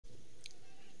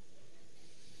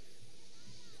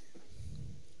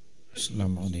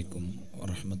السلام عليكم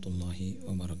ورحمة الله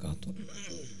وبركاته.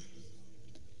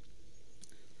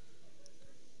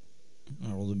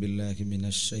 أعوذ بالله من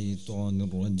الشيطان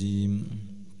الرجيم.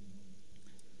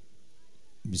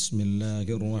 بسم الله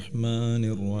الرحمن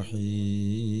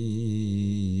الرحيم.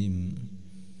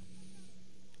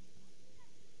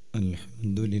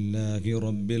 الحمد لله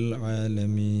رب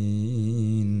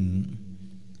العالمين.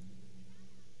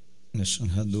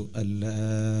 نشهد أن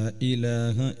لا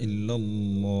إله إلا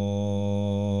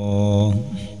الله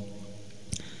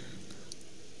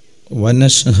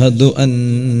ونشهد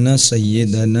أن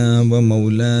سيدنا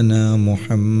ومولانا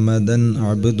محمدا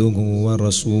عبده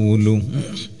ورسوله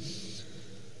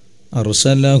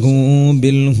أرسله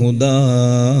بالهدى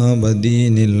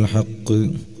ودين الحق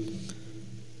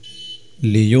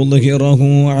ليظهره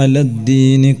على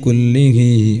الدين كله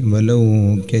ولو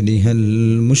كره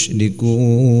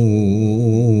المشركون.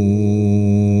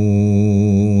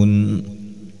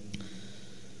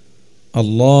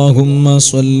 اللهم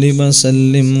صل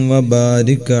وسلم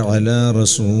وبارك على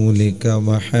رسولك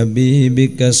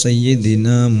وحبيبك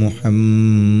سيدنا محمد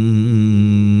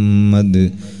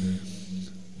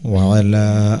وعلى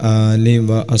آل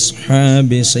وأصحاب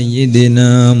سيدنا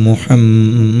محمد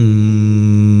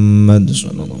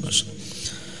صلى الله عليه وسلم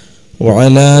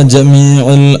وعلى جميع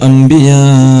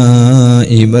الأنبياء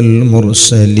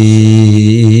والمرسلين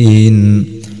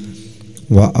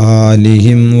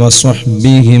وآلهم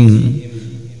وصحبهم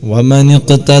ومن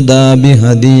اقتدى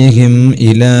بهديهم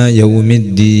إلى يوم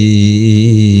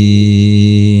الدين.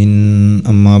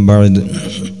 أما بعد،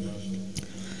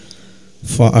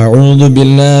 فأعوذ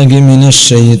بالله من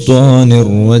الشيطان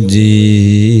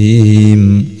الرجيم.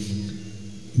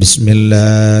 بسم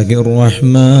الله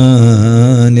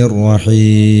الرحمن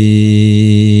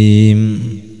الرحيم.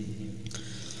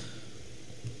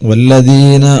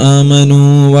 والذين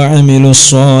آمنوا وعملوا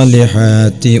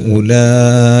الصالحات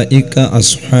أولئك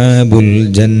أصحاب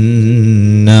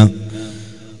الجنة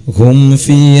هم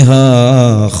فيها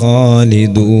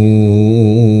خالدون.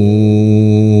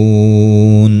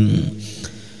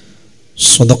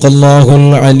 صدق الله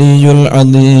العلي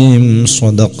العظيم.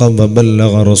 صدق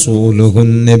وبلغ رسوله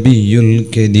النبي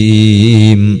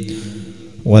الكريم.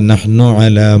 ونحن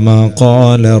على ما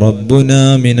قال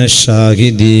ربنا من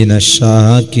الشاهدين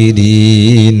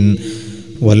الشاكرين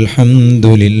والحمد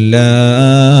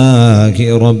لله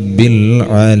رب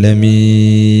العالمين.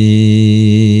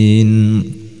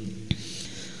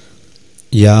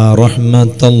 يا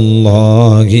رحمة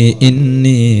الله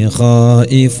إني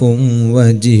خائف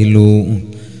وجل،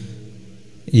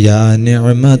 يا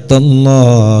نعمة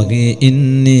الله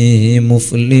إني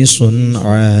مفلس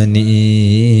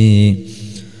عاني،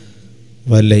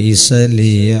 وليس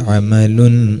لي عمل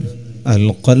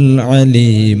ألقى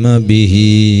العليم به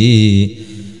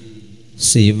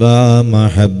سوى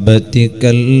محبتك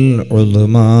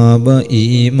العظمى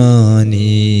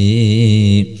وإيماني.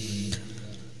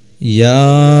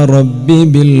 يا رب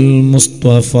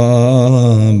بالمصطفى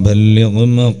بلغ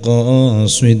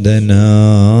مقاصدنا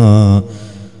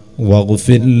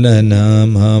واغفر لنا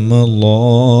ما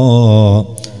مضى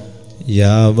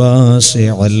يا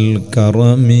واسع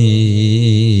الكرم.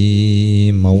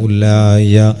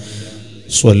 مولاي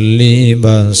صل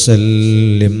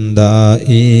وسلم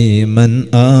دائما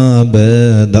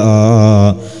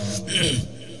أبدا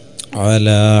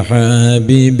على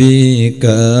حبيبك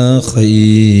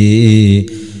خير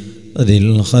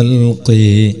الخلق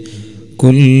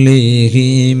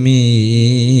كلهم.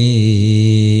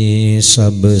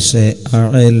 सबसे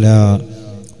अला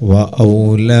व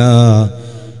औला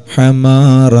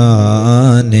हमारा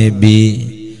नबी,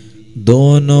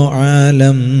 दोनों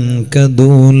आलम का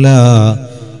दूल्हा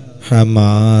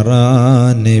हमारा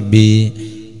नबी,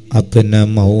 अपना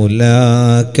मौला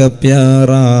का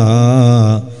प्यारा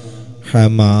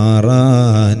हमारा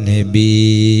नबी।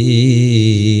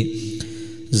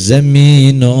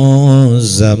 ज़मीनो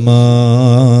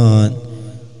ज़मान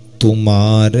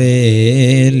तुम्हारे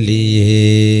लिए,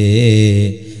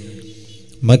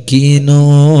 मकीनो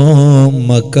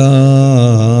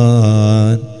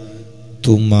मकान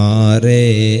तुम्हारे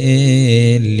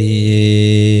लिए,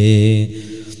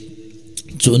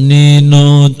 चुनीनो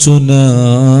चुना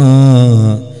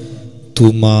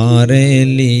तुम्हारे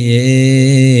लिए,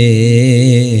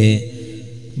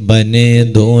 बने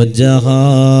दो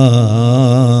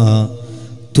जहां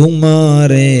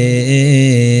तुम्हारे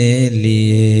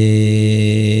लिए।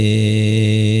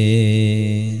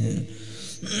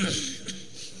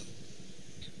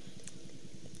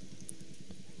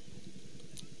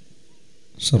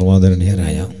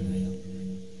 സർവാദരണീയരായ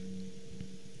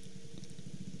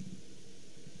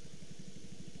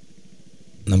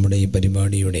നമ്മുടെ ഈ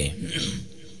പരിപാടിയുടെ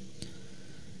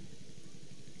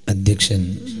അധ്യക്ഷൻ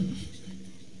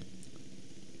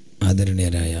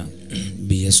ആദരണീയരായ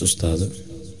BS ഉസ്താദ്,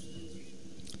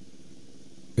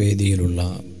 വേദിയിലുള്ള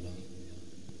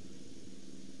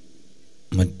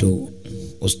മറ്റു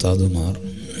ഉസ്താദുമാർ,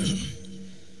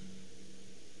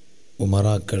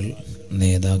 ഉമറാക്കൾ,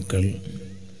 നേതാക്കൾ,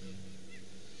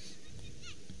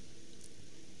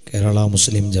 കേരള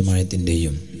മുസ്ലിം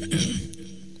ജമാഅത്തിൻ്റെയും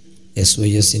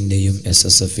SYSൻ്റെയും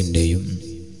SSFൻ്റെയും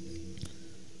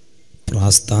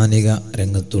പ്രാസ്ഥാനിക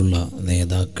രംഗത്തുള്ള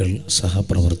നേതാക്കൾ,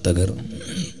 സഹപ്രവർത്തകർ,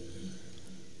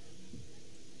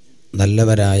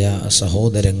 നല്ലവരായ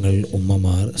സഹോദരങ്ങൾ,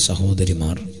 ഉമ്മമാർ,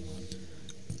 സഹോദരിമാർ,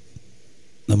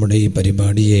 നമ്മുടെ ഈ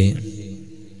പരിപാടിയെ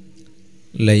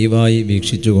ലൈവായി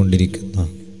വീക്ഷിച്ചുകൊണ്ടിരിക്കുന്ന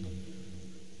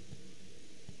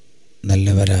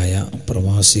നല്ലവരായ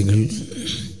പ്രവാസികൾ,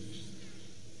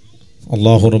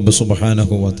 അല്ലാഹു റബ്ബ്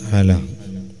സുബ്ഹാനഹു വ തആല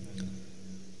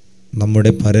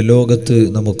നമ്മുടെ പരലോകത്ത്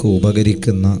നമുക്ക്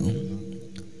ഉപകരിക്കുന്ന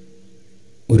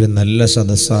ഒരു നല്ല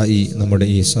സദസ്സായി നമ്മുടെ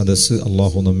ഈ സദസ്സ്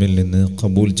അല്ലാഹു നമ്മിൽ നിന്ന്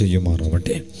ഖബൂൽ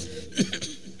ചെയ്യുമാറാവട്ടെ.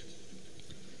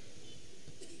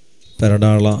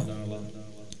 പെരടാള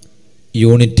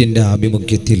യൂണിറ്റിൻ്റെ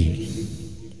ആഭിമുഖ്യത്തിൽ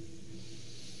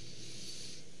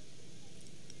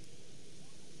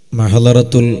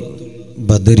മഹളറത്തുൽ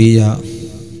ബദരിയ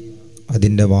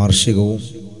അതിൻ്റെ വാർഷികവും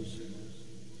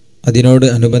അതിനോട്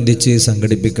അനുബന്ധിച്ച്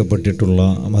സംഘടിപ്പിക്കപ്പെട്ടിട്ടുള്ള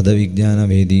മതവിജ്ഞാന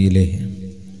വേദിയിലെ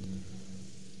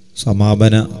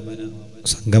സമാപന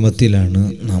സംഗമത്തിലാണ്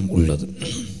നാം ഉള്ളത്.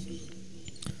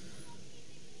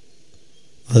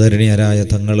 ആദരണീയരായ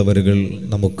തങ്ങളവരുകൾ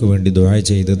നമുക്ക് വേണ്ടി ദുആ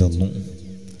ചെയ്തു തന്നു,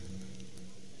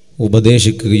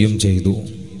 ഉപദേശിക്കുകയും ചെയ്തു.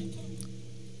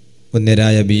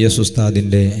 വന്യരായ BS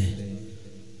ഉസ്താദിൻ്റെ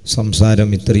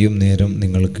സംസാരം ഇത്രയും നേരം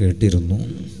നിങ്ങൾ കേട്ടിരുന്നു.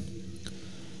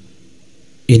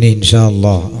 ഇനി ഇൻഷാ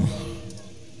അല്ലാഹ്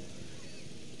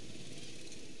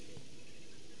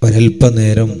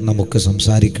ഒരൽപ്പനേരം നമുക്ക്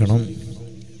സംസാരിക്കണം.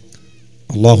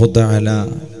 അല്ലാഹു തആല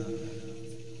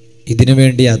ഇതിനു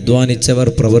വേണ്ടി അധ്വാനിച്ചവർ,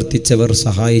 പ്രവർത്തിച്ചവർ,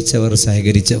 സഹായിച്ചവർ,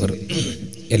 സഹകരിച്ചവർ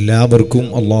എല്ലാവർക്കും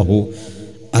അല്ലാഹു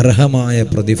അർഹമായ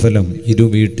പ്രതിഫലം ഇരു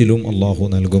വീട്ടിലും അല്ലാഹു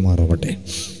നൽകുമാറാവട്ടെ.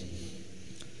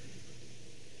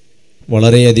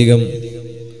 വളരെയധികം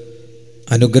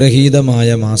അനുഗ്രഹീതമായ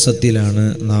മാസത്തിലാണ്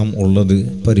നാം ഉള്ളത്,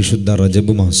 പരിശുദ്ധ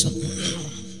റജബ് മാസം.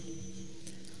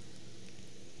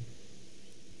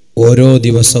 ഓരോ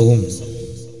ദിവസവും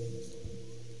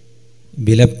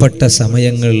വിലപ്പെട്ട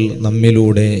സമയങ്ങൾ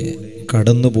നമ്മിലൂടെ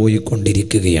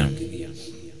കടന്നുപോയിക്കൊണ്ടിരിക്കുകയാണ്.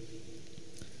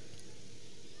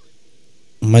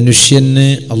 മനുഷ്യന്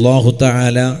അല്ലാഹു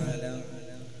തആല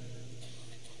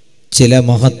ചില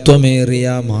മഹത്വമേറിയ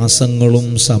മാസങ്ങളും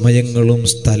സമയങ്ങളും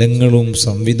സ്ഥലങ്ങളും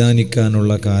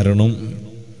സംവിധാനിക്കാനുള്ള കാരണം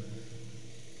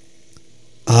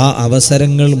ആ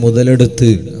അവസരങ്ങൾ മുതലെടുത്ത്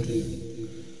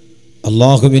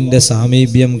അല്ലാഹുവിൻ്റെ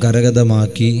സാമീപ്യം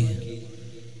കരഗതമാക്കി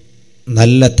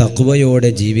നല്ല തഖ്വയോടെ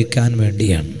ജീവിക്കാൻ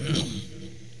വേണ്ടിയാണ്.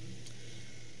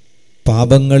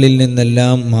 പാപങ്ങളിൽ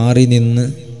നിന്നെല്ലാം മാറി നിന്ന്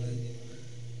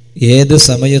ഏത്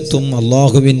സമയത്തും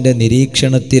അല്ലാഹുവിൻ്റെ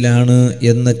നിരീക്ഷണത്തിലാണ്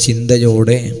എന്ന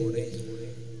ചിന്തയോടെ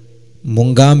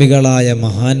മുൻഗാമികളായ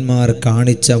മഹാന്മാർ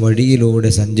കാണിച്ച വഴിയിലൂടെ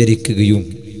സഞ്ചരിക്കുകയും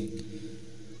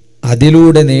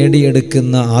അതിലൂടെ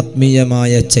നേടിയെടുക്കുന്ന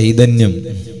ആത്മീയമായ ചൈതന്യം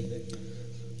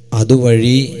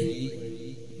അതുവഴി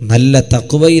നല്ല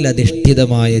തഖ്വയിൽ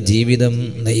അധിഷ്ഠിതമായ ജീവിതം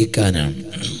നയിക്കാനാണ്.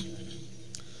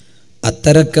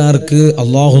 അത്തരക്കാർക്ക്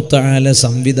അല്ലാഹു തആല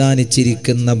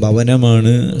സംവിധാനിച്ചിരിക്കുന്ന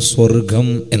ഭവനമാണ് സ്വർഗം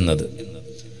എന്നത്.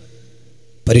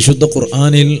 പരിശുദ്ധ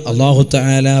ഖുർആനിൽ അല്ലാഹു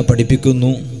തആല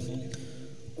പഠിപ്പിക്കുന്നു,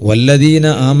 വല്ലദീന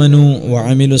ആമനു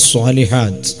വഅമിലുസ്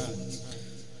സ്വാലിഹാത്ത്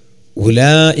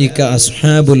ഉലൈക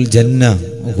അസ്ഹാബുൽ ജന്ന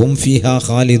ഹും ഫീഹാ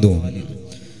ഖാലിദൂൻ.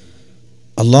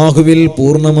 അല്ലാഹുവിൽ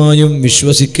പൂർണ്ണമായും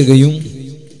വിശ്വസിക്കുകയും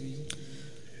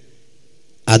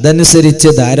അതനുസരിച്ച്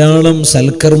ധാരാളം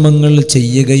സൽക്കർമ്മങ്ങൾ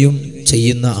ചെയ്യുകയും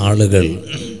ചെയ്യുന്ന ആളുകൾ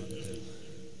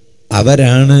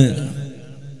അവരാണ്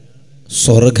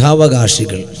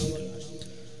സ്വർഗാവകാശികൾ.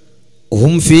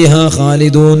 ഹും ഫീഹാ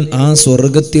ഖാലിദൂൻ, ആ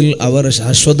സ്വർഗത്തിൽ അവർ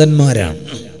ശാശ്വതന്മാരാണ്.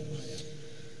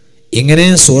 ഇങ്ങനെ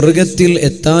സ്വർഗത്തിൽ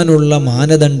എത്താനുള്ള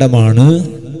മാനദണ്ഡമാണ്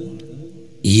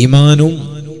ഈമാനും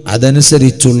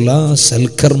അതനുസരിച്ചുള്ള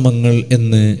സൽക്കർമ്മങ്ങൾ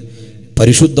എന്ന്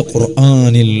പരിശുദ്ധ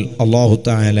ഖുർആനിൽ അല്ലാഹു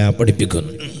തആല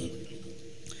പഠിപ്പിക്കുന്നു.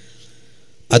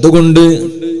 അതുകൊണ്ട്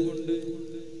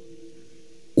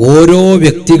ഓരോ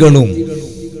വ്യക്തികളും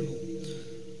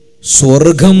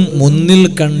സ്വർഗം മുന്നിൽ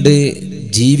കണ്ട്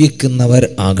ജീവിക്കുന്നവർ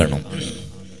ആകണം.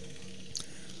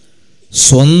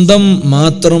 സ്വന്തം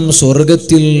മാത്രം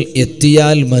സ്വർഗത്തിൽ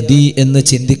എത്തിയാൽ മതി എന്ന്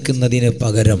ചിന്തിക്കുന്നതിന്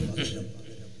പകരം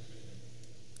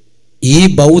ഈ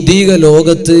ഭൗതിക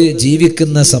ലോകത്ത്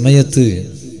ജീവിക്കുന്ന സമയത്ത്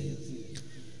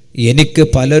എനിക്ക്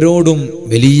പലരോടും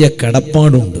വലിയ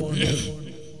കടപ്പാടുണ്ട്.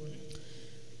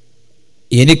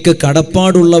 എനിക്ക്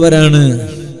കടപ്പാടുള്ളവരാണ്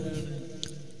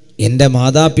എൻ്റെ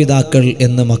മാതാപിതാക്കൾ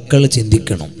എന്ന് മക്കൾ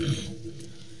ചിന്തിക്കണം.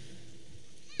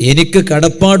 എനിക്ക്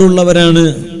കടപ്പാടുള്ളവരാണ്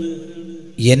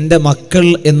എൻ്റെ മക്കൾ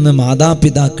എന്ന്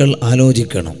മാതാപിതാക്കൾ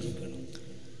ആലോചിക്കണം.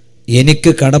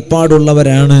 എനിക്ക്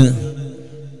കടപ്പാടുള്ളവരാണ്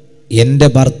എൻ്റെ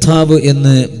ഭർത്താവ്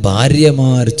എന്ന്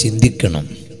ഭാര്യമാർ ചിന്തിക്കണം.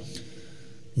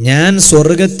 ഞാൻ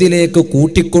സ്വർഗത്തിലേക്ക്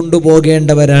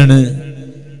കൂട്ടിക്കൊണ്ടുപോകേണ്ടവരാണ്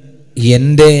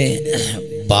എൻ്റെ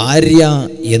ഭാര്യ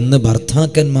എന്ന്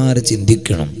ഭർത്താക്കന്മാർ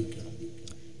ചിന്തിക്കണം.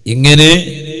 ഇങ്ങനെ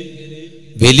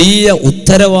വലിയ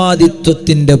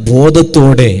ഉത്തരവാദിത്വത്തിൻ്റെ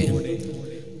ബോധത്തോടെ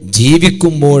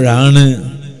ജീവിക്കുമ്പോഴാണ്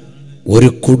ഒരു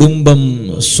കുടുംബം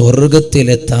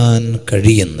സ്വർഗത്തിലെത്താൻ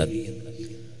കഴിയുന്നത്.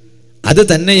 അത്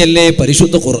തന്നെയല്ലേ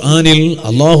പരിശുദ്ധ ഖുർആനിൽ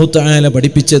അല്ലാഹു തആല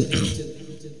പഠിപ്പിച്ചത്.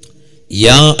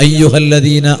 യാ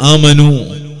അയ്യുഹല്ലദീന ആമനു,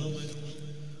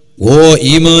 ഓ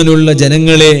ഈമാനുള്ള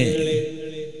ജനങ്ങളെ,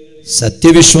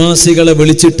 സത്യവിശ്വാസികളെ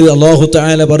വിളിച്ചിട്ട് അല്ലാഹു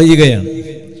തആല പറയുകയാണ്,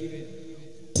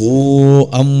 ഖൂ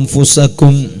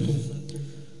അൻഫുസകും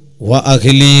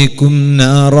വഅഹ്ലീകും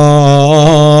നാറാ,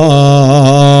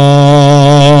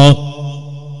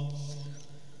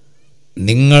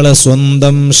 നിങ്ങളെ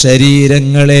സ്വന്തം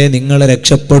ശരീരങ്ങളെ നിങ്ങൾ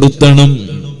രക്ഷപ്പെടുത്തണം.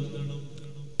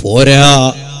 പോരാ,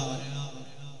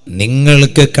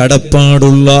 നിങ്ങൾക്ക്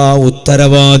കടപ്പാടുള്ള,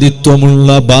 ഉത്തരവാദിത്വമുള്ള,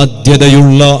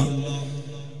 ബാധ്യതയുള്ള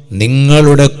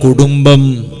നിങ്ങളുടെ കുടുംബം,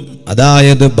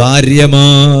 അതായത്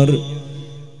ഭാര്യമാർ,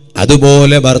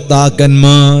 അതുപോലെ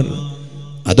ഭർത്താക്കന്മാർ,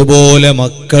 അതുപോലെ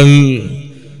മക്കൾ,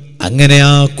 അങ്ങനെ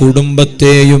ആ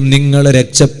കുടുംബത്തെയും നിങ്ങൾ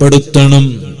രക്ഷപ്പെടുത്തണം.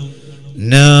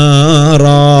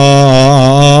 നാറാ,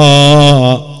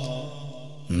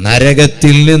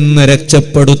 നരകത്തിൽ നിന്ന്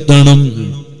രക്ഷപ്പെടുത്തണം.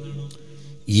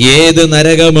 ഏത്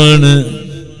നരകമാണ്?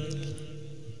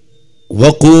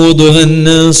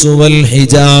 വഖൂദുഹന്നാസു വൽ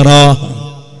ഹിജാറ,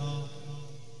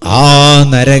 ആ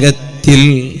നരകത്തിൽ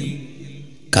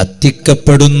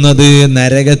കത്തിക്കപ്പെടുന്നത്,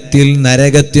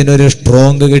 നരകത്തിനൊരു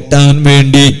സ്ട്രോങ് കിട്ടാൻ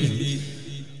വേണ്ടി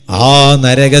ആ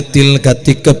നരകത്തിൽ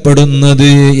കത്തിക്കപ്പെടുന്നത്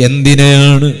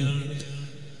എന്തിനെയാണ്?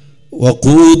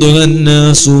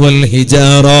 വഖൂദുഹന്നാസു വൽ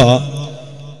ഹിജാറ,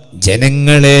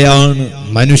 ജനങ്ങളെയാണ്,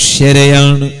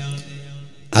 മനുഷ്യരെയാണ്,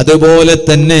 അതുപോലെ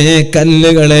തന്നെ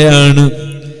കല്ലുകളെയാണ്.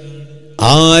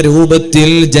 ആ രൂപത്തിൽ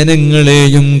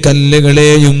ജനങ്ങളെയും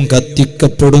കല്ലുകളെയും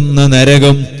കത്തിക്കപ്പെടുന്ന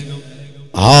നരകം,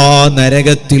 ആ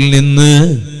നരകത്തിൽ നിന്ന്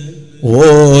ഓ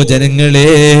ജനങ്ങളെ,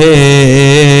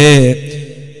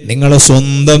 നിങ്ങളെ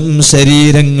സ്വന്തം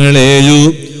ശരീരങ്ങളെയും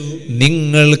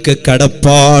നിങ്ങൾക്ക്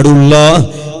കടപ്പാടുള്ള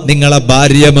നിങ്ങളെ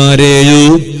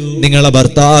ഭാര്യമാരെയും നിങ്ങളെ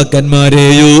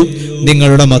ഭർത്താക്കന്മാരെയും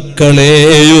നിങ്ങളുടെ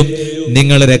മക്കളെയും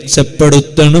നിങ്ങൾ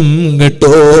രക്ഷപ്പെടുത്തണം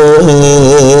കേട്ടോ.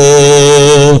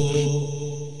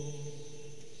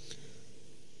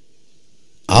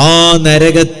 ആ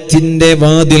നരകത്തിന്റെ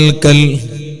വാതിൽക്കൽ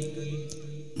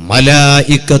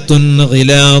മലായികത്തുൻ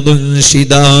ഗിലാദുൻ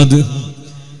ശിദാദ്,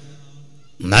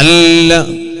 നല്ല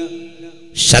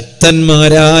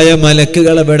ശക്തന്മാരായ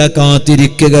മലക്കുകൾ അവിടെ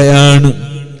കാത്തിരിക്കുകയാണ്.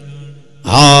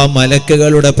 ആ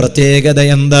മലക്കുകളുടെ പ്രത്യേകത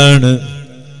എന്താണ്?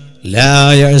 ലാ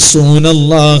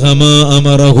യഅസൂനല്ലാഹ മാ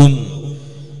അമറഹും,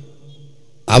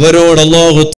 അവരോട്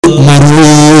അല്ലാഹു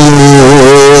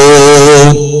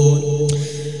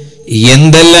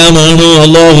എന്തെല്ലാമാണോ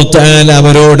അല്ലാഹു തആല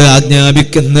അവരോട്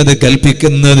ആജ്ഞാപിക്കുന്നത്,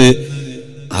 കൽപ്പിക്കുന്നത്,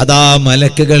 അതാ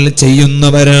മലക്കുകൾ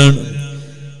ചെയ്യുന്നവരാണ്.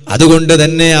 അതുകൊണ്ട്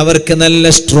തന്നെ അവർക്ക് നല്ല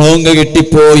സ്ട്രോങ്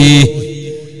കിട്ടിപ്പോയി.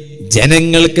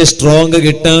 ജനങ്ങൾക്ക് സ്ട്രോങ്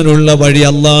കിട്ടാനുള്ള വഴി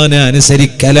അല്ലാഹുവിനെ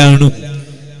അനുസരിക്കലാണ്.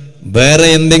 വേറെ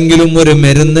എന്തെങ്കിലും ഒരു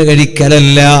മരുന്ന്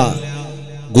കഴിക്കലല്ല,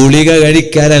 ഗുളിക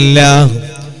കഴിക്കലല്ല,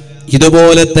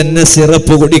 ഇതുപോലെ തന്നെ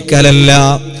സിറപ്പ് കുടിക്കലല്ല.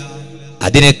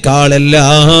 അതിനേക്കാളെല്ലാം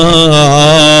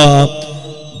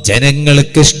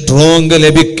ജനങ്ങൾക്ക് സ്ട്രോങ്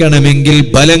ലഭിക്കണമെങ്കിൽ,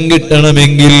 ബലം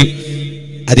കിട്ടണമെങ്കിൽ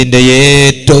അതിൻ്റെ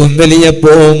ഏറ്റവും വലിയ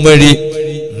പോം വഴി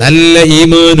നല്ല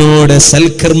ഈമാനോടെ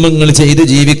സൽക്കർമ്മങ്ങൾ ചെയ്ത്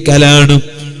ജീവിക്കലാണ്.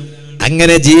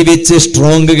 അങ്ങനെ ജീവിച്ച്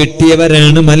സ്ട്രോങ്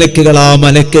കിട്ടിയവരാണ് മലക്കുകൾ. ആ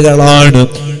മലക്കുകളാണ്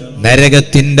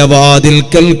നരകത്തിന്റെ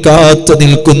വാതിൽക്കൽ കാത്തു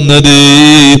നിൽക്കുന്നത്.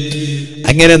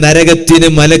 അങ്ങനെ നരകത്തിന്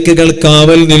മലക്കുകൾ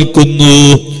കാവൽ നിൽക്കുന്നു.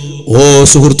 ഓ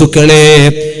സുഹൃത്തുക്കളെ,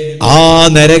 ആ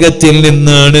നരകത്തിൽ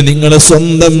നിന്നാണ് നിങ്ങളെ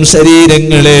സ്വന്തം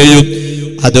ശരീരങ്ങളെയും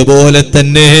അതുപോലെ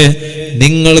തന്നെ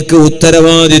നിങ്ങൾക്ക്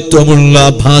ഉത്തരവാദിത്വമുള്ള,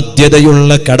 ബാധ്യതയുള്ള,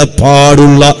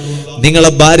 കടപ്പാടുള്ള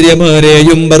നിങ്ങളെ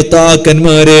ഭാര്യമാരെയും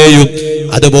ഭർത്താക്കന്മാരെയും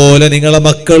അതുപോലെ നിങ്ങളെ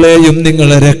മക്കളെയും നിങ്ങൾ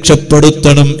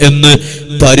രക്ഷപ്പെടുത്തണം എന്ന്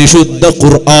പരിശുദ്ധ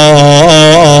ഖുർആൻ.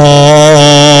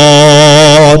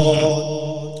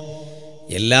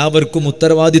 എല്ലാവർക്കും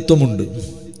ഉത്തരവാദിത്വമുണ്ട്,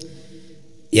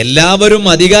 എല്ലാവരും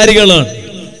അധികാരികളാണ്.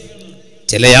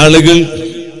 ചില ആളുകൾ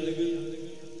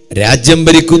രാജ്യം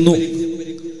ഭരിക്കുന്നു,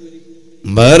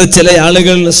 വേറെ ചില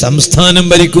ആളുകൾ സംസ്ഥാനം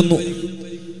ഭരിക്കുന്നു,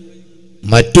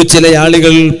 മറ്റു ചില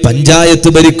ആളുകൾ പഞ്ചായത്ത്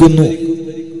ഭരിക്കുന്നു,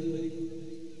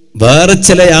 വേറെ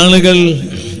ചില ആളുകൾ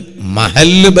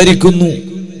മഹല്ല് ഭരിക്കുന്നു.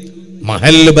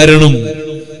 മഹല്ല് ഭരണം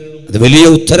അത് വലിയ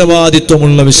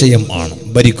ഉത്തരവാദിത്വമുള്ള വിഷയമാണ്,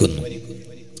 ഭരിക്കുന്നു.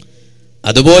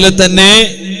 അതുപോലെ തന്നെ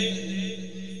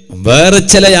വേറെ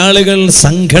ചില ആളുകൾ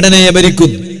സംഘടനയെ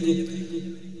ഭരിക്കുന്നു,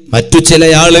 മറ്റു ചില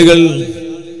ആളുകൾ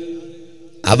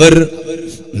അവർ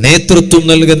നേതൃത്വം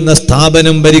നൽകുന്ന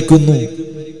സ്ഥാപനം ഭരിക്കുന്നു,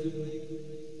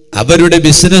 അവരുടെ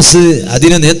ബിസിനസ്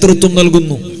അതിന് നേതൃത്വം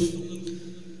നൽകുന്നു.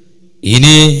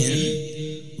 ഇനി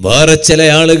വേറെ ചില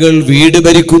ആളുകൾ വീട്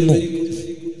ഭരിക്കുന്നു.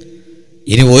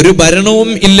 ഇനി ഒരു ഭരണവും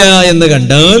ഇല്ല എന്ന്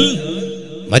കണ്ടാൽ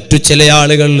മറ്റു ചില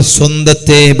ആളുകൾ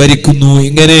സ്വന്തത്തെ ഭരിക്കുന്നു.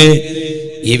 ഇങ്ങനെ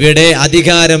ഇവിടെ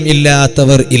അധികാരം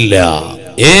ഇല്ലാത്തവർ ഇല്ല.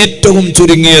 ഏറ്റവും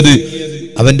ചുരുങ്ങിയത്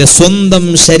അവന്റെ സ്വന്തം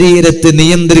ശരീരത്തെ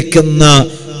നിയന്ത്രിക്കുന്ന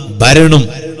ഭരണം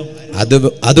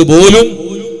അതുപോലും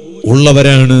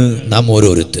ഉള്ളവരാണ് നാം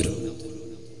ഓരോരുത്തരും.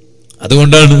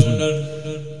 അതുകൊണ്ടാണ്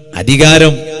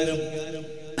അധികാരം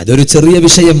അതൊരു ചെറിയ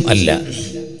വിഷയം അല്ല.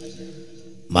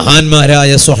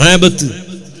 മഹാന്മാരായ സ്വഹാബത്ത്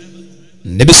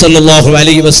നബി സല്ലല്ലാഹു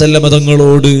അലൈഹി വസല്ലം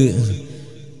തങ്ങളോട്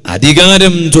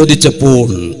അധികാരം ചോദിച്ചപ്പോൾ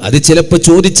അത് ചിലപ്പോൾ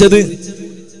ചോദിച്ചത്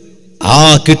ആ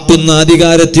കിട്ടുന്ന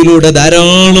അധികാരത്തിലൂടെ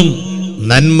ധാരാളം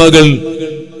നന്മകൾ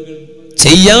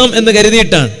ചെയ്യാം എന്ന്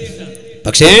കരുതിയിട്ടാണ്.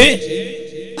 പക്ഷേ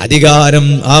അധികാരം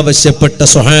ആവശ്യപ്പെട്ട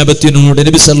സ്വഹാബത്തിനോട്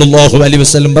നബി സല്ലല്ലാഹു അലൈഹി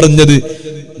വസല്ലം പറഞ്ഞത്,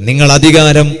 നിങ്ങൾ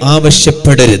അധികാരം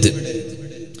ആവശ്യപ്പെടരുത്,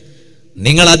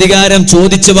 നിങ്ങൾ അധികാരം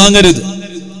ചോദിച്ചു വാങ്ങരുത്.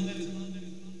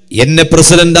 എന്നെ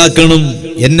പ്രസിഡന്റ് ആക്കണം,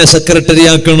 എന്നെ സെക്രട്ടറി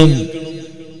ആക്കണം,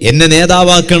 എന്നെ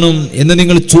നേതാവാക്കണം എന്ന്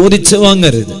നിങ്ങൾ ചോദിച്ചു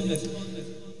വാങ്ങരുത്.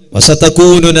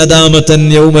 വസതകൂനു നദാമതൻ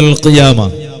യൗമൽ ഖിയാമ,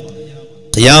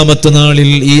 ഖിയാമത്ത്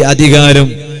നാളിൽ ഈ അധികാരം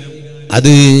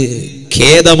അത്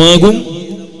ഖേദമാകും.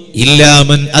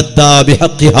 ഇല്ലാമൻ അദ്ദാ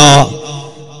ബിഹഖിഹാ,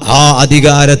 ആ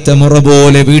അധികാരത്തെ മുറ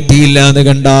പോലെ വീട്ടിയില്ല എന്ന്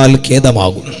കണ്ടാൽ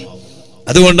ഖേദമാകും.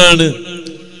 അതുകൊണ്ടാണ്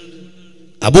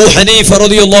അബൂ ഹനീഫ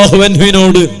റളിയല്ലാഹു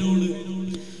അൻഹുവിനോട്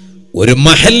ഒരു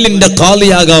മഹല്ലിന്റെ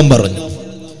ഖാളിയാകാൻ പറഞ്ഞു.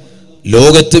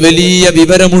 ലോകത്ത് വലിയ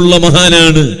വിവരമുള്ള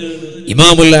മഹാനാണ്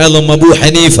ഇമാമുൽ ആലം അബൂ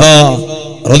ഹനീഫ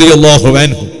റളിയല്ലാഹു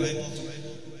അൻഹു.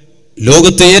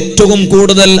 ലോകത്തെ ഏറ്റവും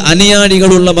കൂടുതൽ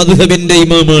അനുയായികളുള്ള മദ്ഹബിന്റെ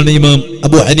ഇമാമാണ് ഇമാം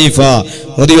അബൂ ഹനീഫ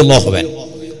റളിയല്ലാഹു അൻഹു.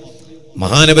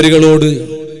 മഹാനവരികളോട്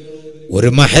ഒരു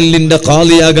മഹല്ലിന്റെ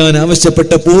ഖാളിയാകാൻ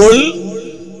ആവശ്യപ്പെട്ടപ്പോൾ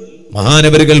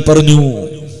മഹാനവരികൾ പറഞ്ഞു,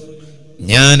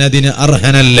 ഞാൻ അതിന്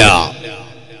അർഹനല്ല.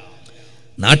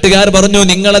 നാട്ടുകാർ പറഞ്ഞു,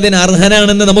 നിങ്ങൾ അതിന്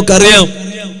അർഹനാണെന്ന് നമുക്കറിയാം.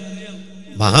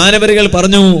 മഹാനവരികൾ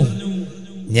പറഞ്ഞു,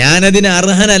 ഞാനതിന്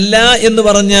അർഹനല്ല എന്ന്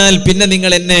പറഞ്ഞാൽ പിന്നെ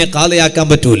നിങ്ങൾ എന്നെ ഖാളിയാക്കാൻ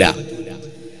പറ്റൂല.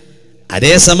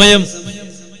 അതേസമയം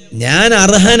ഞാൻ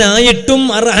അർഹനായിട്ടും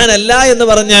അർഹനല്ല എന്ന്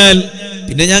പറഞ്ഞാൽ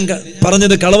പിന്നെ ഞാൻ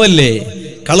പറഞ്ഞത് കളവല്ലേ?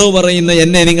 കളവ് പറയുന്ന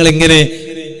എന്നെ നിങ്ങൾ എങ്ങനെ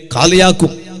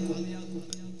ഖാളിയാക്കും?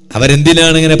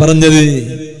 അവരെന്തിനാണ് ഇങ്ങനെ പറഞ്ഞത്?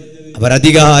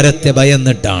 അവരധികാരത്തെ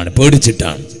ഭയന്നിട്ടാണ്,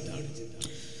 പേടിച്ചിട്ടാണ്.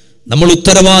 നമ്മൾ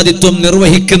ഉത്തരവാദിത്വം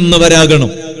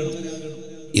നിർവഹിക്കുന്നവരാകണം.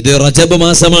 ഇത് റജബ്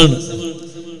മാസമാണ്.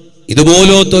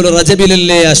 ഇതുപോലത്തെ ഒരു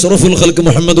റജബിലല്ലേ അഷ്റഫുൽ ഖൽഖ്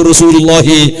മുഹമ്മദ്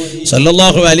റസൂലുള്ളാഹി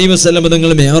സ്വല്ലല്ലാഹു അലൈഹി വസല്ലം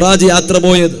തങ്ങൾ മിഅ്റാജ് യാത്ര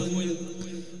പോയത്.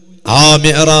 ആ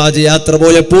മിഅ്റാജ് യാത്ര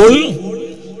പോയപ്പോൾ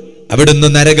അവിടുന്ന്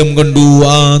നരകം കണ്ടു.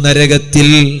 ആ നരകത്തിൽ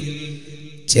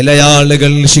ചില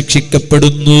ആളുകൾ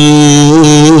ശിക്ഷിക്കപ്പെടുന്നു.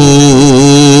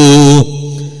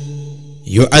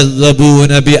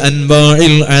 യുഅദ്ദബൂന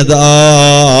ബിഅൻവാഇൽ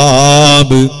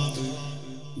അദാബ്,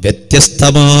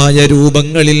 വ്യത്യസ്തമായ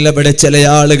രൂപങ്ങളിൽ അവിടെ ചില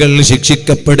ആളുകൾ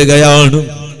ശിക്ഷിക്കപ്പെടുകയാണ്.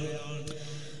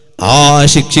 ആ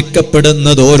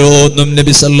ശിക്ഷിക്കപ്പെടുന്നത് ഓരോന്നും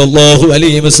നബി സല്ലല്ലാഹു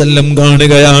അലൈഹി വസല്ലം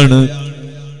കാണുകയാണ്.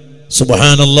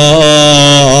 സുബ്ഹാനല്ലാഹ്.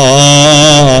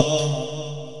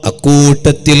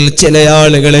 അക്കൂട്ടത്തിൽ ചില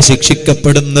ആളുകളെ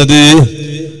ശിക്ഷിക്കപ്പെടുന്നത്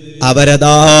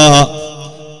അവരതാ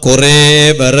കുറെ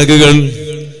വിറകുകൾ,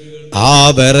 ആ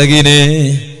വിറകിനെ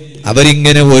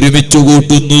അവരിങ്ങനെ ഒരുമിച്ചു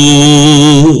കൂട്ടുന്നു.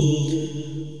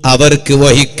 അവർക്ക്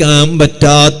വഹിക്കാൻ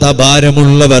പറ്റാത്ത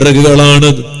ഭാരമുള്ള വിറകുകളാണ്.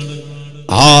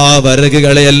 ആ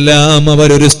വിറകുകളെയെല്ലാം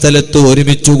അവരൊരു സ്ഥലത്ത്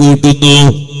ഒരുമിച്ചു കൂട്ടുന്നു.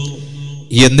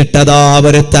 എന്നിട്ടതാ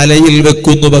അവരെ തലയിൽ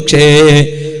വെക്കുന്നു. പക്ഷേ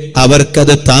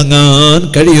അവർക്കത് താങ്ങാൻ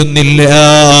കഴിയുന്നില്ല,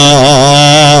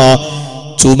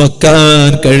 ചുമക്കാൻ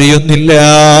കഴിയുന്നില്ല,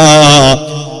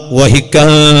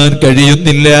 വഹിക്കാൻ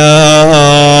കഴിയുന്നില്ല.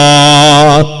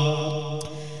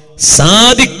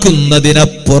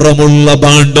 സാധിക്കുന്നതിനപ്പുറമുള്ള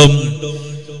ഭാണ്ഡം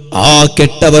ആ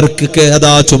കെട്ടവർക്ക്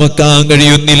അതാ ചുമക്കാൻ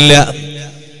കഴിയുന്നില്ല.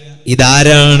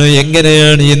 ഇതാരാണ്?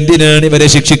 എങ്ങനെയാണ്? എന്തിനാണ് ഇവരെ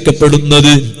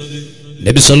ശിക്ഷിക്കപ്പെടുന്നത്?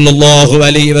 നബി സല്ലല്ലാഹു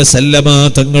അലൈഹി വസല്ലമ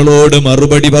തങ്ങളോട്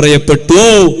മറുപടി പറയപ്പെട്ടു,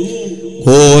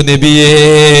 ഓ നബിയേ,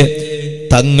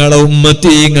 തങ്ങളെ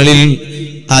ഉമ്മത്തീങ്ങളിൽ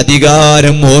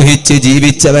അധികാരം മോഹിച്ച്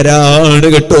ജീവിച്ചവരാണ്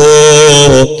കേട്ടോ.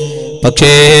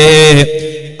 പക്ഷേ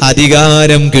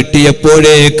അധികാരം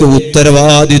കിട്ടിയപ്പോഴേക്ക്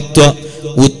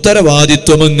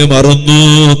ഉത്തരവാദിത്വം അങ്ങ് മറന്നു.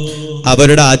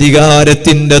 അവരുടെ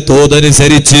അധികാരത്തിന്റെ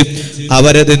തോതനുസരിച്ച്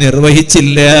അവരത്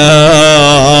നിർവഹിച്ചില്ല.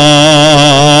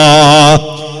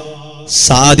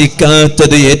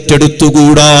 സാധിക്കാത്തത്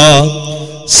ഏറ്റെടുത്തുകൂടാ,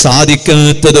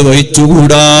 സാധിക്കാത്തത്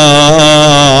വഹിച്ചുകൂടാ.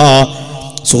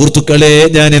 സുഹൃത്തുക്കളെ,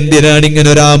 ഞാൻ എന്തിനാണ് ഇങ്ങനെ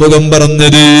ഒരു ആമുഖം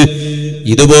പറഞ്ഞത്?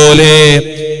 ഇതുപോലെ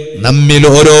നമ്മിൽ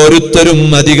ഓരോരുത്തരും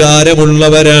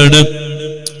അധികാരമുള്ളവരാണ്.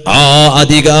 ആ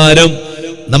അധികാരം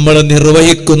നമ്മൾ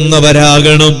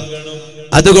നിർവഹിക്കുന്നവരാകണം.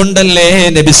 അതുകൊണ്ടല്ലേ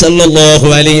നബി സല്ലല്ലാഹു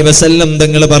അലൈഹി വസല്ലം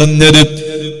തങ്ങൾ പറഞ്ഞത്,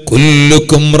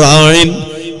 കുല്ലുക്കും റാഇൻ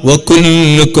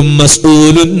വകുല്ലുക്കും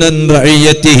മസ്ഊലുൻ അൻ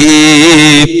റഇയതിഹി.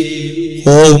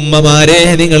 ഓ ഉമ്മമാരെ,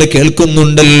 നിങ്ങൾ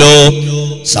കേൾക്കുന്നുണ്ടല്ലോ,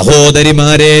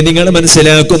 സഹോദരിമാരെ നിങ്ങൾ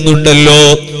മനസ്സിലാക്കുന്നുണ്ടല്ലോ,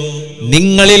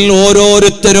 നിങ്ങളിൽ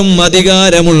ഓരോരുത്തരും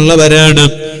അധികാരമുള്ളവരാണ്.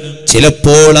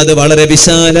 ചിലപ്പോൾ അത് വളരെ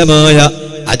വിശാലമായ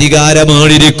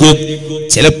അധികാരമായിരിക്കും,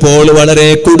 ചിലപ്പോൾ വളരെ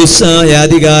കുടുസായ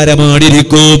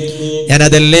അധികാരമായിരിക്കും. ഞാൻ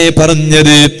അതല്ലേ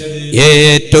പറഞ്ഞത്,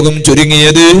 ഏറ്റവും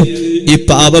ചുരുങ്ങിയത് ഈ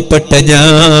പാവപ്പെട്ട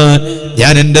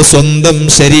ഞാൻ എന്റെ സ്വന്തം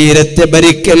ശരീരത്തെ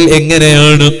ഭരിക്കൽ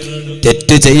എങ്ങനെയാണ്?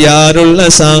 തെറ്റ് ചെയ്യാനുള്ള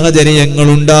സാഹചര്യങ്ങൾ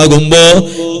ഉണ്ടാകുമ്പോ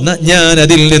ഞാൻ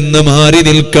അതിൽ നിന്ന് മാറി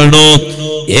നിൽക്കണോ?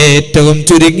 ഏറ്റവും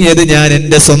ചുരുങ്ങിയത് ഞാൻ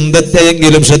എന്റെ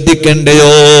സ്വന്തത്തെയെങ്കിലും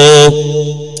ശ്രദ്ധിക്കണ്ടയോ?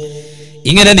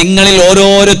 ഇങ്ങനെ നിങ്ങളിൽ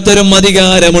ഓരോരുത്തരും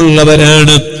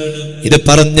അധികാരമുള്ളവരാണ്. ഇത്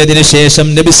പറഞ്ഞതിന് ശേഷം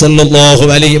നബി സല്ലല്ലാഹു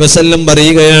അലൈഹി വസല്ലം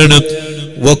പറയുകയാണ്,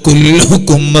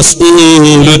 വകുല്ലുക്കും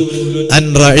മസ്ഊലുൻ അൻ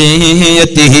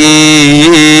റഇയതിഹി.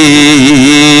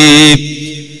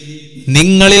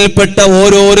 നിങ്ങളിൽപ്പെട്ട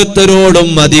ഓരോരുത്തരോടും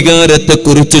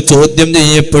അധികാരത്തെക്കുറിച്ച് ചോദ്യം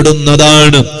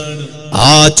ചെയ്യപ്പെടുന്നതാണ്.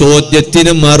 ആ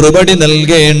ചോദ്യത്തിന് മറുപടി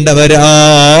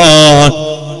നൽകേണ്ടവരാണ്.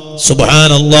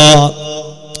 സുബ്ഹാനല്ലാഹ്,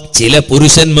 ചില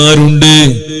പുരുഷന്മാരുണ്ട്.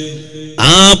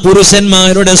 ആ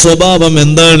പുരുഷന്മാരുടെ സ്വഭാവം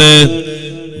എന്താണ്?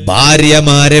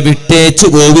 ഭാര്യമാരെ വിട്ടേച്ചു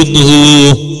പോകുന്നു.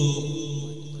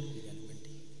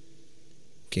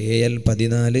 KL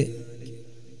 14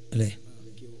 അല്ലേ,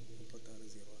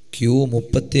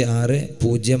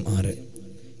 Q3606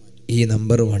 ഈ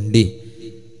നമ്പർ വണ്ടി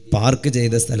പാർക്ക്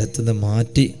ചെയ്ത സ്ഥലത്ത് നിന്ന്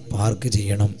മാറ്റി പാർക്ക്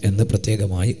ചെയ്യണം എന്ന്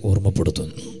പ്രത്യേകമായി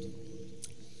ഓർമ്മപ്പെടുത്തുന്നു.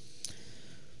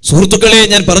 സുഹൃത്തുക്കളെ,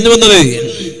 ഞാൻ പറഞ്ഞു വന്നത്,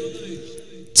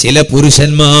 ചില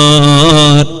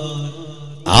പുരുഷന്മാർ,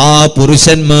 ആ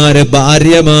പുരുഷന്മാരെ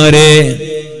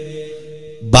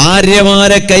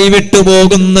ഭാര്യമാരെ കൈവിട്ടു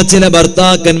പോകുന്ന ചില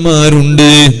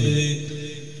ഭർത്താക്കന്മാരുണ്ട്.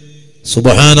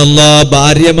 സുബ്ഹാനല്ലാഹ്,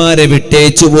 ഭാര്യമാരെ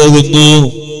വിട്ടേച്ചു പോകുന്നു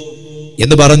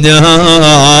എന്ന്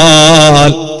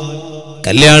പറഞ്ഞാൽ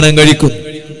കല്യാണം കഴിക്കും.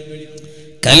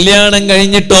 കല്യാണം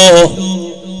കഴിഞ്ഞിട്ടോ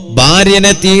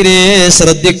ഭാര്യനെ തീരെ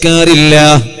ശ്രദ്ധിക്കാറില്ല,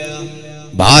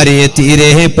 ഭാര്യയെ തീരെ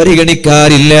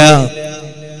പരിഗണിക്കാറില്ല,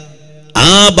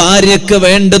 ആ ഭാര്യക്ക്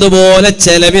വേണ്ടതുപോലെ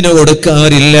ചെലവിന്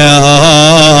കൊടുക്കാറില്ല.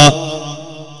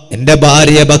 എന്റെ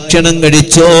ഭാര്യ ഭക്ഷണം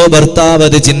കഴിച്ചോ, ഭർത്താവ്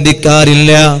അത്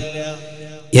ചിന്തിക്കാറില്ല.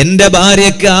 എന്റെ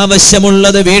ഭാര്യക്ക്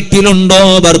ആവശ്യമുള്ളത് വീട്ടിലുണ്ടോ,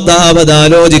 ഭർത്താവ് അത്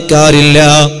ആലോചിക്കാറില്ല.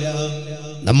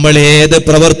 നമ്മൾ ഏത്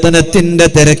പ്രവർത്തനത്തിന്റെ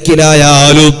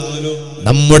തിരക്കിലായാലും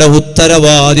നമ്മുടെ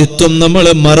ഉത്തരവാദിത്വം നമ്മൾ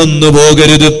മറന്നു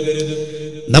പോകരുത്.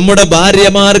 നമ്മുടെ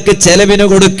ഭാര്യമാർക്ക് ചെലവിന്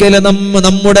കൊടുക്കൽ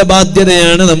നമ്മുടെ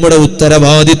ബാധ്യതയാണ്, നമ്മുടെ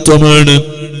ഉത്തരവാദിത്വമാണ്.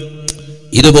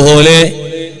 ഇതുപോലെ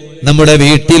നമ്മുടെ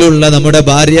വീട്ടിലുള്ള നമ്മുടെ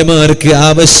ഭാര്യമാർക്ക്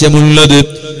ആവശ്യമുള്ളത്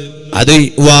അത്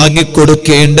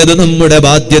വാങ്ങിക്കൊടുക്കേണ്ടത് നമ്മുടെ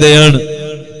ബാധ്യതയാണ്.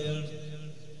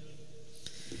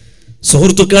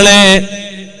 സുഹൃത്തുക്കളെ,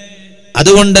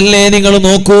 അതുകൊണ്ടല്ലേ നിങ്ങൾ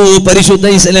നോക്കൂ, പരിശുദ്ധ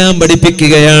ഇസ്ലാം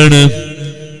പഠിപ്പിക്കുകയാണ്.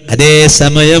 അതേ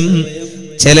സമയം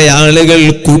ചില ആളുകൾ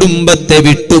കുടുംബത്തെ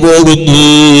വിട്ടുപോകുന്നു.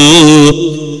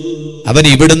 അവൻ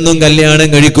ഇവിടുന്നും കല്യാണം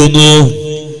കഴിക്കുന്നു,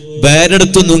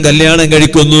 വേറെടുത്തൊന്നും കല്യാണം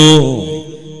കഴിക്കുന്നു,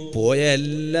 പോയ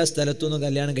എല്ലാ സ്ഥലത്തുനിന്നും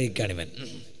കല്യാണം കഴിക്കാണ് ഇവൻ.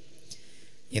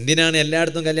 എന്തിനാണ്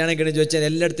എല്ലായിടത്തും കല്യാണം കഴിക്കുന്നത് ചോദിച്ചാൽ,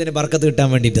 എല്ലായിടത്തും ബർക്കത്ത് കിട്ടാൻ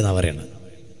വേണ്ടിയിട്ടെന്നാണ് പറയണത്.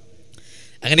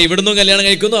 അങ്ങനെ ഇവിടുന്നും കല്യാണം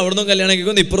കഴിക്കുന്നു, അവിടുന്നും കല്യാണം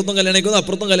കഴിക്കുന്നു, ഇപ്പുറത്തും കല്യാണം കഴിക്കുന്നു,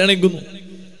 അപ്പുറത്തും കല്യാണം കഴിക്കുന്നു.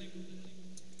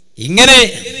 ഇങ്ങനെ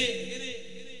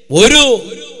ഒരു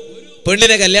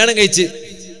പെണ്ണിനെ കല്യാണം കഴിച്ച്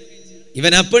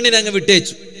ഇവൻ ആ പെണ്ണിനെ അങ്ങ്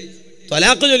വിട്ടേച്ചു,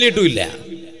 ത്വലാഖ് ചൊല്ലിയിട്ടുമില്ല.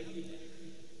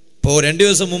 ഇപ്പോ 2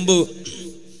 ദിവസം മുമ്പ്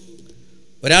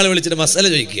ഒരാൾ വിളിച്ചിട്ട് മസല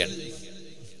ചോദിക്കുകയാണ്.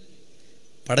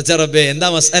 പടച്ച റബ്ബേ, എന്താ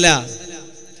മസല?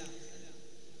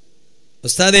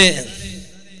 ഉസ്താദേ,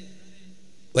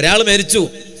 ഒരാൾ മരിച്ചു,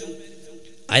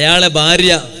 അയാളെ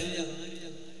ഭാര്യ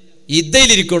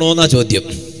ഇദ്ദയിലിരിക്കണോന്നാ ചോദ്യം.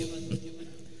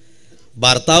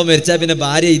 ഭർത്താവ് മരിച്ചാൽ പിന്നെ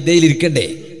ഭാര്യ ഇദ്ദയിൽ ഇരിക്കണ്ടേ?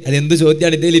 അതെന്ത്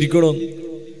ചോദ്യമാണ്, ഇദ്ദയിൽ ഇരിക്കണോ?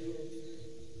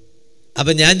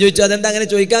 അപ്പൊ ഞാൻ ചോദിച്ചു, അതെന്താ അങ്ങനെ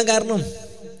ചോദിക്കാൻ കാരണം?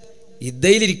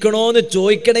 ഇദ്ദയിൽ ഇരിക്കണോന്ന്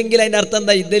ചോദിക്കണമെങ്കിൽ അതിന്റെ അർത്ഥം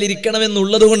എന്താ? ഇദ്ദയിൽ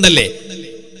ഇരിക്കണമെന്നുള്ളത് കൊണ്ടല്ലേ.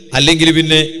 അല്ലെങ്കിൽ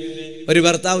പിന്നെ ഒരു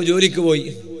ഭർത്താവ് ജോലിക്ക് പോയി,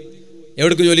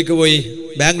 എവിടേക്ക് ജോലിക്ക് പോയി?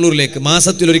 ബാംഗ്ലൂരിലേക്ക്.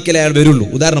 മാസത്തിലൊരിക്കലേ അയാൾ വരുള്ളൂ,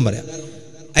 ഉദാഹരണം പറയാം.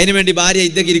 അതിനുവേണ്ടി ഭാര്യ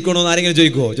ഇദ്ദക്ക് ഇരിക്കണോന്ന് ആരെങ്കിലും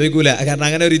ചോദിക്കുമോ? ചോദിക്കൂല. കാരണം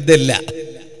അങ്ങനെ ഒരു ഇദ്ദല്ല.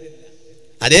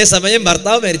 അതേസമയം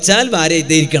ഭർത്താവ് മരിച്ചാൽ ഭാര്യ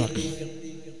ഇദ്ദ ഇരിക്കണം.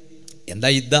 എന്താ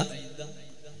ഇദ്ദ?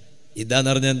 ഇദ്ദ എന്ന്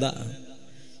പറഞ്ഞാൽ എന്താ?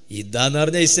 ഇദ്ദ എന്ന്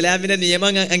പറഞ്ഞാൽ ഇസ്ലാമിന്റെ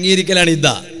നിയമം അംഗീകരിക്കലാണ് ഇദ്ദ.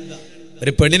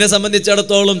 ഒരു പെണ്ണിനെ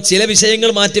സംബന്ധിച്ചിടത്തോളം ചില വിഷയങ്ങൾ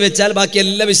മാറ്റിവെച്ചാൽ ബാക്കി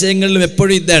എല്ലാ വിഷയങ്ങളിലും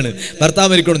എപ്പോഴും ഇദ്ദാണ്. ഭർത്താവ്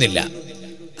മരിക്കണമെന്നില്ല.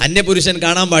 അന്യപുരുഷൻ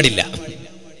കാണാൻ പാടില്ല,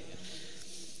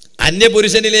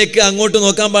 അന്യപുരുഷനിലേക്ക് അങ്ങോട്ട്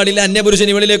നോക്കാൻ പാടില്ല, അന്യപുരുഷൻ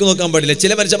ഇവളിലേക്ക് നോക്കാൻ പാടില്ല.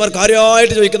 ചില മനുഷ്യന്മാർ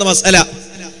കാര്യമായിട്ട് ചോദിക്കുന്ന മസാല,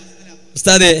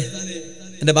 ഉസ്താദേ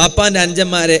എൻ്റെ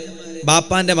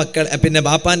ബാപ്പാന്റെ മക്കൾ, പിന്നെ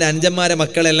ബാപ്പാന്റെ അഞ്ചന്മാരെ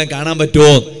മക്കളെല്ലാം കാണാൻ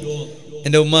പറ്റുമോ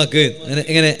എൻ്റെ ഉമ്മാക്ക്?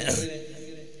 എങ്ങനെ?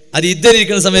 അത്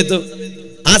ഇദ്ദയിലിരിക്കുന്ന സമയത്ത്,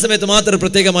 ആ സമയത്ത് മാത്രം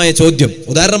പ്രത്യേകമായ ചോദ്യം.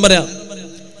 ഉദാഹരണം പറയാം.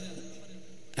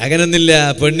 അങ്ങനൊന്നില്ല,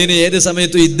 പെണ്ണിന് ഏത്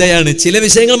സമയത്തും ഇദ്ദയാണ്. ചില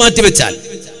വിഷയങ്ങൾ മാറ്റിവെച്ചാൽ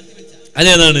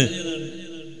അതേതാണ്?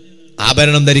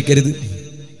 ആഭരണം ധരിക്കരുത്,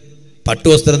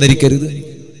 പട്ടുവസ്ത്രം ധരിക്കരുത്,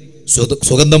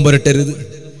 സുഗന്ധം പുരട്ടരുത്.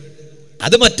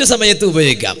 അത് മറ്റു സമയത്ത്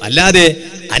ഉപയോഗിക്കാം. അല്ലാതെ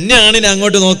അന്യ ആണിനെ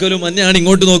അങ്ങോട്ട് നോക്കലും അന്യ ആണ്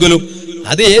ഇങ്ങോട്ട് നോക്കലും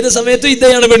അത് ഏത് സമയത്തും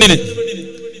ഇദ്ദയാണ് പെണ്ണിന്.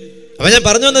 അപ്പൊ ഞാൻ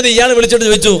പറഞ്ഞു വന്നത്, ഇയാൾ വിളിച്ചോണ്ട്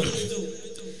ചോദിച്ചു,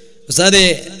 ഉസ്താദേ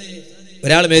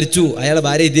ഒരാൾ മരിച്ചു, അയാളെ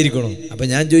ഭാര്യ ഇദ്ദയിരിക്കണോ? അപ്പൊ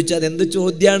ഞാൻ ചോദിച്ചു, അതെന്ത്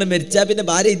ചോദ്യമാണ്? മരിച്ചാ പിന്നെ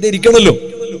ഭാര്യ ഇദ്ദയിരിക്കണല്ലോ.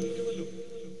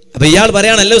 അപ്പൊ ഇയാൾ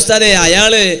പറയാണല്ലോ, ഉസ്താദേ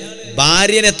അയാള്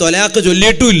ഭാര്യനെ തൊലാക്ക്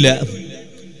ചൊല്ലിയിട്ടുമില്ല,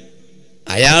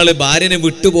 അയാള് ഭാര്യനെ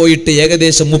വിട്ടുപോയിട്ട്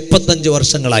ഏകദേശം 35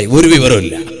 വർഷങ്ങളായി, ഒരു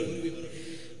വിവരമില്ല.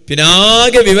 പിന്നെ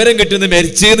ആകെ വിവരം കിട്ടുന്ന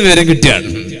മരിച്ചെന്ന് വിവരം കിട്ടിയാണ്.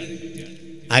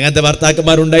 അങ്ങനത്തെ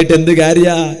ഭർത്താക്കന്മാരുണ്ടായിട്ട് എന്ത് കാര്യ?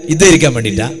 ഇദ്ദയിരിക്കാൻ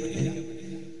വേണ്ടിട്ടാ?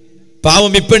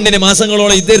 പാവം ഇപ്പെണ്ണിനെ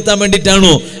മാസങ്ങളോളം ഇദ്ദയിരുത്താൻ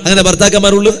വേണ്ടിയിട്ടാണോ അങ്ങനെ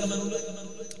ഭർത്താക്കന്മാരുള്ളത്?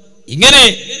 ഇങ്ങനെ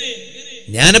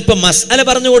ഞാനിപ്പോ മസാല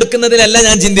പറഞ്ഞു കൊടുക്കുന്നതിലല്ല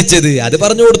ഞാൻ ചിന്തിച്ചത്, അത്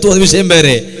പറഞ്ഞു കൊടുത്തു, അത് വിഷയം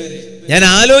വേറെ. ഞാൻ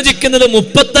ആലോചിക്കുന്നത്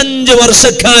 35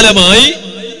 വർഷക്കാലമായി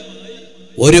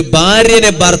ഒരു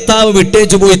ഭാര്യനെ ഭർത്താവ്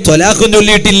വിട്ടേച്ചു പോയി, തൊലാഖും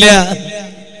ചൊല്ലിയിട്ടില്ല.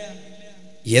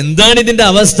 എന്താണ് ഇതിന്റെ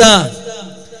അവസ്ഥ?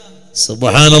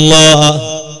 സുബ്ഹാനല്ലാഹ്.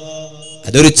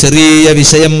 അതൊരു ചെറിയ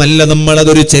വിഷയമല്ല, നമ്മൾ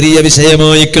അതൊരു ചെറിയ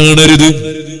വിഷയമായി കാണരുത്.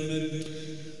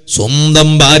 സ്വന്തം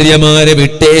ഭാര്യമാരെ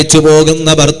വിട്ടേച്ചു പോകുന്ന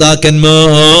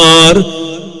ഭർത്താക്കന്മാർ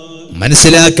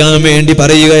മനസ്സിലാക്കാൻ വേണ്ടി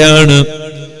പറയുകയാണ്.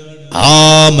 ആ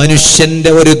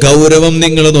മനുഷ്യന്റെ ഒരു ഗൗരവം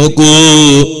നിങ്ങൾ നോക്കൂ.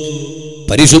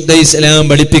 പരിശുദ്ധ ഇസ്ലാം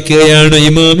പഠിപ്പിക്കുകയാണ്,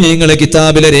 ഇമാമിയങ്ങളെ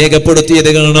കിതാബിലെ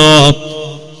രേഖപ്പെടുത്തിയത് കാണാം.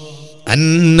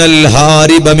 അന്നൽ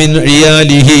ഹാരിബ മിൻ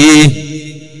ഇയാലിഹി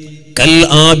കൽ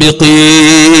ആബിഖി.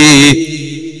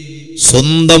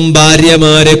 സ്വന്തം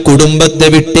ഭാര്യമാരെ, കുടുംബത്തെ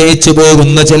വിട്ടേച്ചു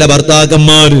പോകുന്ന ചില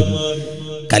ഭർത്താക്കന്മാർ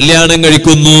കല്യാണം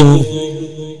കഴിക്കുന്നു,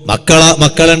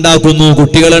 മക്കളുണ്ടാക്കുന്നു,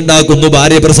 കുട്ടികളുണ്ടാക്കുന്നു,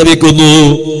 ഭാര്യ പ്രസവിക്കുന്നു.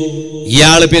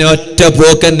 ഇയാള് പിന്നെ ഒറ്റ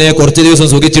പോക്കന്നെ, കുറച്ചു ദിവസം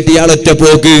സുഖിച്ചിട്ട് ഇയാൾ ഒറ്റ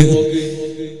പോക്ക്.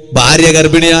 ഭാര്യ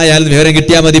ഗർഭിണിയായാൽ വിവരം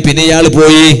കിട്ടിയാൽ മതി, പിന്നെ ഇയാൾ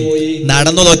പോയി.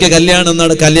 നടന്നതൊക്കെ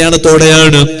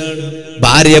കല്യാണത്തോടെയാണ്.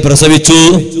 ഭാര്യ പ്രസവിച്ചു,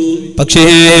 പക്ഷേ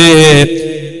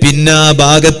പിന്നെ ആ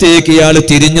ഭാഗത്തേക്ക് ഇയാൾ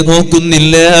തിരിഞ്ഞു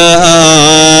നോക്കുന്നില്ല.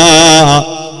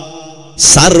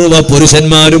 സർവ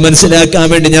പുരുഷന്മാരും മനസ്സിലാക്കാൻ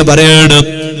വേണ്ടി ഞാൻ പറയാണ്,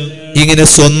 ഇങ്ങനെ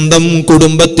സ്വന്തം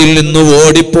കുടുംബത്തിൽ നിന്ന്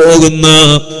ഓടിപ്പോകുന്ന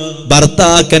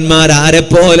ഭർത്താക്കന്മാരെ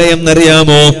പോലെ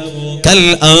എന്നറിയാമോ? കൽ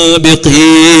ആബിഖി,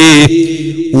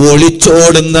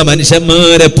 ഒളിച്ചോടുന്ന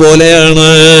മനുഷ്യന്മാരെ പോലെയാണ്.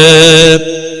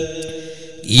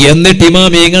 എന്നിട്ട്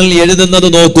ഇമാമിയങ്ങൾ എഴുതുന്നത്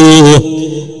നോക്കൂ.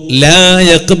 ലാ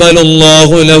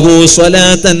യഖ്ബലുല്ലാഹു ലഹു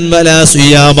സ്വലാതൻ വലാ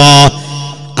സിയാമ.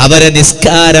 അവരെ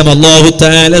നിസ്കാരം അല്ലാഹു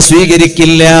തആല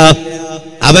സ്വീകരിക്കില്ല,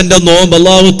 അവന്റെ നോമ്പ്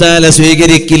അല്ലാഹു തആല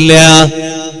സ്വീകരിക്കില്ല.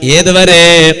 ഏതുവരെ?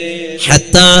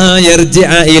 ഹത്താ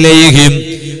യർജിഅ ഇലൈഹിം,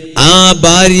 ആ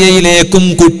ഭാര്യയിലേക്കും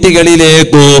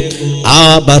കുട്ടികളിലേക്കും ആ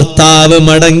ഭർത്താവ്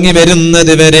മടങ്ങി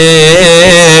വരുന്നത് വരെ.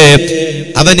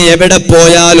 അവൻ എവിടെ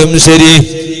പോയാലും ശരി,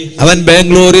 അവൻ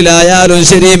ബാംഗ്ലൂരിലായാലും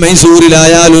ശരി,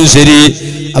 മൈസൂരിലായാലും ശരി,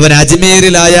 അവൻ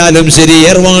അജ്മീറിലായാലും ശരി,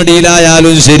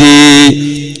 ഏർവാടിയിലായാലും ശരി,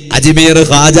 അജ്മീർ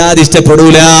ഖാജാദ്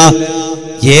ഇഷ്ടപ്പെടൂല,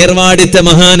 ഏർവാടിത്തെ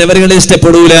മഹാനവറുകൾ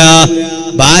ഇഷ്ടപ്പെടൂല.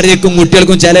 ഭാര്യക്കും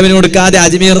കുട്ടികൾക്കും ചെലവിന് കൊടുക്കാതെ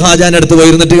അജ്മീർ ഖാജാന്റെ അടുത്ത്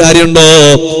പോയിരുന്നിട്ട് കാര്യമുണ്ടോ?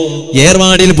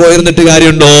 ഏർവാടിയിൽ പോയിരുന്നിട്ട്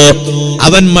കാര്യമുണ്ടോ?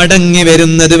 അവൻ മടങ്ങി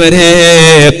വരുന്നത് വരെ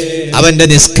അവന്റെ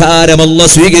നിസ്കാരം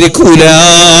അല്ലാഹു സ്വീകരിക്കൂല,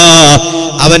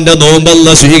 അവന്റെ നോമ്പ്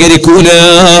അല്ലാഹു സ്വീകരിക്കൂല.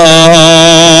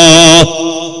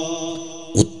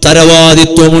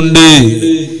 ഉത്തരവാദിത്വമുണ്ട്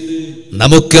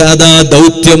നമുക്ക്, അതാ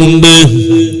ദൗത്യമുണ്ട്.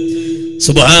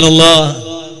 സുബ്ഹാനല്ലാഹ്.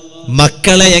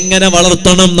 മക്കളെ എങ്ങനെ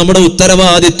വളർത്തണം നമ്മുടെ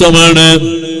ഉത്തരവാദിത്വമാണ്.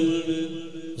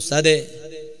 ഉസ്താദേ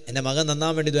എൻ്റെ മകൻ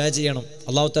നന്നാൻ വേണ്ടി ദുആ ചെയ്യണം.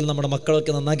 അല്ലാഹു തആല നമ്മുടെ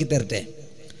മക്കളൊക്കെ നന്നാക്കി തരട്ടെ.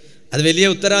 അത് വലിയ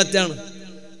ഉത്തരവാദിത്തമാണ്.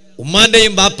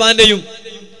 ഉമ്മാന്റെയും ബാപ്പാന്റെയും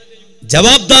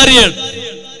ജവാബ്ദാരിയാണ്.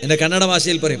 എൻ്റെ കന്നഡ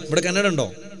ഭാഷയിൽ പറയും. ഇവിടെ കന്നഡ ഉണ്ടോ?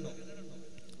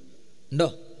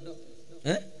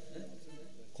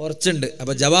 കുറച്ചുണ്ട്.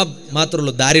 അപ്പൊ ജവാബ് മാത്രമേ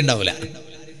ഉള്ളൂ, ദാരി ഉണ്ടാവില്ല.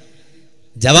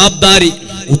 ജവാബ്ദാരി,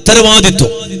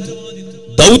 ഉത്തരവാദിത്വം,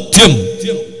 ദൗത്യം,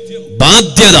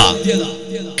 ബാധ്യത,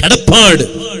 കടപ്പാട്.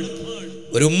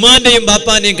 ഒരു ഉമ്മാന്റെയും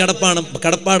ബാപ്പാന്റെയും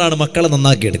കടപ്പാടാണ് മക്കളെ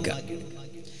നന്നാക്കിയെടുക്കുക.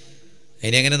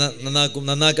 അതിനെ എങ്ങനെ നന്നാക്കും?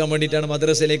 നന്നാക്കാൻ വേണ്ടിയിട്ടാണ്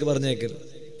മദ്രസയിലേക്ക് പറഞ്ഞേക്കൽ.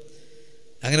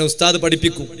 അങ്ങനെ ഉസ്താദ്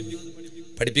പഠിപ്പിക്കും.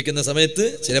 പഠിപ്പിക്കുന്ന സമയത്ത്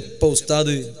ചിലപ്പോൾ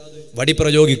ഉസ്താദ് വടി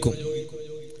പ്രയോഗിക്കും.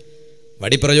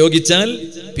 വടി പ്രയോഗിച്ചാൽ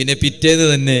പിന്നെ പിറ്റേന്ന്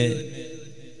തന്നെ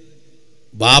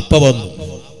ബാപ്പ വന്നു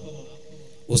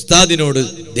ഉസ്താദിനോട്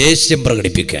ദേഷ്യം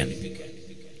പ്രകടിപ്പിക്കാൻ.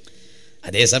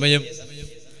 അതേസമയം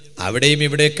അവിടെയും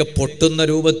ഇവിടെയൊക്കെ പൊട്ടുന്ന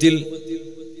രൂപത്തിൽ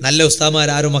നല്ല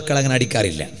ഉസ്താദ്മാരാരും മക്കൾ അങ്ങനെ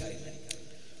അടിക്കാറില്ല.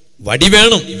 വടി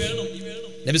വേണം.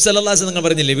 നബി സല്ലല്ലാഹു അലൈഹി വസല്ലം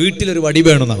പറഞ്ഞില്ലേ, വീട്ടിലൊരു വടി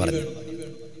വേണം എന്നാ പറഞ്ഞു.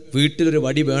 വീട്ടിലൊരു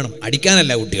വടി വേണം,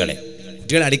 അടിക്കാനല്ല. കുട്ടികളെ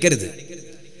അടിക്കരുത്.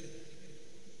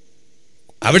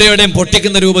 അവിടെ എവിടെയും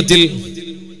പൊട്ടിക്കുന്ന രൂപത്തിൽ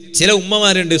ചില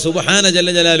ഉമ്മമാരുണ്ട്, സുബ്ഹാന ജല്ല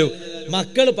ജലാലു,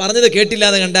 മക്കൾ പറഞ്ഞത്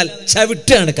കേട്ടില്ലാതെ കണ്ടാൽ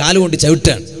ചവിട്ടാണ്, കാലുകൊണ്ട്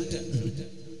ചവിട്ടാണ്.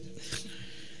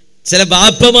 ചില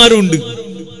ബാപ്പമാരുണ്ട്,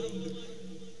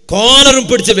 കോളറും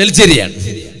പിടിച്ച് വലിച്ചെറിയാണ്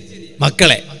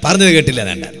മക്കളെ പറഞ്ഞത് കേട്ടില്ല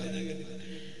കണ്ടാൽ.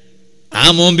 ആ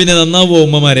മോൻ പിന്നെ നന്നാവോ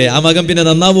ഉമ്മമാരെ? ആ മകൻ പിന്നെ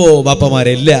നന്നാവോ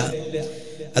ബാപ്പമാരെ? ഇല്ല.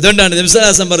 അതുകൊണ്ടാണ് നബി സല്ലല്ലാഹു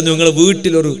അലൈഹി വസല്ലം പറഞ്ഞു, നിങ്ങൾ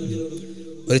വീട്ടിലൊരു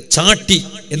ചാട്ടി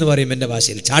എന്ന് പറയും എൻ്റെ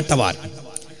ഭാഷയിൽ, ചാട്ടവാർ.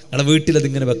 നിങ്ങളുടെ വീട്ടിൽ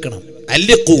അതിങ്ങനെ വെക്കണം.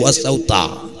 അല്ലിഖു അസ്സൗത,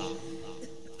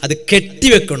 അത്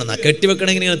കെട്ടിവെക്കണം.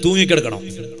 കെട്ടിവെക്കണമെങ്കിൽ ഇങ്ങനെ തൂങ്ങിക്കിടക്കണം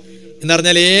എന്ന്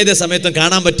പറഞ്ഞാൽ ഏത് സമയത്തും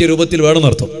കാണാൻ പറ്റിയ രൂപത്തിൽ വേണം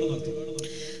നിർത്തും.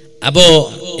 അപ്പോ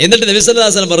എന്നിട്ട് നബി സല്ലല്ലാഹു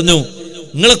അലൈഹി വസല്ലം പറഞ്ഞു,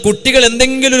 നിങ്ങളെ കുട്ടികൾ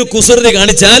എന്തെങ്കിലും ഒരു കുസൃതി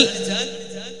കാണിച്ചാൽ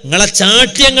നിങ്ങളെ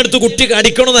ചാട്ടി അങ്ങെടുത്ത് കുട്ടിക്ക്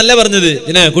അടിക്കണമെന്നല്ല പറഞ്ഞത്.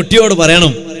 പിന്നെ കുട്ടിയോട്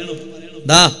പറയണം,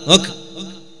 ദാ നോക്ക്,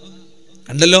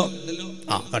 കണ്ടല്ലോ,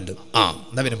 കണ്ടു,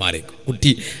 എന്നാ പിന്നെ മാറിക്കും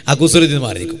കുട്ടി, ആ കുസൃതി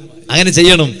മാറിക്കും. അങ്ങനെ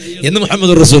ചെയ്യണം എന്ന്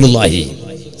മുഹമ്മദ് റസൂലുള്ളാഹി.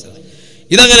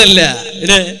 ഇതങ്ങനല്ല.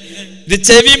 ഇത്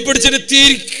ചെവിയും പിടിച്ചിട്ട്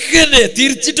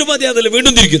തിരിച്ചിട്ട് മതി, അതല്ല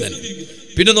വീണ്ടും തിരിക്കുന്നത്.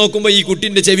 പിന്നെ നോക്കുമ്പോ ഈ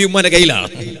കുട്ടിന്റെ ചെവി ഉമ്മാന്റെ കയ്യിലാണ്.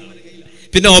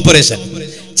 പിന്നെ ഓപ്പറേഷൻ,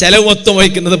 ചെലവ് മൊത്തം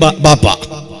വഹിക്കുന്നത് ബാപ്പ.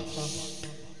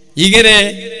 ഇങ്ങനെ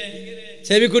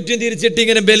ചെവി കുറ്റിയും തിരിച്ചിട്ട്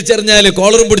ഇങ്ങനെ വലിച്ചെറിഞ്ഞാല്,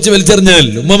 കോളറും പിടിച്ച് വലിച്ചെറിഞ്ഞാൽ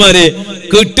ഉമ്മമാര്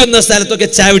കിട്ടുന്ന സ്ഥലത്തൊക്കെ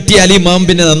ചവിട്ടിയാൽ ഈ മാം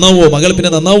പിന്നെ നന്നാവോ, മകൾ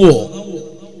പിന്നെ നന്നാവോ?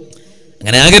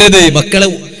 അങ്ങനെ ആകരുത്. മക്കളെ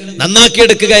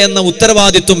നന്നാക്കിയെടുക്കുക എന്ന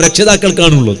ഉത്തരവാദിത്വം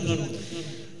രക്ഷിതാക്കൾക്കാണുള്ളത്.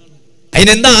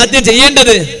 അതിനെന്താ ആദ്യം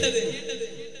ചെയ്യേണ്ടത്?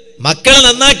 മക്കളെ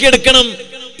നന്നാക്കിയെടുക്കണം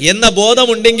എന്ന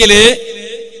ബോധമുണ്ടെങ്കിൽ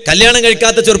കല്യാണം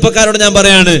കഴിക്കാത്ത ചെറുപ്പക്കാരോട് ഞാൻ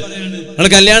പറയാണ്, നിങ്ങൾ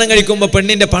കല്യാണം കഴിക്കുമ്പോ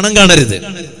പെണ്ണിന്റെ പണം കാണരുത്.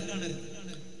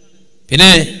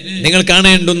 പിന്നെ നിങ്ങൾ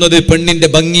കാണേണ്ടുന്നത് പെണ്ണിന്റെ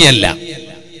ഭംഗിയല്ല.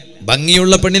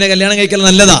 ഭംഗിയുള്ള പെണ്ണിനെ കല്യാണം കഴിക്കൽ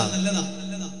നല്ലതാ.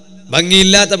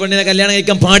 ഭംഗിയില്ലാത്ത പെണ്ണിനെ കല്യാണം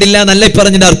കഴിക്കാൻ പാടില്ല എന്നല്ല ഈ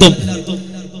പറഞ്ഞതിന്റെ അർത്ഥം.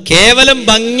 കേവലം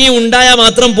ഭംഗി ഉണ്ടായാൽ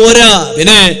മാത്രം പോരാ.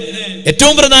 പിന്നെ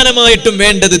ഏറ്റവും പ്രധാനമായിട്ടും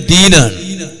വേണ്ടത് ദീനാണ്,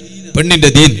 പെണ്ണിന്റെ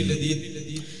ദീൻ.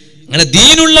 അങ്ങനെ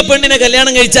ദീനുള്ള പെണ്ണിനെ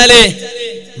കല്യാണം കഴിച്ചാലേ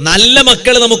നല്ല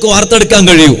മക്കളെ നമുക്ക് വാർത്തെടുക്കാൻ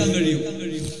കഴിയൂ.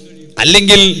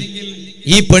 അല്ലെങ്കിൽ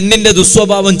ഈ പെണ്ണിന്റെ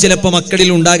ദുസ്വഭാവം ചിലപ്പോൾ മക്കളിൽ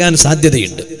ഉണ്ടാകാൻ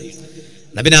സാധ്യതയുണ്ട്.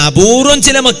 പിന്നെ അപൂർവം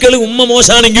ചില മക്കൾ ഉമ്മ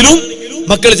മോശാണെങ്കിലും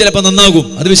മക്കൾ ചിലപ്പോൾ നന്നാകും,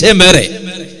 അത് വിഷയം വേറെ.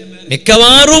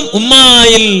 മിക്കവാറും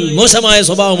ഉമ്മയിൽ മോശമായ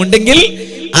സ്വഭാവം ഉണ്ടെങ്കിൽ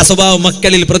ആ സ്വഭാവം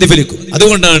മക്കളിൽ പ്രതിഫലിക്കും.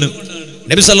 അതുകൊണ്ടാണ്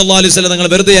നബി സല്ലല്ലാഹു അലൈഹി വസല്ലം തങ്ങൾ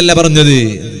വെറുതെ അല്ല പറഞ്ഞത്,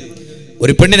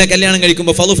 ഒരു പെണ്ണിനെ കല്യാണം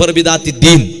കഴിക്കുമ്പോൾ ഫളുഫർ ബിദാത്തി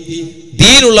ദീൻ,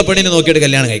 ദീനുള്ള പെണ്ണിനെ നോക്കിയിട്ട്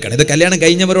കല്യാണം കഴിക്കണം. ഇത് കല്യാണം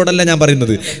കഴിഞ്ഞവരോടല്ല ഞാൻ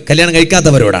പറയുന്നത്, കല്യാണം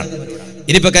കഴിക്കാത്തവരോടാണ്.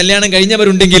 ഇനിയിപ്പോ കല്യാണം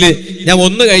കഴിഞ്ഞവരുണ്ടെങ്കിൽ ഞാൻ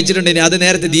ഒന്ന് കഴിച്ചിട്ടുണ്ടെങ്കിൽ അത്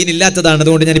നേരത്തെ ദീൻ ഇല്ലാത്തതാണ്,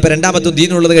 അതുകൊണ്ട് ഞാനിപ്പോ രണ്ടാമത്തും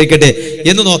ദീനുള്ളത് കഴിക്കട്ടെ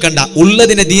എന്ന് നോക്കണ്ട.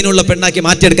 ഉള്ളതിനെ ദീനുള്ള പെണ്ണാക്കി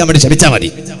മാറ്റിയെടുക്കാൻ വേണ്ടി ശ്രമിച്ചാൽ മതി.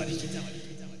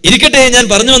 ഇരിക്കട്ടെ, ഞാൻ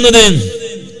പറഞ്ഞു വന്നത്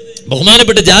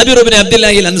ബഹുമാനപ്പെട്ട ജാബിർ ഇബ്നു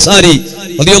അബ്ദുല്ലാഹിൽ അൻസാരി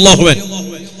റളിയല്ലാഹു അൻഹു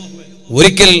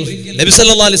ഒരിക്കൽ നബി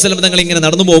സല്ലല്ലാഹു അലൈഹി വസല്ലം തങ്ങൾ ഇങ്ങനെ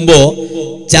നടന്നു പോകുമ്പോ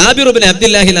ജാബിർ ഇബ്നു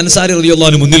അബ്ദുല്ലാഹിൽ അൻസാരി റളിയല്ലാഹു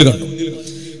അൻഹു മുന്നിൽ കണ്ടു.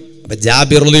 അപ്പൊ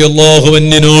ജാബിർ റളിയല്ലാഹു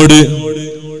അൻഹുവിനോട്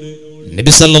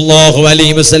നബി സല്ലല്ലാഹു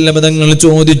അലൈഹി വസല്ലം തങ്ങൾ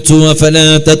ചോദിച്ചു, അഫലാ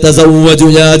തതസവ്വജു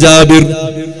യാ ജാബിർ,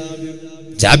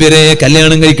 ജാബിറെ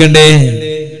കല്യാണം കഴിക്കണ്ടേ,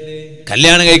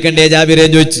 കല്യാണം കഴിക്കണ്ടേ ജാബിറെ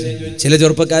ചോദിച്ചു. ചില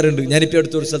ചെറുപ്പക്കാരുണ്ട്, ഞാനിപ്പോ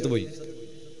അടുത്തൊരു സ്ഥലത്ത് പോയി,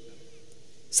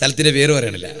 സ്ഥലത്തിന്റെ പേര്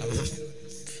പറയണില്ല,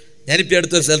 ഞാനിപ്പോ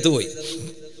അടുത്തൊരു സ്ഥലത്ത് പോയി.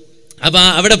 അപ്പൊ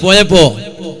അവിടെ പോയപ്പോ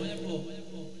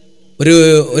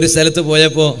ഒരു സ്ഥലത്ത്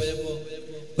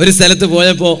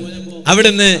പോയപ്പോ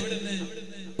അവിടുന്ന്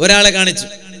ഒരാളെ കാണിച്ചു.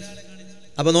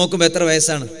 അപ്പൊ നോക്കുമ്പോ എത്ര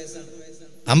വയസ്സാണ്?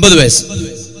 50 വയസ്സ്.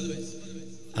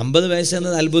 50 വയസ്സ്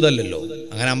എന്നത് അത്ഭുതമല്ലല്ലോ.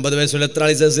 അങ്ങനെ 50 വയസ്സുള്ള എത്ര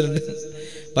ആൾ ഈ സദസ്സിലുണ്ട്?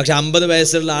 പക്ഷെ 50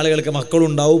 വയസ്സുള്ള ആളുകൾക്ക്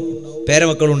മക്കളുണ്ടാവും,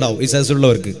 പേരമക്കളുണ്ടാവും ഈ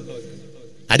സദസ്സുള്ളവർക്ക്.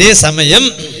 അതേസമയം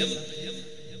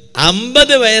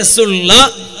 50 വയസ്സുള്ള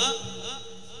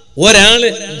ഒരാള്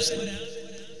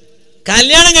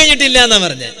കല്യാണം കഴിഞ്ഞിട്ടില്ല എന്നാ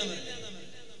പറഞ്ഞ.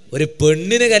 ഒരു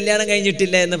പെണ്ണിന് കല്യാണം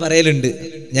കഴിഞ്ഞിട്ടില്ല എന്ന് പറയലുണ്ട്.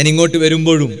 ഞാൻ ഇങ്ങോട്ട്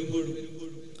വരുമ്പോഴും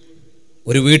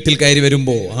ഒരു വീട്ടിൽ കയറി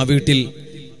വരുമ്പോ ആ വീട്ടിൽ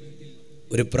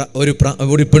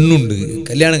ഒരു പെണ്ണുണ്ട്,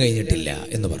 കല്യാണം കഴിഞ്ഞിട്ടില്ല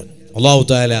എന്ന് പറഞ്ഞു. അല്ലാഹു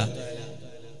തആല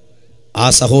ആ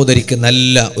സഹോദരിക്ക്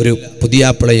നല്ല ഒരു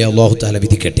പുതിയാപ്പിളയെ അല്ലാഹു തആല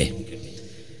വിധിക്കട്ടെ.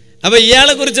 അപ്പൊ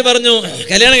ഇയാളെ കുറിച്ച് പറഞ്ഞു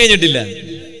കല്യാണം കഴിഞ്ഞിട്ടില്ല.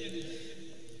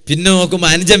 പിന്നെ നോക്കുമ്പോ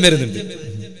അനുജൻ വരുന്നുണ്ട്.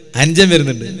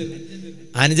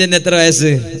 അനുജന് എത്ര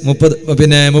വയസ്സ്?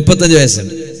 35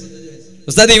 വയസ്സുണ്ട്.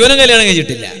 ഉസ്താദ് ഇവനും കല്യാണം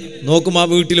കഴിഞ്ഞിട്ടില്ല. നോക്കുമ്പോ ആ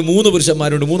വീട്ടിൽ 3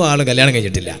 പുരുഷന്മാരുണ്ട്, 3 ആളും കല്യാണം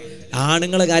കഴിഞ്ഞിട്ടില്ല.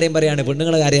 ആണുങ്ങളെ കാര്യം പറയാണ്,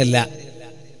 പെണ്ണുങ്ങളെ കാര്യമല്ല.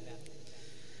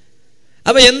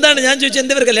 അപ്പൊ എന്താണ് ഞാൻ ചോദിച്ചത്,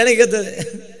 എന്താ കല്യാണം കഴിക്കാത്തത്?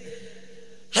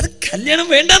 അത് കല്യാണം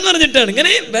വേണ്ടെന്ന് പറഞ്ഞിട്ടാണ്.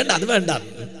 ഇങ്ങനെ വേണ്ട, അത് വേണ്ട.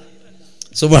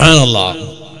 സുബ്ഹാനല്ലാഹ്.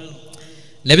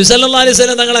 നബി സല്ലല്ലാഹു അലൈഹി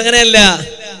വസല്ലം തങ്ങൾ അങ്ങനെയല്ല,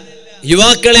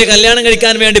 യുവാക്കളെ കല്യാണം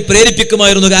കഴിക്കാൻ വേണ്ടി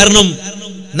പ്രേരിപ്പിക്കുമായിരുന്നു. കാരണം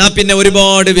എന്നാ പിന്നെ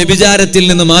ഒരുപാട് വ്യഭിചാരത്തിൽ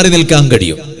നിന്ന് മാറി നിൽക്കാൻ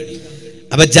കഴിയും.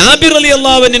 അപ്പൊ ജാബിർ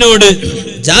റളിയല്ലാഹു അൻഹുവിനോട്,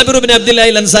 ജാബിർ ഇബ്നു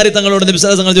അബ്ദുല്ലാഹിൽ അൻസാരി തങ്ങളോട് നബി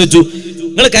സല്ലല്ലാഹു അലൈഹി വസല്ലം ചോദിച്ചു,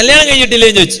 നിങ്ങൾ കല്യാണം കഴിഞ്ഞിട്ടില്ലേ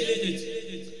എന്ന് ചോദിച്ചു.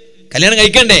 കല്യാണം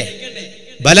കഴിക്കണ്ടേ?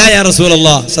 ബലാ യാ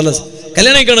റസൂലല്ലാഹ് സല്ലല്ലാഹു അലൈഹി വസല്ലം,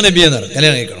 കല്യാണം കഴിക്കണം നബി എന്ന് പറഞ്ഞു.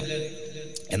 കല്യാണം കഴിക്കണം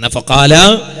എന്ന ഫഖാല,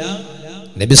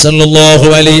 നബി സല്ലല്ലാഹു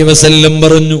അലൈഹി വസല്ലം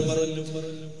പറഞ്ഞു,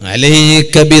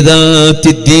 അലൈക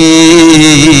ബിദാത്തിദ്ദീൻ.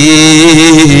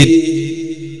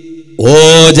 ഓ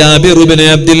ജാബിർ ഇബ്നു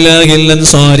അബ്ദുല്ലാഹിൽ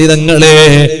അൻസാരി തങ്ങളെ,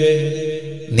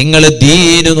 നിങ്ങൾ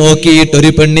ദീന് നോക്കിയിട്ട് ഒരു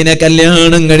പെണ്ണിനെ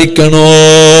കല്യാണം കഴിക്കണോ?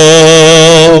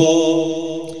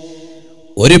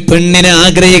 ഒരു പെണ്ണിനെ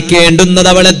ആഗ്രഹിക്കേണ്ടുന്നത്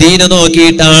അവളെ ദീന്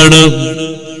നോക്കിയിട്ടാണ്.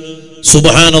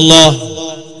 സുബ്ഹാനല്ലാഹ്.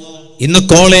 ഇന്ന്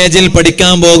കോളേജിൽ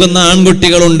പഠിക്കാൻ പോകുന്ന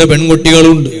ആൺകുട്ടികളുണ്ട്,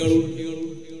 പെൺകുട്ടികളുണ്ട്.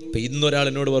 ഇപ്പൊ ഇന്നൊരാൾ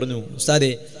എന്നോട് പറഞ്ഞു,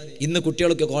 ഉസ്താദേ ഇന്ന്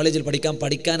കുട്ടികളൊക്കെ കോളേജിൽ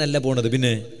പഠിക്കാനല്ല പോണത്,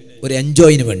 പിന്നെ ഒരു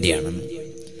എൻജോയിന് വേണ്ടിയാണ്.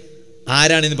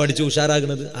 ആരാണ് ഇന്ന് പഠിച്ച്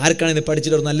ഉഷാറാകുന്നത്? ആർക്കാണ് ഇന്ന്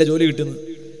പഠിച്ചിട്ട് ഒരു നല്ല ജോലി കിട്ടുന്നത്?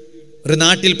 ഒരു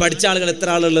നാട്ടിൽ പഠിച്ച ആളുകൾ എത്ര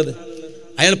ആളുള്ളത്?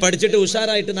 അയാൾ പഠിച്ചിട്ട്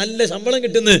ഉഷാറായിട്ട് നല്ല ശമ്പളം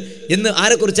കിട്ടുന്നു എന്ന്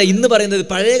ആരെക്കുറിച്ചാണ് ഇന്ന് പറയുന്നത്?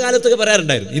 പഴയ കാലത്തൊക്കെ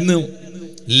പറയാറുണ്ടായിരുന്നു, ഇന്ന്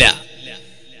ഇല്ല.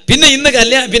 പിന്നെ ഇന്ന്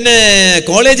പിന്നെ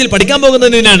കോളേജിൽ പഠിക്കാൻ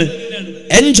പോകുന്നതിനാണ്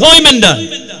എൻജോയ്മെന്റ് ആണ്.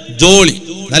 ജോലി,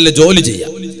 നല്ല ജോലി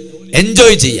ചെയ്യാം,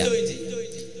 എൻജോയ് ചെയ്യാം.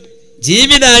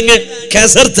 ജീവിതാങ്ങ്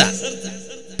കസർത്ത,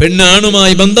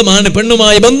 പെണ്ണാണുമായി ബന്ധമാണ്,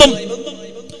 പെണ്ണുമായി ബന്ധം,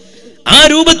 ആ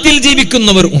രൂപത്തിൽ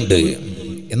ജീവിക്കുന്നവർ ഉണ്ട്.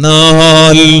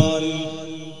 എന്നാൽ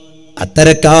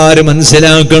അത്തരക്കാര്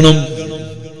മനസ്സിലാക്കണം,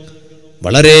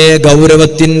 വളരെ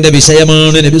ഗൗരവത്തിന്റെ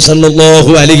വിഷയമാണ് നബി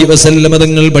സല്ലല്ലാഹു അലൈഹി വസല്ലം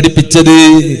തങ്ങൾ പഠിപ്പിച്ചത്.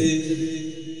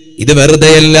 ഇത്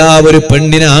വെറുതെയല്ല ഒരു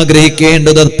പെണ്ണിനെ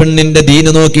ആഗ്രഹിക്കേണ്ടത് പെണ്ണിന്റെ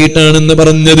ദീന് നോക്കിയിട്ടാണെന്ന്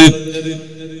പറഞ്ഞത്.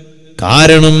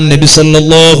 കാരണം നബി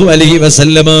സല്ലല്ലാഹു അലൈഹി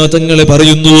വസല്ലമ തങ്ങൾ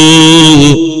പറയുന്നു,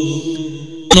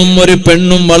 ഒരു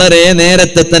പെണ്ണും വളരെ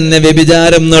നേരത്തെ തന്നെ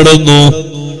വ്യഭിചാരം നടന്നു.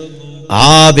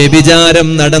 ആ വ്യഭിചാരം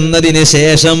നടന്നതിന്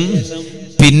ശേഷം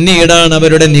പിന്നീടാണ്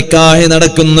അവരുടെ നിക്കാഹ്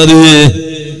നടക്കുന്നത്.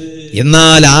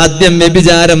 എന്നാൽ ആദ്യം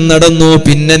വ്യഭിചാരം നടന്നു,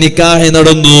 പിന്നെ നിക്കാഹ്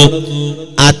നടന്നു.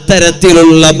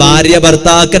 അത്തരത്തിലുള്ള ഭാര്യ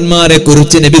ഭർത്താക്കന്മാരെ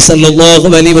കുറിച്ച് നബി സല്ലല്ലാഹു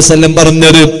അലൈഹി വസല്ലം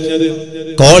പറഞ്ഞത്,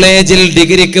 കോളേജിൽ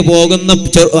ഡിഗ്രിക്ക് പോകുന്ന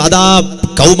അതാ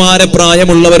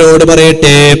കൗമാരപ്രായമുള്ളവരോട്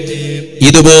പറയട്ടെ,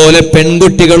 ഇതുപോലെ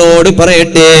പെൺകുട്ടികളോട്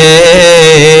പറയട്ടെ,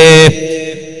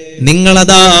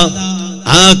 നിങ്ങളതാ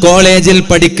ആ കോളേജിൽ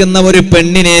പഠിക്കുന്ന ഒരു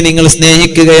പെണ്ണിനെ നിങ്ങൾ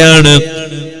സ്നേഹിക്കുകയാണ്,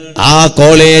 ആ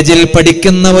കോളേജിൽ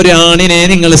പഠിക്കുന്ന ഒരു ആണിനെ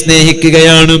നിങ്ങൾ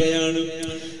സ്നേഹിക്കുകയാണ്.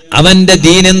 അവന്റെ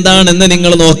ദീൻ എന്താണെന്ന്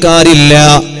നിങ്ങൾ നോക്കാറില്ല,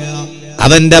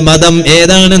 അവന്റെ മതം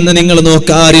ഏതാണെന്ന് നിങ്ങൾ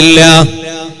നോക്കാറില്ല,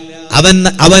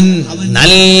 അവൻ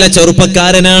നല്ല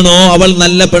ചെറുപ്പക്കാരനാണോ അവൾ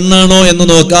നല്ല പെണ്ണാണോ എന്ന്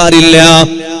നോക്കാറില്ല.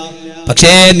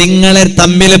 പക്ഷേ നിങ്ങളെ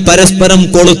തമ്മിൽ പരസ്പരം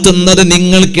കൊളുത്തുന്നത്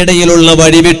നിങ്ങൾക്കിടയിലുള്ള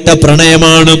വഴിവിട്ട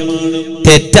പ്രണയമാണ്,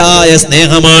 തെറ്റായ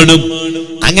സ്നേഹമാണ്.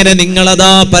 അങ്ങനെ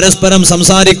നിങ്ങളതാ പരസ്പരം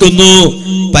സംസാരിക്കുന്നു,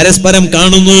 പരസ്പരം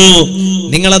കാണുന്നു.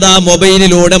 നിങ്ങളതാ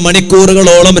മൊബൈലിലൂടെ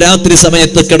മണിക്കൂറുകളോളം രാത്രി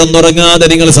സമയത്ത് കിടന്നുറങ്ങാതെ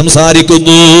നിങ്ങൾ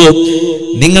സംസാരിക്കുന്നു.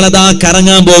 നിങ്ങളതാ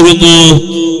കറങ്ങാൻ പോകുന്നു.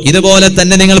 ഇതുപോലെ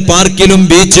തന്നെ നിങ്ങൾ പാർക്കിലും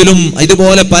ബീച്ചിലും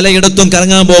ഇതുപോലെ പലയിടത്തും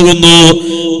കറങ്ങാൻ പോകുന്നു.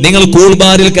 നിങ്ങൾ കൂൾ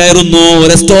ബാറിൽ കയറുന്നു,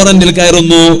 റെസ്റ്റോറന്റിൽ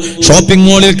കയറുന്നു, ഷോപ്പിംഗ്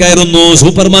മോളിൽ കയറുന്നു,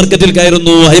 സൂപ്പർ മാർക്കറ്റിൽ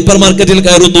കയറുന്നു, ഹൈപ്പർ മാർക്കറ്റിൽ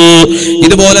കയറുന്നു.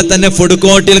 ഇതുപോലെ തന്നെ ഫുഡ്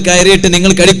കോർട്ടിൽ കയറിയിട്ട്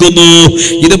നിങ്ങൾ കഴിക്കുന്നു.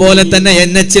 ഇതുപോലെ തന്നെ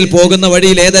NH-ൽ പോകുന്ന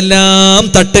വഴിയിൽ ഏതെല്ലാം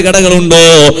തട്ടുകടകളുണ്ടോ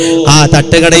ആ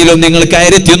തട്ടുകടയിലും നിങ്ങൾ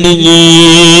കയറി തിന്നുന്നു.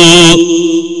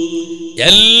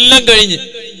 എല്ലാം കഴിഞ്ഞ്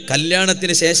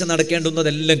കല്യാണത്തിന് ശേഷം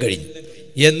നടക്കേണ്ടുന്നതെല്ലാം കഴിഞ്ഞു.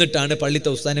 എന്നിട്ടാണ് പള്ളിത്തെ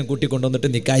ഉസ്താദിനെ കൂട്ടിക്കൊണ്ടുവന്നിട്ട്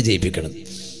നിക്കാഹ് ചെയ്യിപ്പിക്കണം.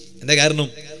 എന്താ കാരണം?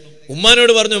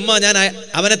 ഉമ്മാനോട് പറഞ്ഞു, ഉമ്മ ഞാൻ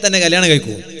അവനെ തന്നെ കല്യാണം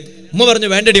കഴിക്കൂ. ഉമ്മ പറഞ്ഞു,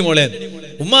 വേണ്ടടി മോളെ.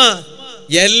 ഉമ്മ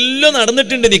എല്ലാം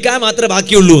നടന്നിട്ടുണ്ട്, നിക്കാഹ് മാത്രമേ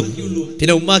ബാക്കിയുള്ളൂ.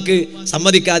 പിന്നെ ഉമ്മാക്ക്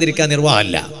സമ്മതിക്കാതിരിക്കാൻ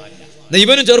നിർവാഹമല്ല.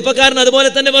 ഇവനും ചെറുപ്പക്കാരൻ അതുപോലെ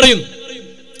തന്നെ പറയും.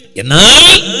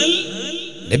 എന്നാൽ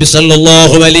നബി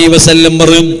സല്ലല്ലാഹു അലൈഹി വസല്ലം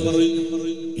പറയും,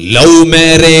 ലവ്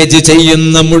മാരേജ്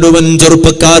ചെയ്യുന്ന മുഴുവൻ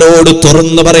ചെറുപ്പക്കാരോട്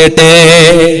തുറന്നു പറയട്ടെ,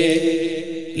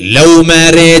 ലവ്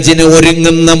മാരേജിന്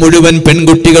ഒരുങ്ങുന്ന മുഴുവൻ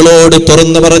പെൺകുട്ടികളോട്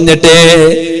തുറന്നു പറഞ്ഞിട്ടെ,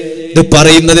 ഇത്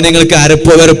പറയുന്നത് നിങ്ങൾക്ക്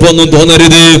അരപ്പോ വരപ്പോ ഒന്നും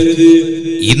തോന്നരുത്.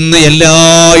 ഇന്ന്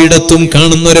എല്ലായിടത്തും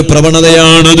കാണുന്ന ഒരു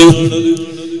പ്രവണതയാണത്.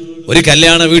 ഒരു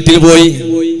കല്യാണ വീട്ടിൽ പോയി,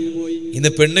 ഇന്ന്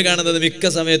പെണ്ണ് കാണുന്നത് മിക്ക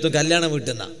സമയത്തും കല്യാണ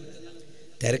വീട്ടിൽ നിന്നാ.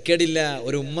 തിരക്കേടില്ല.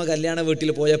 ഒരു ഉമ്മ കല്യാണ വീട്ടിൽ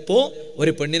പോയപ്പോ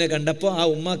ഒരു പെണ്ണിനെ കണ്ടപ്പോ ആ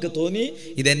ഉമ്മക്ക് തോന്നി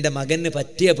ഇതെന്റെ മകന്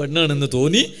പറ്റിയ പെണ്ണാണെന്ന്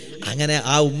തോന്നി. അങ്ങനെ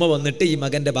ആ ഉമ്മ വന്നിട്ട് ഈ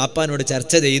മകന്റെ ബാപ്പാനോട്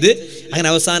ചർച്ച ചെയ്ത് അങ്ങനെ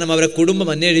അവസാനം അവരെ കുടുംബം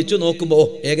അന്വേഷിച്ചു. നോക്കുമ്പോ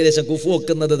ഏകദേശം കുഫു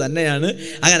വെക്കുന്നത് തന്നെയാണ്.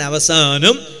 അങ്ങനെ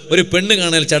അവസാനം ഒരു പെണ്ണ്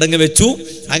കാണൽ ചടങ്ങ് വെച്ചു.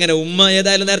 അങ്ങനെ ഉമ്മ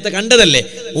ഏതായാലും നേരത്തെ കണ്ടതല്ലേ,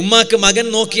 ഉമ്മാക്ക് മകൻ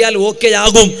നോക്കിയാൽ ഓക്കെ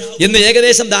ആകും എന്ന്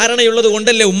ഏകദേശം ധാരണയുള്ളത്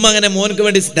കൊണ്ടല്ലേ ഉമ്മ അങ്ങനെ മോനക്ക്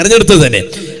വേണ്ടി തെരഞ്ഞെടുത്തത് തന്നെ.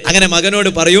 അങ്ങനെ മകനോട്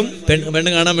പറയും, പെണ്ണ്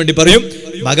കാണാൻ വേണ്ടി പറയും.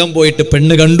 മകൻ പോയിട്ട്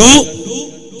പെണ്ണ് കണ്ടു.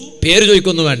 പേര്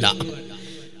ചോദിക്കൊന്നും വേണ്ട,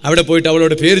 അവിടെ പോയിട്ട്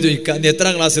അവളോട് പേര് ചോദിക്കുക, നീ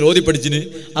എത്രാം ക്ലാസ്സിൽ ഓതി പഠിച്ചിന്,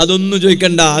 അതൊന്നും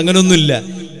ചോദിക്കണ്ട, അങ്ങനൊന്നുമില്ല.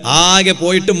 ആകെ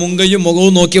പോയിട്ട് മുങ്കയും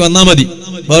മുഖവും നോക്കി വന്നാ മതി,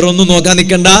 വേറൊന്നും നോക്കാൻ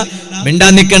നിൽക്കണ്ട,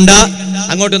 മിണ്ടാൻ നിൽക്കണ്ട.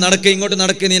 അങ്ങോട്ട് നടക്ക് ഇങ്ങോട്ട്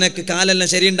നടക്ക്, നിനക്ക് കാലെല്ലാം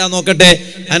ശരിയുണ്ടാ നോക്കട്ടെ,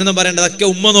 അതിനൊന്നും പറയണ്ട, അതൊക്കെ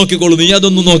ഉമ്മ നോക്കിക്കോളൂ, നീ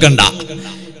അതൊന്നും നോക്കണ്ട.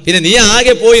 പിന്നെ നീ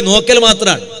ആകെ പോയി നോക്കൽ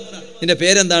മാത്രമാണ്. നിന്റെ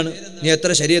പേരെന്താണ്, നീ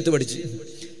എത്ര ശരീഅത്ത് പഠിച്ച്,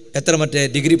 എത്ര മറ്റേ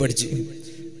ഡിഗ്രി പഠിച്ച്,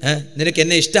 നിനക്ക്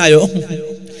എന്നെ ഇഷ്ടായോ?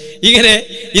 ഇങ്ങനെ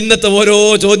ഇന്നത്തെ ഓരോ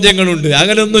ചോദ്യങ്ങളുണ്ട്.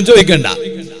 അങ്ങനെ ഒന്നും ചോദിക്കണ്ട.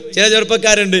 ചില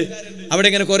ചെറുപ്പക്കാരുണ്ട്, അവിടെ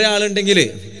ഇങ്ങനെ കുറെ ആളുണ്ടെങ്കിൽ,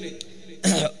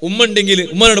 ഉമ്മ ഉണ്ടെങ്കിൽ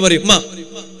ഉമ്മനോട് പറയും, ഉമ്മ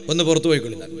ഒന്ന് പുറത്തു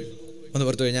പോയിക്കൊള്ളില്ല, ഒന്ന്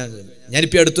പുറത്തു പോയി.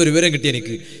 ഞാനിപ്പോൾ അടുത്തൊരു വിവരം കിട്ടി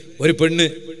എനിക്ക്, ഒരു പെണ്ണ്,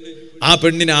 ആ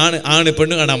പെണ്ണിന് ആണ്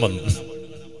പെണ്ണ് കാണാൻ വന്നു.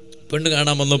 പെണ്ണ്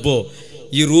കാണാൻ വന്നപ്പോൾ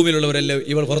ഈ റൂമിലുള്ളവരെല്ലാം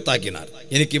ഇവൾ പുറത്താക്കിനാർ,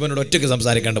 എനിക്ക് ഇവനോട് ഒറ്റയ്ക്ക്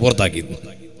സംസാരിക്കാണ്ട് പുറത്താക്കി.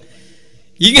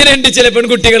 ഇങ്ങനെയുണ്ട് ചില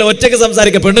പെൺകുട്ടികൾ ഒറ്റയ്ക്ക്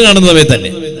സംസാരിക്കുക പെണ്ണ് കാണുന്ന സമയത്ത്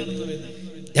തന്നെ.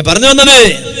 ഞാൻ പറഞ്ഞു വന്നത്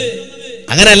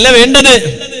അങ്ങനല്ല വേണ്ടത്.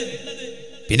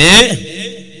 പിന്നെ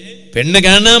പെണ്ണ്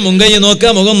കാണാ, മുങ്കൈ നോക്ക,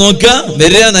 മുഖം നോക്ക,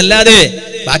 വരിക എന്നല്ലാതെ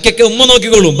ബാക്കിയൊക്കെ ഉമ്മ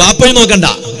നോക്കിക്കോളും. ബാപ്പയും നോക്കണ്ട,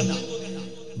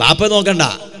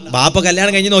 ബാപ്പ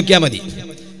കല്യാണം കഴിഞ്ഞ് നോക്കിയാ മതി.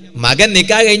 മകൻ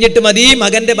നിക്കാഹ് കഴിഞ്ഞിട്ട് മതി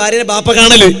മകന്റെ ഭാര്യനെ ബാപ്പ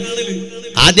കാണല്.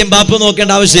 ആദ്യം ബാപ്പ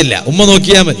നോക്കേണ്ട ആവശ്യമില്ല, ഉമ്മ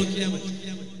നോക്കിയാ മതി.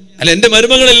 അല്ല, എന്റെ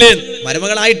മരുമകളല്ലേ,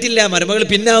 മരുമകളായിട്ടില്ല, മരുമകൾ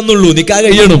പിന്നെ ആവുന്നുള്ളൂ, നിക്കാഹ്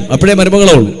കഴിയണം, അപ്പോഴേ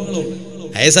മരുമകളാവുള്ളൂ.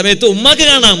 അതേ സമയത്ത് ഉമ്മക്ക്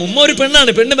കാണാം, ഉമ്മ ഒരു പെണ്ണാണ്,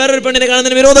 പെണ്ണ് വേറൊരു പെണ്ണിനെ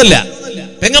കാണുന്നതിന് വിരോധമല്ല,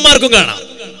 പെങ്ങന്മാർക്കും കാണാം.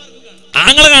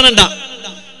 ആങ്ങളെ കാണണ്ട,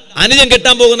 അനുജൻ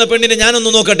കെട്ടാൻ പോകുന്ന പെണ്ണിനെ ഞാനൊന്ന്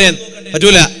നോക്കട്ടെ,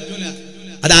 പറ്റൂല.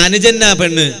 അത് അനുജന്ന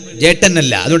പെണ്ണ്,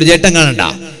 ജേട്ടനല്ല, അതുകൊണ്ട് ജേട്ടൻ കാണണ്ട.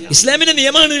 ഇസ്ലാമിന്റെ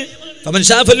നിയമമാണ്.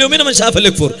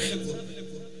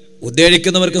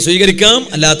 ഉദ്ദേശിക്കുന്നവർക്ക് സ്വീകരിക്കാം,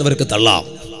 അല്ലാത്തവർക്ക് തള്ളാം.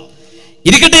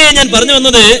 ഇരിക്കട്ടെ, ഞാൻ പറഞ്ഞു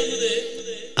വന്നത്,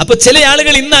 അപ്പൊ ചില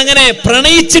ആളുകൾ ഇന്ന് അങ്ങനെ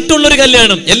പ്രണയിച്ചിട്ടുള്ളൊരു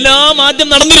കല്യാണം എല്ലാം ആദ്യം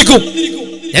നടന്നിരിക്കും.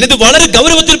 ഞാനിത് വളരെ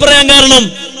ഗൗരവത്തിൽ പറയാൻ കാരണം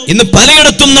ഇന്ന്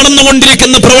പലയിടത്തും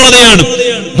നടന്നുകൊണ്ടിരിക്കുന്ന പ്രവണതയാണ്.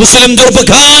 മുസ്ലിം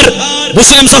ചെറുപ്പക്കാർ,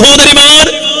 മുസ്ലിം സഹോദരിമാർ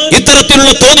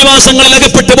ഇത്തരത്തിലുള്ള തോന്നിവാസങ്ങളിൽ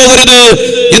അകപ്പെട്ടു പോകരുത്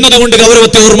എന്നതുകൊണ്ട്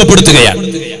ഗൗരവത്തെ ഓർമ്മപ്പെടുത്തുകയാണ്.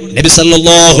 നബി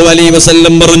സല്ലല്ലാഹു അലൈഹി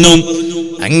വസല്ലം പറഞ്ഞു,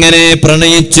 അങ്ങനെ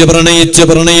പ്രണയിച്ച് പ്രണയിച്ച്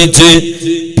പ്രണയിച്ച്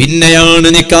പിന്നെയാണ്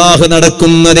നിക്കാഹ്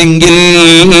നടക്കുന്നതെങ്കിൽ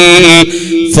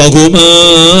ഫഹുമാ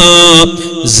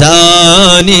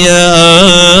സാനിയാൻ,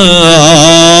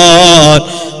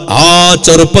 ആ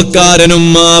ചെറുപ്പക്കാരനും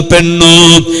ആ പെണ്ണും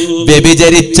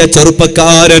വ്യഭിചരിച്ച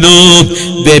ചെറുപ്പക്കാരനും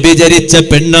വ്യഭിചരിച്ച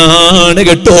പെണ്ണാണ്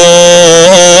കേട്ടോ.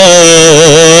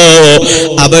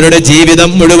 അവരുടെ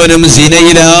ജീവിതം മുഴുവനും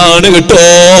സിനയിലാണ് കേട്ടോ.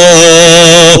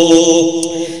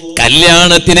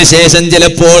 കല്യാണത്തിന് ശേഷം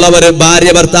ചിലപ്പോൾ അവർ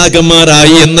ഭാര്യ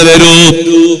ഭർത്താക്കന്മാരായി എന്ന് വരൂ,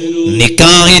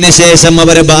 നിക്കാഹിന് ശേഷം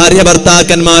അവർ ഭാര്യ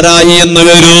ഭർത്താക്കന്മാരായി എന്ന്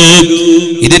വരൂ.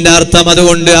 ഇതിന്റെ അർത്ഥം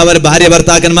അതുകൊണ്ട് അവർ ഭാര്യ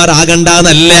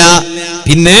ഭർത്താക്കന്മാരാകണ്ടെന്നല്ല,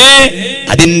 പിന്നെ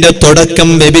അതിന്റെ തുടക്കം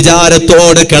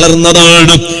വ്യഭിചാരത്തോട്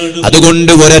കിളർന്നതാണ്.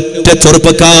 അതുകൊണ്ട് ഒരൊറ്റ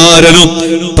ചെറുപ്പക്കാരനും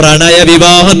പ്രണയ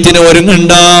വിവാഹത്തിന്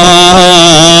ഒരുങ്ങണ്ട.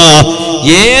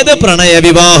 ഏത് പ്രണയ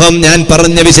വിവാഹം, ഞാൻ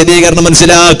പറഞ്ഞ വിശദീകരണം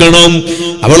മനസ്സിലാക്കണം.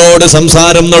 അവളോട്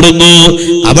സംസാരം നടന്നു,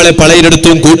 അവളെ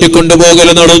പളയിലെടുത്തും കൂട്ടിക്കൊണ്ടുപോകൽ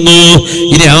നടന്നു.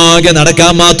 ഇനി ആകെ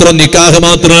നടക്കാൻ മാത്രം നിക്കാഹ്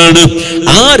മാത്രമാണ്.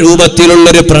 ആ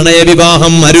രൂപത്തിലുള്ളൊരു പ്രണയ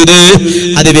വിവാഹം അരുത്,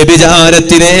 അത്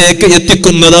വ്യഭിചാരത്തിലേക്ക്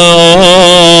എത്തിക്കുന്നതാണ്.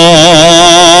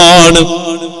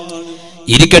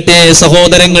 ഇരിക്കട്ടെ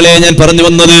സഹോദരങ്ങളെ, ഞാൻ പറഞ്ഞു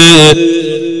വന്നത്,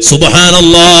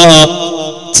 സുബ്ഹാനല്ലാഹ്,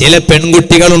 ചില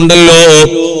പെൺകുട്ടികളുണ്ടല്ലോ,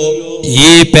 ഈ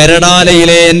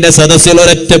പെരടാലയിലെ എന്റെ സദസ്സിൽ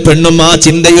ഒരൊറ്റ പെണ്ണും ആ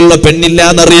ചിന്തയുള്ള പെണ്ണില്ല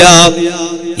എന്നറിയാം.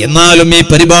 എന്നാലും ഈ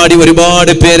പരിപാടി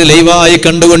ഒരുപാട് പേര് ലൈവായി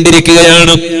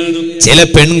കണ്ടുകൊണ്ടിരിക്കുകയാണ്. ചില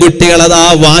പെൺകുട്ടികൾ അതാ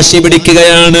വാശി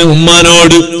പിടിക്കുകയാണ്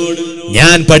ഉമ്മാനോട്.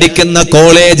 ഞാൻ പഠിക്കുന്ന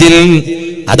കോളേജിൽ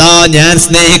അതാ ഞാൻ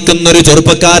സ്നേഹിക്കുന്ന ഒരു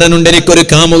ചെറുപ്പക്കാരനുണ്ട്, എനിക്കൊരു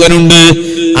കാമുകനുണ്ട്,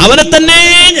 അവനെ തന്നെ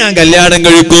ഞാൻ കല്യാണം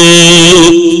കഴിക്കൂ.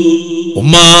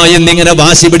 ഉമ്മ എന്നിങ്ങനെ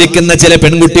വാശി പിടിക്കുന്ന ചില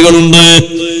പെൺകുട്ടികളുണ്ട്.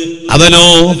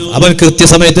 അവൻ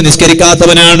കൃത്യസമയത്ത്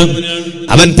നിസ്കരിക്കാത്തവനാണ്,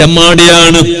 അവൻ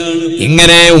തെമ്മാടിയാണ്.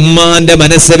 ഇങ്ങനെ ഉമ്മാന്റെ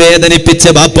മനസ്സ് വേദനിപ്പിച്ച്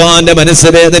ബാപ്പാന്റെ മനസ്സ്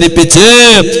വേദനിപ്പിച്ച്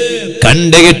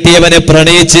കണ്ടുകിട്ടിയവനെ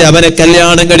പ്രണയിച്ച് അവനെ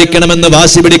കല്യാണം കഴിക്കണമെന്ന്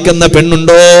വാശി പിടിക്കുന്ന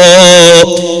പെണ്ണുണ്ടോ?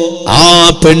 ആ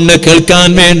പെണ്ണ് കേൾക്കാൻ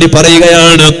വേണ്ടി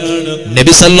പറയുകയാണ്.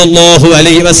 നബി സല്ലല്ലാഹു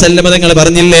അലൈഹി വസല്ലം തങ്ങൾ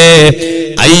പറഞ്ഞില്ലേ,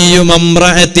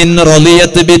 അയ്യുമംറഅത്തിൻ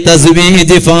റളിയത്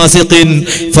ബിതസ്വീജി ഫാസിഖിൻ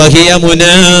ഫഹിയ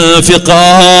മുനാഫിഖാ.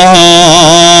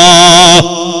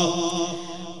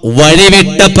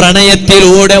 വഴിവിട്ട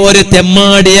പ്രണയത്തിലൂടെ ഒരു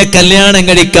തെമ്മാടിയെ കല്യാണം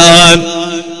കഴിക്കാൻ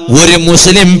ഒരു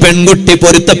മുസ്ലിം പെൺകുട്ടി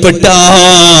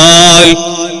പൊരുത്തപ്പെട്ടാൽ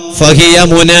ഫഹിയ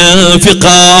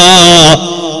മുനാഫിഖാ,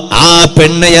 ആ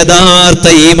പെണ്ണ് യഥാർത്ഥ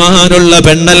ഈമാനുള്ള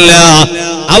പെണ്ണല്ല,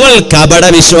 അവൾ കപട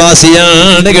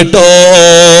വിശ്വാസിയാണ് കേട്ടോ.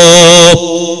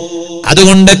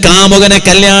 അതുകൊണ്ട് കാമുകനെ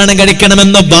കല്യാണം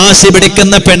കഴിക്കണമെന്ന് വാശി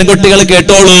പിടിക്കുന്ന പെൺകുട്ടികൾ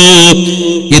കേട്ടോളൂ.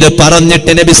 ഇത്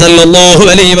പറഞ്ഞിട്ട് നബി സല്ലല്ലാഹു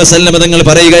അലൈഹി വസല്ലം തങ്ങൾ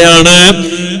പറയുകയാണ്,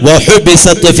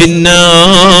 വഹുബിസത്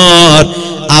ഫിന്നാർ,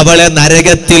 അവളെ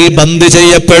നരകത്തിൽ ബന്ദ്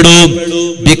ചെയ്യപ്പെടും.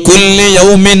 ബികുല്ലി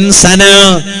യൗമിൻ സന,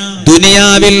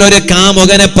 ദുനിയാവിൽ ഒരു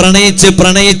കാമുകനെ പ്രണയിച്ച്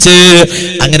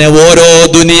അങ്ങനെ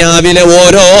ദുനിയാവിലെ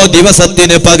ഓരോ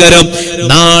ദിവസത്തിന് പകരം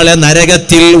നാളെ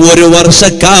നരകത്തിൽ ഒരു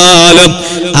വർഷക്കാലം.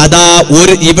 അതാ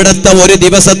ഇവിടത്തെ ഒരു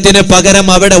ദിവസത്തിന് പകരം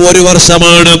അവിടെ ഒരു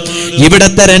വർഷമാണ്,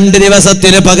 ഇവിടത്തെ 2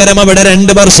 ദിവസത്തിന് പകരം അവിടെ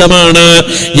 2 വർഷമാണ്,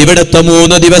 ഇവിടത്തെ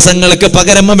 3 ദിവസങ്ങൾക്ക്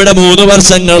പകരം അവിടെ 3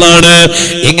 വർഷങ്ങളാണ്.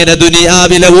 ഇങ്ങനെ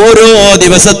ദുനിയാവിലെ ഓരോ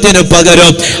ദിവസത്തിന്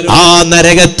പകരം ആ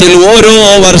നരകത്തിൽ ഓരോ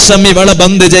വർഷം ഇവളെ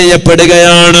ബന്ദ്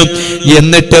ചെയ്യപ്പെടുകയാണ്.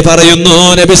 എന്നിട്ട് പറയുന്നു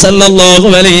നബി സല്ലല്ലാഹു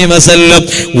അലൈഹി വസല്ലം,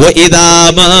 വഇദാ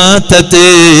മാതത്,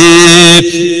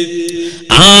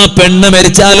 ആ പെണ്ണ്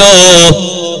മരിച്ചാലോ,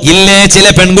 ഇല്ലേ ചില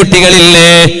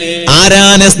പെൺകുട്ടികളില്ലേ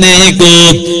ആരാനെ സ്നേഹിക്കും?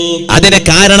 അതിന്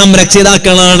കാരണം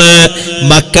രക്ഷിതാക്കളാണ്.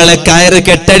 മക്കളെ കയറ്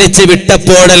കെട്ടടിച്ച്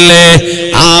വിട്ടപ്പോഴല്ലേ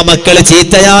ആ മക്കള്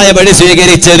ചീത്തയായ വഴി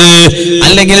സ്വീകരിച്ചത്.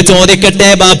 അല്ലെങ്കിൽ ചോദിക്കട്ടെ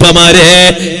ബാപ്പമാരെ,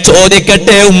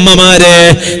 ചോദിക്കട്ടെ ഉമ്മമാരെ,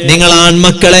 നിങ്ങൾ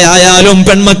ആൺമക്കളെ ആയാലും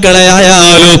പെൺമക്കളെ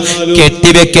ആയാലും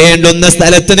കെട്ടിവെക്കേണ്ടുന്ന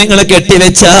സ്ഥലത്ത് നിങ്ങൾ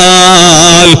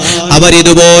കെട്ടിവെച്ചാൽ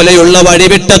അവരിതുപോലെയുള്ള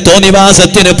വഴിവിട്ട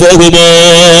തോന്നിവാസത്തിന് പോകുമോ?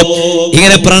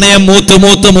 ഇങ്ങനെ പ്രണയം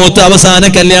മൂത്ത് അവസാനം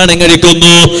കല്യാണം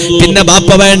കഴിക്കുന്നു. പിന്നെ ബാപ്പ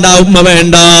വേണ്ട ഉമ്മ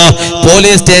വേണ്ട,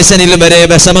 പോലീസ് സ്റ്റേഷനിൽ വരെ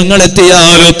വിഷമങ്ങൾ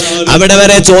എത്തിയാലും അവിടെ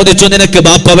വരെ ചോദിച്ചു, നിനക്ക്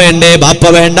ബാപ്പ വേണ്ടേ? ബാപ്പ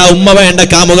വേണ്ട ഉമ്മ വേണ്ട,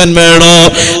 കാമുകൻ വേണോ?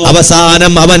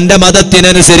 അവസാനം അവന്റെ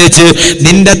മതത്തിനനുസരിച്ച്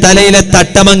നിന്റെ തലയിലെ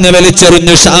തട്ടമങ്ങ്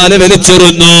വലിച്ചെറിഞ്ഞു, ഷാല്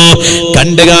വലിച്ചെറിഞ്ഞു.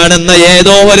 കണ്ടു കാണുന്ന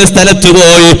ഏതോ ഒരു സ്ഥലത്ത്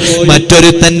പോയി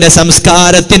മറ്റൊരു തന്റെ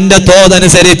സംസ്കാരത്തിന്റെ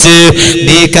തോതനുസരിച്ച്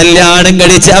നീ കല്യാണം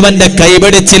കഴിച്ച് അവന്റെ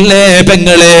കൈപിടിച്ചില്ലേ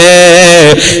പെങ്ങളെ?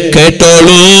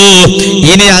 കേട്ടോളൂ,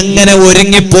 ഇനി അങ്ങനെ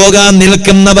ഒരുങ്ങിപ്പോകാൻ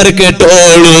നിൽക്കുന്നവർ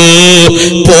കേട്ടോളൂ,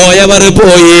 പോയവർ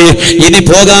പോയി, ഇനി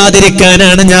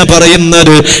പോകാതിരിക്കാനാണ് ഞാൻ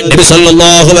പറയുന്നത്. നബി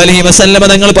സല്ലല്ലാഹു അലൈഹി വസല്ലം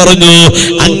തങ്ങൾ പറഞ്ഞു,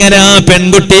 അങ്ങനെ ആ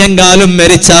പെൺകുട്ടി എങ്കാലും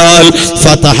മരിച്ചാൽ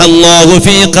ഫതഹല്ലാഹു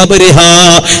ഫീ ഖബ്രിഹാ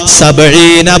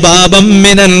 70 ബാബം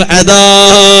മിനൽ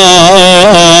അദാബ്.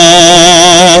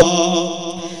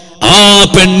 ആ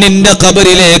പെണ്ണിന്റെ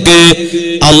ഖബറിലേക്ക്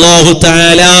അല്ലാഹു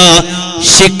തആല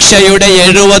ശിക്ഷയുടെ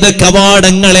 70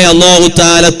 കവാടങ്ങളെ അല്ലാഹു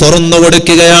തആല തുറന്നു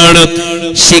കൊടുക്കുകയാണ്.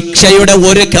 ശിക്ഷയുടെ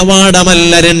 1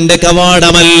 കവാടമല്ല, 2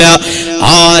 കവാടമല്ല,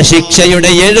 ആ ശിക്ഷയുടെ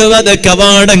 70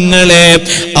 കവാടങ്ങളെ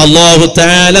അല്ലാഹു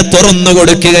തആല തുറന്നു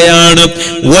കൊടുക്കുകയാണ്.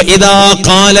 വഇദാ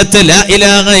ഖാലത് ലാ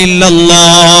ഇലാഹ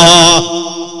ഇല്ലല്ലാഹ്,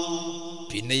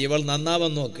 പിന്നെ ഇവൾ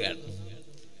നന്നാവാൻ നോക്കുകയാണ്.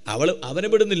 അവനെ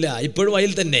വിടുന്നില്ല, ഇപ്പോഴും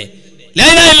അതിൽ തന്നെ ലാ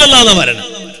ഇലാഹ ഇല്ലല്ലാഹ് എന്ന് പറയണം.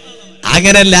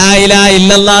 അങ്ങനെ ലാ ഇലാഹ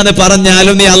ഇല്ലല്ലാഹ് എന്ന്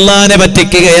പറഞ്ഞാലും നീ അല്ലാഹനെ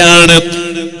പറ്റിക്കുകയാണ്.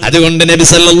 അതുകൊണ്ട് നബി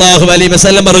സല്ലല്ലാഹു അലൈഹി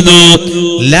വസല്ലം പറഞ്ഞു,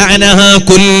 ലഅനഹാ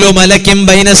കുല്ലു മലകിൻ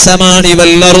ബൈന സമാഇ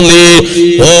വൽ അർളി.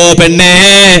 ഓ പെണ്ണേ,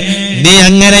 നീ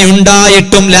അങ്ങനെ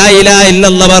ഉണ്ടായിട്ടും ലാ ഇലാഹ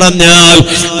ഇല്ലല്ലാഹ് പറഞ്ഞാൽ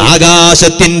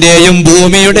ആകാശത്തിന്റെയും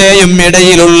ഭൂമിയുടെയും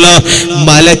ഇടയിലുള്ള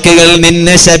മലക്കുകൾ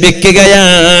നിന്നെ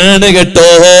ശപിക്കുകയാണ്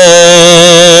കേട്ടോ.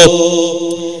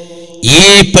 ഈ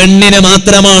പെണ്ണിന്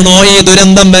മാത്രമാണോ ഈ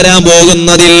ദുരന്തം വരാൻ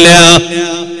പോകുന്നതില്ല?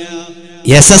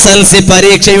 SSLC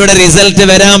പരീക്ഷയുടെ റിസൾട്ട്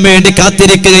വരാൻ വേണ്ടി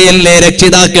കാത്തിരിക്കുകയല്ലേ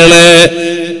രക്ഷിതാക്കള്?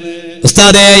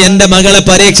 ഉസ്താദേ, എന്റെ മകളെ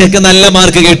പരീക്ഷയ്ക്ക് നല്ല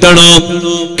മാർക്ക് കിട്ടണം,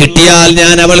 കിട്ടിയാൽ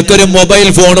ഞാൻ അവൾക്കൊരു മൊബൈൽ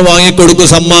ഫോൺ വാങ്ങിക്കൊടുക്കും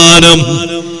സമ്മാനം.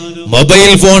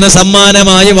 മൊബൈൽ ഫോൺ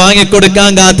സമ്മാനമായി വാങ്ങിക്കൊടുക്കാൻ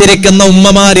കാത്തിരിക്കുന്ന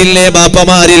ഉമ്മമാരില്ലേ,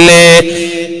 ബാപ്പമാരില്ലേ?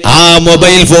 ആ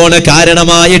മൊബൈൽ ഫോൺ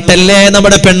കാരണമായിട്ടല്ലേ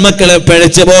നമ്മുടെ പെൺമക്കള്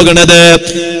പിഴച്ചു പോകണത്.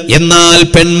 എന്നാൽ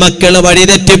പെൺമക്കള്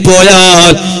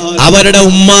വഴിതെറ്റിപ്പോയാൽ അവരുടെ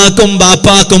ഉമ്മാക്കും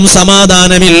ബാപ്പാക്കും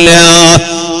സമാധാനമില്ല.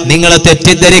 നിങ്ങളെ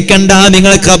തെറ്റിദ്ധരിക്കണ്ട,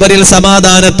 നിങ്ങൾ ഖബറിൽ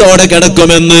സമാധാനത്തോടെ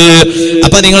കിടക്കുമെന്ന്.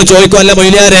 അപ്പൊ നിങ്ങൾ ചോദിക്കുമല്ല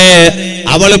മൊയ്ലിയാരെ,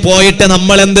 അവൾ പോയിട്ട്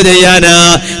നമ്മൾ എന്ത് ചെയ്യാനാ?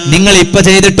 നിങ്ങൾ ഇപ്പൊ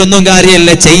ചെയ്തിട്ടൊന്നും കാര്യമില്ല.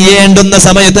 ചെയ്യേണ്ടുന്ന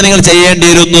സമയത്ത് നിങ്ങൾ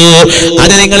ചെയ്യേണ്ടിയിരുന്നു,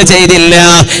 അത് നിങ്ങൾ ചെയ്തില്ല.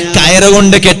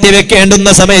 കയറുകൊണ്ട് കെട്ടിവെക്കേണ്ടുന്ന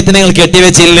സമയത്ത് നിങ്ങൾ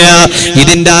കെട്ടിവെച്ചില്ല.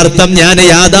 ഇതിന്റെ അർത്ഥം ഞാൻ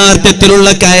യാഥാർത്ഥ്യത്തിലുള്ള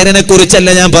കയറിനെ കുറിച്ചല്ല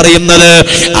ഞാൻ പറയുന്നത്,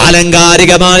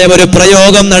 ആലങ്കാരികമായ ഒരു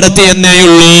പ്രയോഗം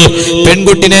നടത്തിയെന്നേയുള്ളൂ.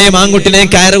 പെൺകുട്ടിനെയും ആൺകുട്ടിനെയും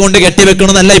കയറുകൊണ്ട്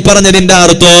കെട്ടിവെക്കണമെന്നല്ല ഈ പറഞ്ഞതിന്റെ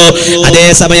അർത്ഥം. അതേ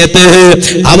സമയത്ത്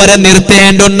അവരെ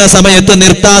നിർത്തേണ്ടുന്ന സമയത്ത്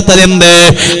നിർത്താത്തതെന്ത്?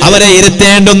 അവരെ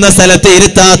ഇരുത്തേണ്ടുന്ന സ്ഥലത്ത്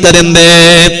ഇരുത്താത്തതെന്ത്?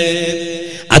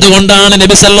 അതുകൊണ്ടാണ്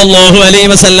നബി സല്ലല്ലാഹു അലൈഹി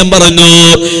വസല്ലം പറഞ്ഞു,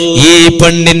 ഈ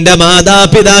പെണ്ണിന്റെ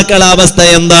മാതാപിതാക്കളുടെ അവസ്ഥ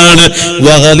എന്താണ്?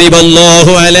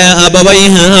 വഗളിബല്ലാഹു അലാ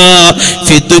അബവൈഹാ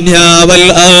ഫിദ്ദുനിയാ വൽ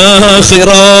ആഖിറ.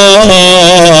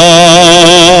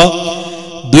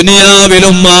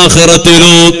 ദുനിയാവിലും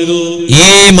ആഖിറത്തിലും ഈ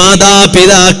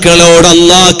മാതാപിതാക്കളോട്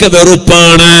അല്ലാഹുക്ക്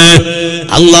വെറുപ്പാണ്,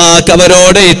 അല്ലാഹുക്ക്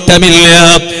അവരോട് ഇഷ്ടമില്ല.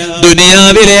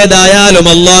 ദുനിയാവിലേതായാലും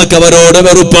അല്ലാഹുക്ക് അവരോട്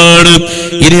വെറുപ്പാണ്,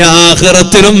 ഇനി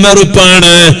ആഖിറത്തിലും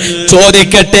വെറുപ്പാണ്.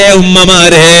 ചോദിക്കട്ടെ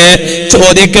ഉമ്മമാരെ,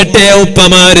 ചോദിക്കട്ടെ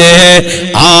ഉപ്പമാരെ,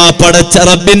 ആ പടച്ച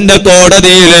റബ്ബിന്റെ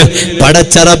കോടതിയിൽ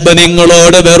പടച്ച റബ്ബ്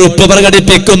നിങ്ങളോട് വെറുപ്പ്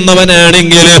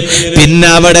പ്രകടിപ്പിക്കുന്നവനാണെങ്കിൽ പിന്നെ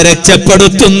അവിടെ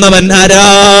രക്ഷപ്പെടുത്തുന്നവൻ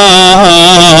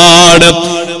ആരാണ്?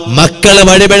 മക്കള്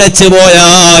വഴിപിഴച്ചു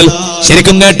പോയാൽ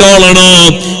ശരിക്കും കേട്ടോളണോ,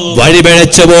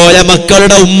 വഴിപിഴച്ചു പോയ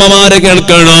മക്കളുടെ ഉമ്മമാര്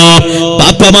കേൾക്കണോ,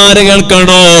 ബാപ്പമാര്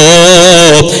കേൾക്കണോ?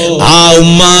 ആ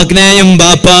ഉമ്മാനെയും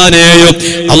ബാപ്പാനെയും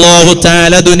അല്ലാഹു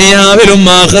തആല ദുനിയാവിലും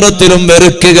ആഖിറത്തിലും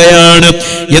വെറുക്കുകയാണ്.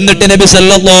 എന്നിട്ട് നബി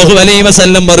സല്ലല്ലാഹു അലൈഹി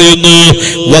വസല്ലം പറയുന്നു,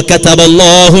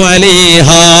 വകതബല്ലാഹു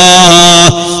അലൈഹാ.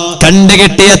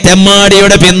 കണ്ടുകിട്ടിയ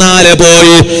തെമ്മാടിയുടെ പിന്നാലെ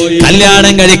പോയി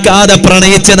കല്യാണം കഴിക്കാതെ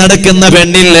പ്രണയിച്ച് നടക്കുന്ന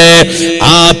പെണ്ണില്ലേ,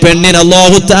 ആ പെണ്ണിന്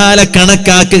അല്ലാഹു തആല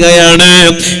കണക്കാക്കുകയാണ്,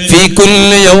 ഫീ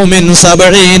കുല്ലി യൗമിൻ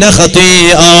 70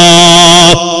 ഖതീആ.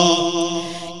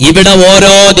 ഇവിടെ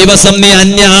ഓരോ ദിവസം നീ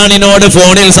അന്യാണിനോട്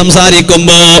ഫോണിൽ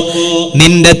സംസാരിക്കുമ്പോ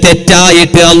നിന്റെ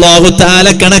തെറ്റായിട്ട് അല്ലാഹു തആല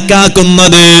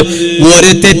കണക്കാക്കുന്നത്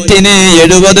ഒരു തെറ്റിന്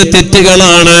 70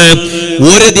 തെറ്റുകളാണ്.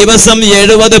 ഒരു ദിവസം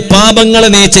 70 പാപങ്ങൾ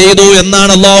നീ ചെയ്തു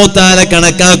എന്നാണ് അല്ലാഹു തആല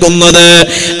കണക്കാക്കുന്നത്.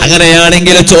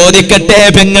 അങ്ങനെയാണെങ്കിൽ ചോദിക്കട്ടെ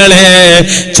പെങ്ങളെ,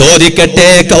 ചോദിക്കട്ടെ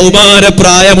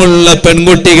കൗമാരപ്രായമുള്ള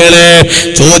പെൺകുട്ടികളെ,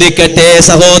 ചോദിക്കട്ടെ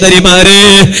സഹോദരിമാരെ,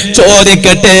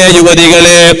 ചോദിക്കട്ടെ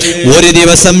യുവതികളെ, ഒരു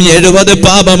ദിവസം 70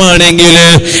 പാപമാണെങ്കിൽ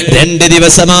 2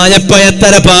 ദിവസമായപ്പോ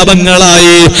എത്ര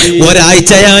പാപങ്ങളായി,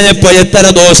 ഒരാഴ്ചയായപ്പോ എത്ര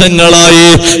ദോഷങ്ങളായി,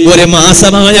 ഒരു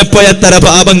മാസമായപ്പോ എത്ര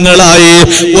പാപങ്ങളായി,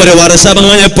 ഒരു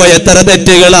വർഷമായപ്പോ എത്ര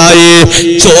തെറ്റുകളായി.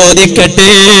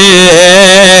 ചോദിക്കട്ടെ,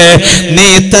 നീ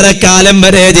ഇത്ര കാലം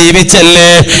വരെ ജീവിച്ചല്ലേ,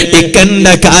 ഇക്കണ്ട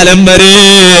കാലം വരെ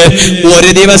ഒരു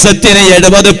ദിവസത്തിന്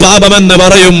 70 പാപമെന്ന്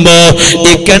പറയുമ്പോ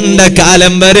ഇക്കണ്ട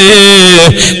കാലം വരെ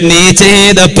നീ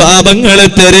ചെയ്ത പാപങ്ങൾ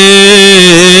തരേ.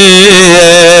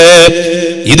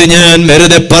 ഇത് ഞാൻ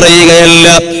വെറുതെ പറയുകയല്ല,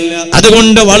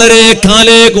 അതുകൊണ്ട് വളരെ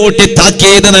കാലേ കൂട്ടി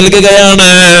താക്കീത് നൽകുകയാണ്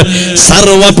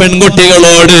സർവ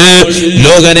പെൺകുട്ടികളോട്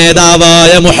ലോക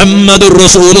നേതാവായ മുഹമ്മദുർ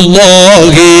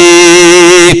റസൂലുള്ളാഹി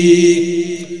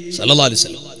സല്ലല്ലാഹു അലൈഹി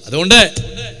വസല്ലം. അതുകൊണ്ട്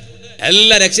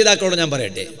എല്ലാ രക്ഷിതാക്കളോടും ഞാൻ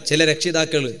പറയട്ടെ, ചില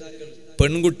രക്ഷിതാക്കൾ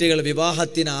പെൺകുട്ടികൾ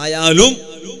വിവാഹത്തിനായാലും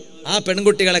ആ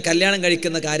പെൺകുട്ടികളെ കല്യാണം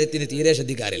കഴിക്കുന്ന കാര്യത്തിന് തീരെ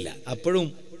ശ്രദ്ധിക്കാറില്ല. അപ്പോഴും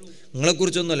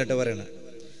നിങ്ങളെക്കുറിച്ചൊന്നും അല്ലട്ടോ പറയണ,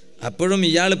 അപ്പോഴും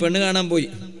ഇയാൾ പെണ്ണ് കാണാൻ പോയി,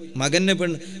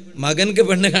 മകൻക്ക്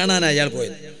പെണ്ണ് കാണാൻ അയാൾ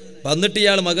പോയത്. വന്നിട്ട്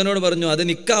ഇയാൾ മകനോട് പറഞ്ഞു, അത്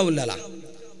നിക്കാവില്ല,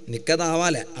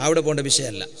 നിക്കതാവാലെ, അവിടെ പോകേണ്ട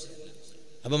വിഷയമല്ല.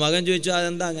 അപ്പൊ മകൻ ചോദിച്ചു,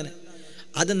 അതെന്താ അങ്ങനെ?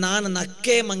 അത് നാൻ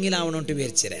നക്കേ മങ്ങിലാവണോട്ട്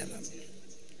വിചാരിച്ചിരാണ്,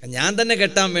 ഞാൻ തന്നെ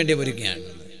കെട്ടാൻ വേണ്ടി ഒരുക്കുകയാണ്.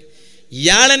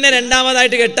 ഇയാൾ എന്നെ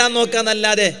രണ്ടാമതായിട്ട് കെട്ടാൻ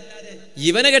നോക്കാന്നല്ലാതെ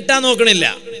ഇവനെ കെട്ടാൻ നോക്കണില്ല,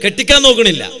 കെട്ടിക്കാൻ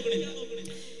നോക്കണില്ല.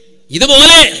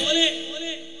 ഇതുപോലെ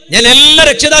ഞാൻ എല്ലാ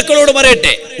രക്ഷിതാക്കളോട്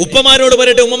പറയട്ടെ, ഉപ്പമാരോട്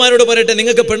പറയട്ടെ, ഉമ്മമാരോട് പറയട്ടെ,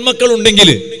 നിങ്ങൾക്ക് പെൺമക്കൾ ഉണ്ടെങ്കിൽ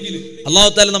അല്ലാഹു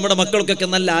തആല നമ്മുടെ മക്കൾക്കൊക്കെ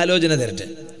നല്ല ആലോചന തരട്ടെ.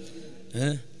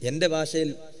 എൻ്റെ ഭാഷയിൽ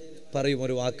പറയും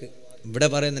ഒരു വാക്ക്, ഇവിടെ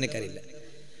പറയുന്ന എനിക്കറിയില്ല,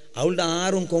 അവളുടെ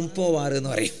ആറും കൊമ്പോവാറ് എന്ന്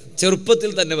പറയും.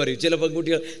 ചെറുപ്പത്തിൽ തന്നെ പറയും ചില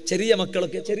പെൺകുട്ടികൾ, ചെറിയ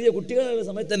മക്കളൊക്കെ, ചെറിയ കുട്ടികളുടെ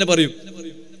സമയത്ത് തന്നെ പറയും,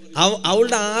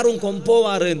 അവളുടെ ആറും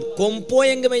കൊമ്പോവാറ്.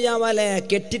 കൊമ്പോയെങ്കിൽ വയ്യാവാലെ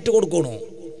കെട്ടിട്ട് കൊടുക്കണോ?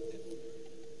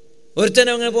 ഒരുത്തനെ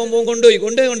അങ്ങനെ പോകുമ്പോൾ കൊണ്ടുപോയി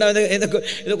ഇത്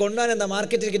കൊണ്ടുപോകാൻ എന്താ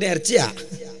മാർക്കറ്റിൽ ഇറച്ചിയാ,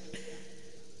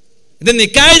 ഇത്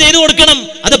നിക്കാഹ് ചെയ്ത് കൊടുക്കണം,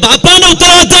 അത് ബാപ്പാന്റെ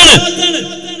ഉത്തരവാദിത്തമാണ്.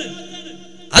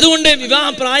 അതുകൊണ്ട് വിവാഹ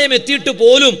പ്രായം എത്തിയിട്ട്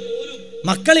പോലും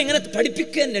മക്കളെ ഇങ്ങനെ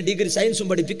പഠിപ്പിക്കുക തന്നെ, ഡിഗ്രി സയൻസും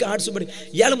പഠിപ്പിക്കുക, ആർട്സും പഠിപ്പിക്കുക.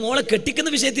 ഇയാൾ മോളെ കെട്ടിക്കുന്ന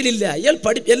വിഷയത്തിലില്ല, ഇയാൾ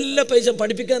എല്ലാ പൈസ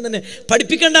പഠിപ്പിക്കാൻ തന്നെ.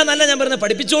 പഠിപ്പിക്കണ്ടെന്നല്ല ഞാൻ പറഞ്ഞത്,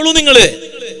 പഠിപ്പിച്ചോളൂ നിങ്ങള്.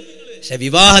 പക്ഷെ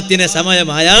വിവാഹത്തിന്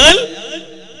സമയമായാൽ,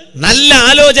 നല്ല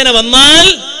ആലോചന വന്നാൽ,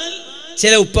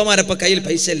 ചില ഉപ്പമാരപ്പ കയ്യിൽ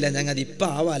പൈസ ഇല്ല, ഞങ്ങൾ ഇപ്പൊ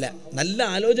ആവാല, നല്ല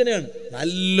ആലോചനയാണ്,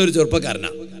 നല്ലൊരു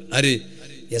ചെറുപ്പക്കാരനാണ്, ആര്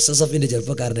SSFന്റെ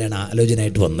ചെറുപ്പക്കാരനാണ്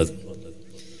ആലോചനയായിട്ട് വന്നത്.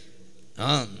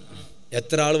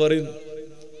 എത്ര ആൾ പറയും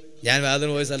ഞാൻ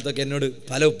വാതിന് പോയ സ്ഥലത്തൊക്കെ എന്നോട്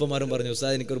പല ഉപ്പമാരും പറഞ്ഞു,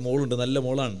 ഉസ്താദ് എനിക്കൊരു മോളുണ്ട്, നല്ല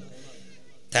മോളാണ്,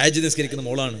 തഹജ്ജുദ് നിസ്കരിക്കുന്ന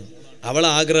മോളാണ്, അവളെ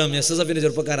ആഗ്രഹം SSFന്റെ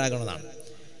ചെറുപ്പക്കാരാകണമെന്നാണ്.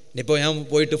 ഇനിയിപ്പോൾ ഞാൻ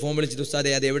പോയിട്ട് ഫോൺ വിളിച്ചിട്ട് ഉസ്താദെ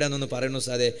അത് എവിടെയാണെന്നൊന്ന് പറയണം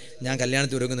ഉസ്താദെ, ഞാൻ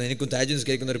കല്യാണത്തിൽ ഒരുങ്ങുന്നത്, എനിക്കും തഹജ്ജുദ്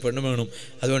നിസ്കരിക്കുന്ന ഒരു പെണ്ണ് വേണം,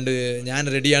 അതുകൊണ്ട് ഞാൻ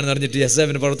റെഡിയാണെന്ന് പറഞ്ഞിട്ട്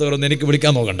SSFന്റെ പ്രവർത്തകരൊന്നും എനിക്ക്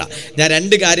വിളിക്കാൻ നോക്കണ്ട. ഞാൻ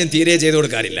 2 കാര്യം തീരെ ചെയ്തു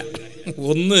കൊടുക്കാറില്ല.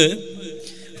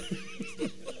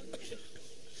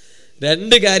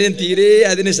 2 കാര്യം തീരെ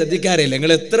അതിന് ശ്രദ്ധിക്കാറില്ല.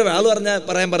 നിങ്ങൾ എത്ര വാള്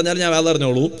പറഞ്ഞാലും ഞാൻ വാള്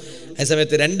പറഞ്ഞോളൂ. ആ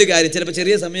സമയത്ത് 2 കാര്യം, ചിലപ്പോൾ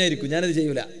ചെറിയ സമയമായിരിക്കും, ഞാനത്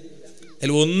ചെയ്യൂല.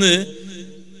 അതിൽ 1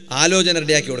 ആലോചന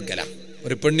റെഡിയാക്കി കൊടുക്കല,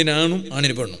 ഒരു പെണ്ണിനാണും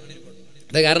ആണിന് പെണ്ണും.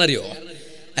 അത് കാരണം അറിയോ,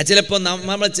 അത് ചിലപ്പോൾ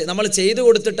നമ്മൾ ചെയ്തു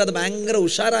കൊടുത്തിട്ട് അത് ഭയങ്കര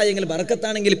ഉഷാറായെങ്കിൽ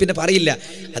ബർക്കത്താണെങ്കിൽ പിന്നെ പറയില്ല,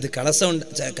 അത് കളസ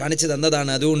കാണിച്ചു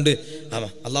തന്നതാണ്, അതുകൊണ്ട്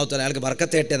അള്ളാഹു തആല അയാൾക്ക്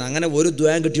ബർക്കത്തേറ്റെന്ന് അങ്ങനെ ഒരു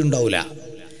ദുആ കിട്ടിയിട്ടുണ്ടാവില്ല.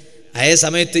 അതേ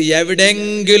സമയത്ത്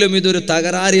എവിടെയെങ്കിലും ഇതൊരു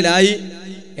തകരാറിലായി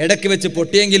ഇടയ്ക്ക് വെച്ച്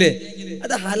പൊട്ടിയെങ്കിൽ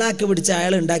അത് ഹലാക്ക് പിടിച്ച്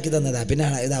അയാൾ ഉണ്ടാക്കി തന്നതാ, പിന്നെ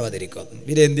ഇതാവാതിരിക്കും.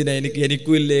 പിന്നെ എന്തിനാ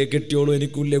എനിക്കും ഇല്ലേ കെട്ടിയോളൂ,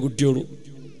 എനിക്കും ഇല്ലേ കുട്ടിയോളൂ.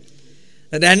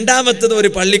 2ാമത്തത് ഒരു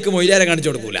പള്ളിക്ക് മൊയ്ലാരെ കാണിച്ചു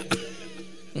കൊടുക്കൂല.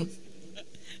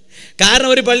 കാരണം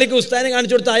ഒരു പള്ളിക്ക് ഉസ്താദിനെ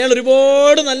കാണിച്ചു കൊടുത്ത അയാൾ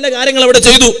ഒരുപാട് നല്ല കാര്യങ്ങൾ അവിടെ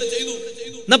ചെയ്തു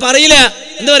എന്നാ പറയില്ല.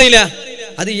 എന്താ പറയില്ല,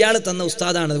 അത് ഇയാൾ തന്ന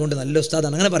ഉസ്താദാണ്, അതുകൊണ്ട് നല്ല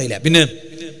ഉസ്താദാണ്, അങ്ങനെ പറയില്ല. പിന്നെ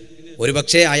ഒരു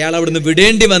പക്ഷേ അയാൾ അവിടുന്ന്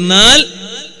വിടേണ്ടി വന്നാൽ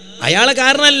അയാളെ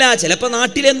കാരണമല്ല, ചിലപ്പോൾ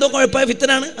നാട്ടിൽ എന്തോ കുഴപ്പമായ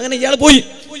ഫിത്തനാണ്, അങ്ങനെ ഇയാൾ പോയി.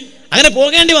 അങ്ങനെ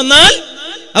പോകേണ്ടി വന്നാൽ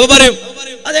അപ്പൊ പറയും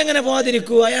അതെങ്ങനെ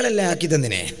പോകാതിരിക്കൂ, അയാളല്ലേ ആക്കി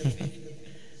തന്നിനെ.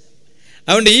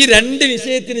 അതുകൊണ്ട് ഈ 2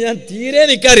 വിഷയത്തിന് ഞാൻ തീരെ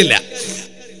നിൽക്കാറില്ല.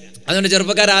 അതുകൊണ്ട്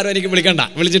ചെറുപ്പക്കാരും എനിക്ക് വിളിക്കണ്ട,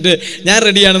 വിളിച്ചിട്ട് ഞാൻ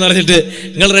റെഡിയാണെന്ന് പറഞ്ഞിട്ട്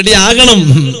നിങ്ങൾ റെഡി ആകണം,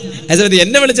 അതേസമയത്ത്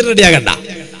എന്നെ വിളിച്ചിട്ട് റെഡി ആകണ്ട.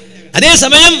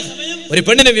 അതേസമയം ഒരു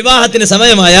പെണ്ണിന്റെ വിവാഹത്തിന്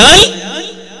സമയമായാൽ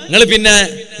നിങ്ങൾ പിന്നെ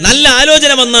നല്ല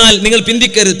ആലോചന വന്നാൽ നിങ്ങൾ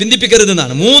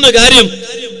പിന്തിപ്പിക്കരുതെന്നാണ്. 3 കാര്യം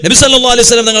നബി സല്ലല്ലാഹു അലൈഹി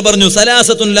വസല്ലം തങ്ങൾ പറഞ്ഞു,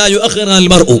 സലാസത്തുൻ ലാ യുഅഖിറുൽ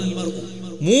മർഉ.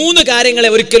 3 കാര്യങ്ങളെ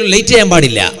ഒരിക്കലും ലേറ്റ് ചെയ്യാൻ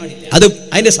പാടില്ല, അത്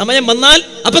അതിന്റെ സമയം വന്നാൽ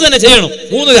അപ്പൊ തന്നെ ചെയ്യണം.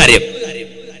 3 കാര്യം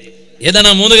ഏതാണ്?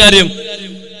 3 കാര്യം.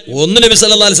 1 നബി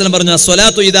സല്ലല്ലാഹു അലൈഹി വസല്ലം പറഞ്ഞു,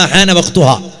 സ്വലാത്തു ഇദാ ഹാന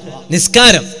വഖ്തുഹാ,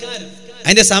 നിസ്കാരം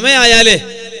അതിന്റെ സമയമായാല്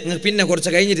പിന്നെ കുറച്ച്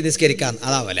കഴിഞ്ഞിട്ട് നിസ്കരിക്കാൻ,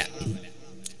 അതാവല.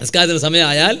 നിസ്കാരത്തിന്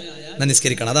സമയമായാൽ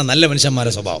നിസ്കരിക്കണം, അതാ നല്ല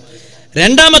മനുഷ്യന്മാരുടെ സ്വഭാവം.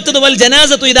 2ാമത്തത് വൽ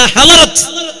ജനാസത്തു ഇദാ ഹളറത്,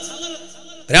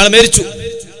 ഒരാൾ മരിച്ചു,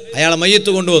 അയാളെ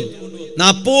മയ്യത്ത് കൊണ്ടുവന്നു.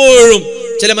 അപ്പോഴും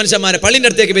ചില മനുഷ്യന്മാരെ പള്ളിൻ്റെ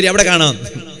അടുത്തേക്ക് വരി, അവിടെ കാണാം.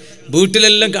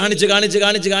 വീട്ടിലെല്ലാം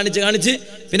കാണിച്ച്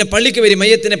പിന്നെ പള്ളിക്ക് വരി,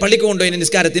 മയ്യത്തിനെ പള്ളിക്ക് കൊണ്ടുപോയി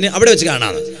നിസ്കാരത്തിന് അവിടെ വെച്ച്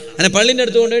കാണാം. അങ്ങനെ പള്ളിൻ്റെ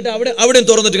അടുത്ത് കൊണ്ടുപോയിട്ട് അവിടെയും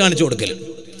തുറന്നിട്ട് കാണിച്ചു കൊടുക്കൽ.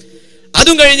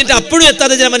 അതും കഴിഞ്ഞിട്ട് അപ്പോഴും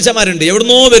എത്താത്ത ചില മനുഷ്യന്മാരുണ്ട്,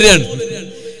 എവിടുന്നോ വരികയാണ്.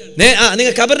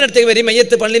 നിങ്ങൾ ഖബറിൻ്റെ അടുത്തേക്ക് വരി,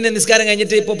 മയ്യത്ത് പള്ളിൻ്റെ നിസ്കാരം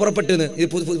കഴിഞ്ഞിട്ട് ഇപ്പോൾ പുറപ്പെട്ടെന്ന്, ഇത്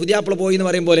പുതിയാപ്പിള പോയി എന്ന്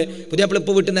പറയും പോലെ, പുതിയാപ്പിള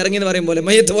ഇപ്പോൾ വീട്ടിൽ നിന്ന് ഇറങ്ങി എന്ന് പറയും പോലെ,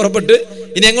 മയ്യത്ത് പുറപ്പെട്ട്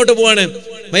ഇനി എങ്ങോട്ട് പോവാണ്,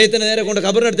 മയ്യത്തിനെ നേരെ കൊണ്ട്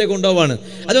ഖബറിൻ്റെ അടുത്തേക്ക് കൊണ്ടുപോവാണ്.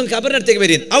 അതുകൊണ്ട് ഖബറിൻ്റെ അടുത്തേക്ക്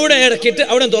വരും, അവിടെ ഇറക്കിയിട്ട്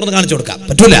അവിടെ തുറന്ന് കാണിച്ചു കൊടുക്കാം,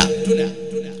 പറ്റൂല.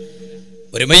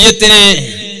 ഒരു മയ്യത്തിനെ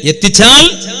എത്തിച്ചാൽ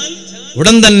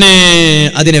ഉടൻ തന്നെ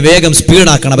അതിനെ വേഗം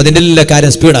സ്പീഡാക്കണം, അതിൻ്റെ എല്ലാ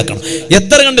കാര്യം സ്പീഡാക്കണം.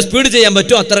 എത്ര കണ്ട് സ്പീഡ് ചെയ്യാൻ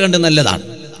പറ്റുമോ അത്ര കണ്ട് നല്ലതാണ്,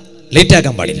 ലേറ്റ്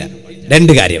ആക്കാൻ പാടില്ല.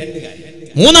 2 കാര്യം.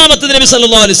 3ാമത്തത് നബി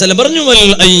സല്ലല്ലാഹു അലൈഹി വസല്ലം പറഞ്ഞു, വൽ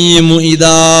അയ്യിമു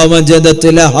ഇദാ വജദത്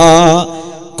ലഹാ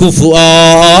കുഫുആ,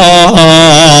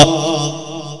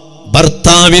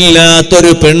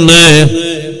 ഭർത്താവില്ലാത്തൊരു പെണ്ണ്,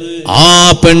 ആ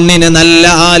പെണ്ണിന് നല്ല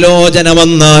ആലോചന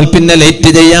വന്നാൽ പിന്നെ ലേറ്റ്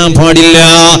ചെയ്യാൻ പാടില്ല.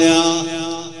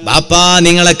 ബാപ്പാ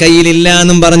നിങ്ങളെ കയ്യിലില്ല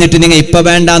എന്നും പറഞ്ഞിട്ട് നിങ്ങൾ ഇപ്പൊ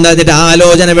വേണ്ടാന്ന് പറഞ്ഞിട്ട്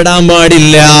ആലോചന വിടാൻ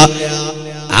പാടില്ല.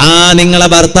 നിങ്ങളെ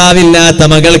ഭർത്താവില്ലാത്ത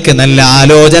മകൾക്ക് നല്ല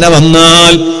ആലോചന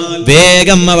വന്നാൽ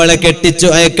വേഗം അവളെ കെട്ടിച്ചു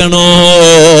അയക്കണോ.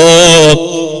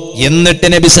 എന്നിട്ട്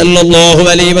നബി സല്ലല്ലാഹു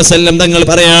അലൈഹി വസല്ലം തങ്ങൾ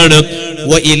പറയാണ്,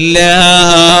 വഇല്ലാ,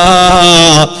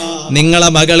 നിങ്ങളെ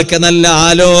മകൾക്ക് നല്ല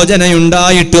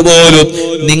ആലോചനയുണ്ടായിട്ട് പോലും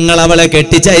നിങ്ങൾ അവളെ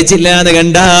കെട്ടിച്ചയച്ചില്ല എന്ന്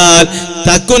കണ്ടാൽ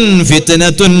തകുൻ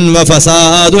ഫിത്നതുൻ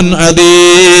വഫസാദുൻ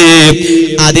അദീം,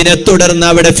 അതിനെ തുടർന്ന്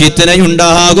അവിടെ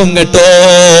ഫിത്നയുണ്ടാകും കേട്ടോ.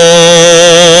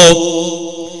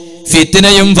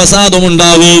 ഫിത്നയും ഫസാദും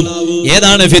ഉണ്ടാകും.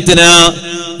 ഏതാണ് ഫിത്ന?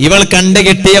 ഇവൾ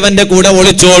കണ്ടുകെട്ടിയവന്റെ കൂടെ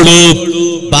ഒളിച്ചോളൂ.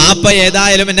 ബാപ്പ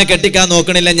ഏതായാലും എന്നെ കെട്ടിക്കാൻ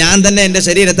നോക്കണില്ല, ഞാൻ തന്നെ എന്റെ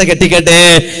ശരീരത്തെ കെട്ടിക്കട്ടെ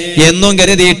എന്നും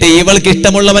കരുതിയിട്ട് ഇവൾക്ക്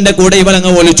ഇഷ്ടമുള്ളവന്റെ കൂടെ ഇവൾ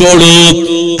അങ്ങ് ഒളിച്ചോളൂ.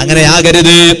 അങ്ങനെ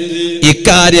ആകരുത്.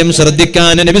 ഇക്കാര്യം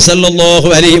ശ്രദ്ധിക്കാൻ നബി സല്ലല്ലാഹു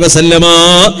അലൈഹി വസല്ലമ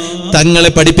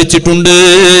തങ്ങളെ പഠിപ്പിച്ചിട്ടുണ്ട്.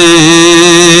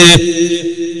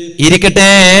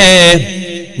 ഇരിക്കട്ടെ,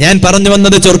 ഞാൻ പറഞ്ഞു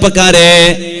വന്നത് ചെറുപ്പക്കാരെ,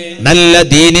 നല്ല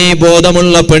ദീനീ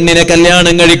ബോധമുള്ള പെണ്ണിനെ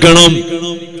കല്യാണം കഴിക്കണം.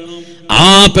 ആ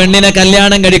പെണ്ണിനെ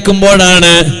കല്യാണം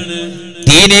കഴിക്കുമ്പോഴാണ്,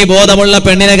 ദീനീ ബോധമുള്ള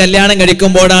പെണ്ണിനെ കല്യാണം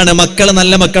കഴിക്കുമ്പോഴാണ് മക്കൾ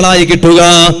നല്ല മക്കളായി കിട്ടുക.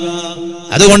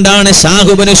 അതുകൊണ്ടാണ്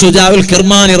ഷാഹുബിന് ശുജാഉൽ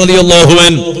കിർമാനി റളിയല്ലാഹു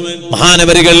അൻഹു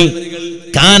മഹാനവരികൾ,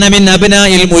 കാന മിൻ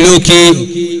അബ്നാഇൽ മുലൂക്കി,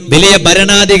 വലിയ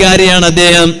ഭരണാധികാരിയാണ്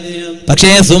അദ്ദേഹം.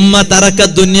 പക്ഷേ സുമ്മ തറക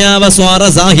ദുനിയാ വസ്വാറ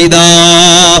സാഹിദാ,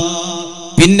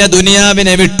 പിന്നെ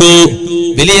ദുനിയാവിനെ വിട്ടു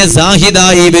വലിയ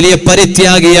സാഹിദായി, വലിയ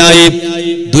പരിത്യാഗിയായി.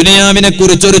 ദുനിയാവിനെ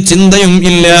കുറിച്ചൊരു ചിന്തയും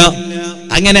ഇല്ല.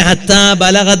 അങ്ങനെ ഹത്താ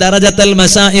ബലഗ ദറജത്തൽ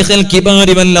മശായിഖിൽ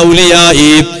കിബാരി വൽ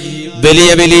ഔലിയാഇ, വലിയ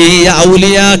വലിയ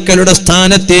ഔലിയാക്കളുടെ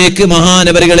സ്ഥാനത്തേക്ക്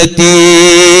മഹാനവറുകൾ എത്തി.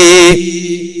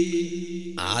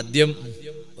 ആദ്യം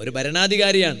ഒരു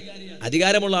ഭരണാധികാരിയാണ്,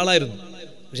 അധികാരമുള്ള ആളായിരുന്നു.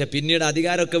 പക്ഷെ പിന്നീട്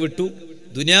അധികാരമൊക്കെ വിട്ടു,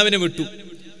 ദുനിയാവിനെ വിട്ടു.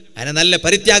 അങ്ങനെ നല്ല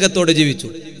പരിത്യാഗത്തോടെ ജീവിച്ചു.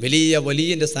 വലിയ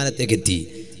വലിയന്റെ സ്ഥാനത്തേക്ക് എത്തി.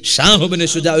 ഷാഹ് ഇബ്നു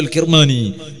ശുജാഉൽ കിർമാനി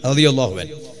റളിയല്ലാഹു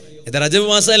അൻഹു. ഇത് റജബ്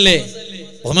മാസമല്ലേ?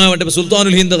 ബഹുമാനപ്പെട്ട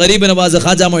സുൽത്താനുൽ ഹിന്ദ് ഗരീബ് നവാസ്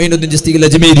ഖാജ മുഈനുദ്ദീൻ ചിസ്തി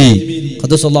അജ്മീരി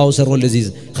ഖദ്ദസല്ലാഹു സിർറുൽ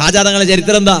അസീസ്. ഖാജ തങ്ങളുടെ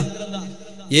ചരിത്രം എന്താ?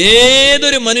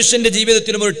 ഏതൊരു മനുഷ്യന്റെ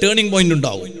ജീവിതത്തിലും ഒരു ടേണിംഗ് പോയിന്റ്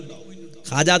ഉണ്ടാവും.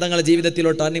 ഖാജ തങ്ങളുടെ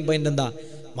ജീവിതത്തിലുള്ള ടേണിംഗ് പോയിന്റ് എന്താ?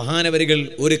 മഹാനവരുകൾ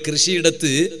ഒരു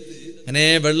കൃഷിയിടത്ത് അങ്ങനെ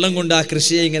വെള്ളം കൊണ്ട് ആ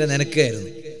കൃഷിയെ ഇങ്ങനെ നനക്കുകയായിരുന്നു.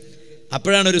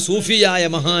 അപ്പോഴാണ് ഒരു സൂഫിയായ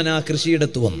മഹാൻ ആ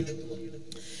കൃഷിയിടത്ത്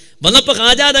വന്നപ്പോ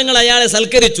ഖാജ തങ്ങൾ അയാളെ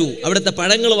സൽക്കരിച്ചു. അവിടുത്തെ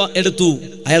പഴങ്ങൾ എടുത്തു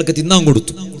അയാൾക്ക് തിന്നാൻ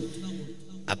കൊടുത്തു.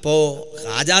 അപ്പോ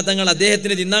ഖാജ തങ്ങൾ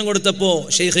അദ്ദേഹത്തിന് തിന്നാൻ കൊടുത്തപ്പോ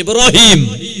ഷെയ്ഖ് ഇബ്രാഹിം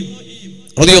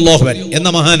റളിയല്ലാഹു അൻഹു എന്ന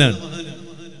മഹാനാണ്.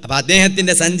 അപ്പൊ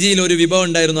അദ്ദേഹത്തിന്റെ സഞ്ചിയിൽ ഒരു വിഭവം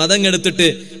ഉണ്ടായിരുന്നു. അതങ്ങ് എടുത്തിട്ട്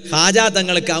ഖാജ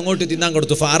തങ്ങൾക്ക് അങ്ങോട്ട് തിന്നാൻ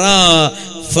കൊടുത്തു.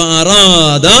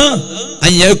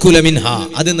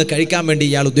 അതിന്ന് കഴിക്കാൻ വേണ്ടി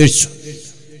ഇയാൾ ഉദ്ദേശിച്ചു.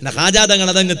 ഖാജ തങ്ങൾ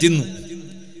അതങ്ങ് തിന്നു.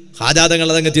 ഖാജ തങ്ങൾ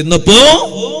അതങ്ങ് തിന്നപ്പോ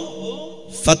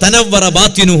ഫതനവ്വറ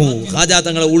ബാത്തിനുഹു, ഖാജ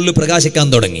തങ്ങളെ ഉള്ളു പ്രകാശിക്കാൻ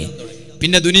തുടങ്ങി.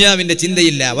 പിന്നെ ദുനിയാവിന്റെ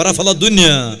ചിന്തയില്ല. വറഫള ദുനിയ,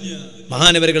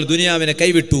 മഹാനവരുകൾ ദുനിയാവിനെ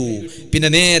കൈവിട്ടു. പിന്നെ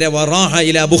നേരെ വറാഹ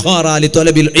ഇലാ ബുഖാറ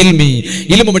ലിതലബിൽ ഇൽമി,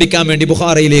 ഇൽമു പഠിക്കാൻ വേണ്ടി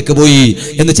ബുഖാറയിലേക്ക് പോയി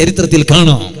എന്ന് ചരിത്രത്തിൽ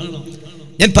കാണാം.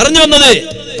 ഞാൻ പറഞ്ഞു വന്നത്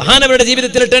മഹാനവരുടെ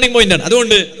ജീവിതത്തിലെ ടേണിംഗ് പോയിന്റ് ആണ്.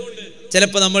 അതുകൊണ്ട്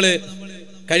ചിലപ്പോൾ നമ്മൾ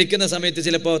കഴിക്കുന്ന സമയത്ത്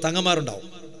ചിലപ്പോൾ തങ്ങന്മാരുണ്ടാവും.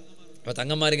 അപ്പോൾ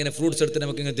തങ്ങന്മാരിങ്ങനെ ഫ്രൂട്ട്സ് എടുത്ത്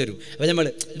നമുക്ക് ഇങ്ങനെ തരും. അപ്പോൾ നമ്മൾ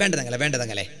വേണ്ട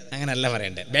തങ്ങളെ അങ്ങനെയല്ല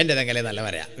പറയണ്ടേ, വേണ്ട തങ്ങളെ നല്ല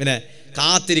പറയാം. പിന്നെ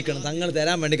കാത്തിരിക്കണം, തങ്ങൾ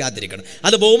തരാൻ വേണ്ടി കാത്തിരിക്കണം.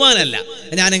 അത് ബഹുമാനമല്ല.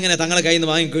 ഞാനിങ്ങനെ തങ്ങളെ കയ്യിൽ നിന്ന്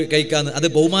വാങ്ങി കഴിക്കാന്ന്, അത്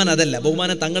ബഹുമാനം അതല്ല.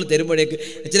 ബഹുമാനം തങ്ങൾ തരുമ്പോഴേക്ക്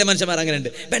ചില മനുഷ്യന്മാർ അങ്ങനെ ഉണ്ട്,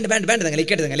 വേണ്ട തങ്ങളെ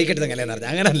ഇക്കട്ടെ തങ്ങളെ എന്ന് പറഞ്ഞാൽ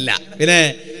അങ്ങനല്ല. പിന്നെ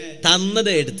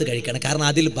തന്നത് എടുത്ത് കഴിക്കണം, കാരണം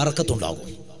അതിൽ ബർക്കത്തുണ്ടാകും.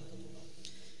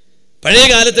 പഴയ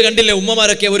കാലത്ത് കണ്ടില്ലേ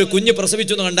ഉമ്മമാരൊക്കെ ഒരു കുഞ്ഞ്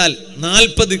പ്രസവിച്ചു എന്ന് കണ്ടാൽ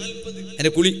 40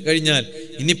 അതിന്റെ കുളി കഴിഞ്ഞാൽ,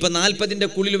 ഇനിയിപ്പോ 40ന്റെ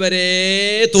കുളിൽ വരെ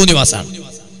തോന്നിവാസാണ്.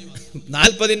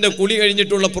 40ന്റെ കുളി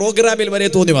കഴിഞ്ഞിട്ടുള്ള പ്രോഗ്രാമിൽ വരെ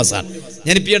തോന്നിവാസാണ്.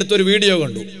 ഞാനിപ്പോൾ ഈ അടുത്തൊരു വീഡിയോ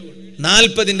കണ്ടു.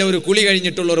 40ന്റെ ഒരു കുളി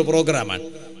കഴിഞ്ഞിട്ടുള്ള ഒരു പ്രോഗ്രാമാണ്.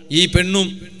 ഈ പെണ്ണും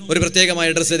ഒരു പ്രത്യേകമായ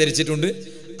ഡ്രസ്സ് ധരിച്ചിട്ടുണ്ട്.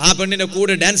 ആ പെണ്ണിന്റെ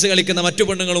കൂടെ ഡാൻസ് കളിക്കുന്ന മറ്റു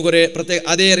പെണ്ണുങ്ങളും കുറെ പ്രത്യേക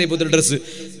അതേ പുതിയ ഡ്രസ്സ്.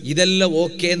 ഇതെല്ലാം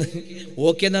ഓക്കെ എന്ന്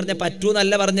പറഞ്ഞാൽ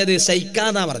പറ്റൂന്നല്ല പറഞ്ഞത്,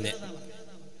 സഹിക്കാന്നാ പറഞ്ഞത്.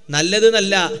 നല്ലത്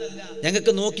നല്ല,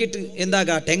 ഞങ്ങൾക്ക് നോക്കിയിട്ട്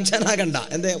എന്താകാ ടെൻഷൻ ആകണ്ട,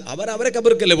 എന്താ അവരെ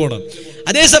കബർക്കല്ലേ പോണം.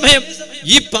 അതേസമയം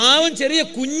ഈ പാവം ചെറിയ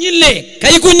കുഞ്ഞില്ലേ,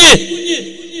 കൈക്കുഞ്ഞ്,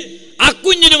 ആ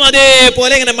കുഞ്ഞിനും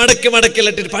അതേപോലെ ഇങ്ങനെ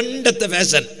മടക്കിലിട്ടിട്ട് പണ്ടത്തെ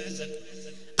ഫാഷൻ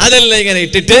അതെല്ലാം ഇങ്ങനെ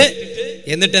ഇട്ടിട്ട്,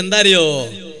 എന്നിട്ട് എന്താ അറിയോ,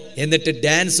 എന്നിട്ട്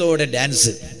ഡാൻസോടെ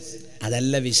ഡാൻസ്.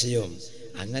 അതല്ല വിഷയം.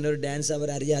 അങ്ങനെ ഒരു ഡാൻസ്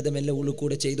അവരറിയാതെ മെല്ലെ ഉള്ളിൽ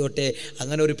കൂടെ ചെയ്തോട്ടെ.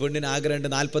 അങ്ങനെ ഒരു പെണ്ണിന് ആഗ്രഹമുണ്ട്.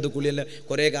 40 കുളിയെല്ലാം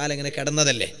കുറേ കാലം ഇങ്ങനെ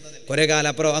കിടന്നതല്ലേ, കുറേ കാലം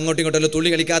അപ്പുറം അങ്ങോട്ടും ഇങ്ങോട്ടും തുള്ളി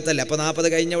കളിക്കാത്തല്ലേ. അപ്പോൾ 40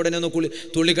 കഴിഞ്ഞ ഉടനെ ഒന്ന്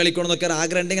തുള്ളി കളിക്കണമെന്നൊക്കെ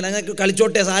ആഗ്രഹം ഉണ്ടെങ്കിൽ അങ്ങനെ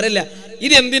കളിച്ചോട്ടെ, സാരമില്ല.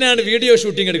 ഇതെന്തിനാണ് വീഡിയോ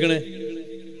ഷൂട്ടിംഗ് എടുക്കണേ?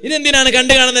 ഇതെന്തിനാണ്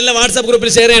കണ്ടു കാണുന്നല്ല വാട്സാപ്പ് ഗ്രൂപ്പിൽ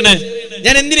ഷെയർ ചെയ്യണേ?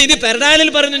 ഞാൻ എന്തിനാ ഇത് പെരടാലിൽ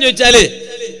പറഞ്ഞു ചോദിച്ചാല്,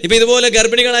 ഇപ്പൊ ഇതുപോലെ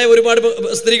ഗർഭിണികളായ ഒരുപാട്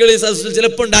സ്ത്രീകൾ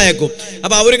ചിലപ്പോൾ ഉണ്ടായേക്കും.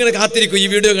 അപ്പൊ അവരിങ്ങനെ കാത്തിരിക്കും ഈ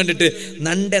വീഡിയോ കണ്ടിട്ട്.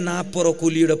 40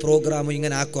 കുലിയുടെ പ്രോഗ്രാം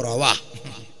ഇങ്ങനെ ആക്കുറവാ.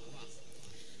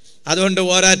 അതുകൊണ്ട്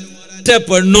ഒരൊറ്റ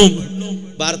പെണ്ണും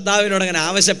ഭർത്താവിനോട് അങ്ങനെ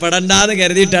ആവശ്യപ്പെടണ്ടെന്ന്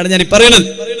കരുതിയിട്ടാണ് ഞാൻ ഈ പറയുന്നത്.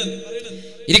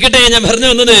 ഇരിക്കട്ടെ, ഞാൻ പറഞ്ഞു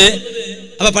വന്നത്,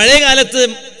 അപ്പൊ പഴയ കാലത്ത്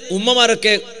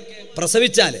ഉമ്മമാരൊക്കെ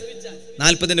പ്രസവിച്ചാല്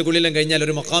 40ന്റെ കുളിയെല്ലാം കഴിഞ്ഞാൽ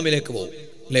ഒരു മഖാമിലേക്ക് പോകും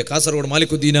അല്ലെ. കാസർഗോഡ്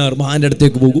മാലിക്കുദ്ദീനാർ മഹാന്റെ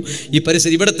അടുത്തേക്ക് പോകും. ഈ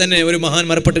പരിസരം ഇവിടെ തന്നെ ഒരു മഹാൻ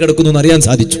മരപ്പെട്ട് കിടക്കുന്നു എന്ന് അറിയാൻ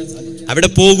സാധിച്ചു. അവിടെ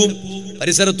പോകും,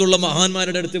 പരിസരത്തുള്ള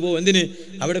മഹാന്മാരുടെ അടുത്ത് പോകും. എന്തിന്?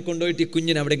 അവിടെ കൊണ്ടുപോയിട്ട് ഈ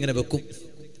കുഞ്ഞിനെ അവിടെ ഇങ്ങനെ വെക്കും.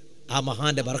 ആ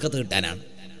മഹാന്റെ ബർക്കത്ത് കിട്ടാനാണ്.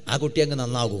 ആ കുട്ടി അങ്ങ്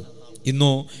നന്നാകും.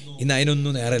 ഇന്ന്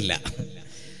അതിനൊന്നും നേരമില്ല.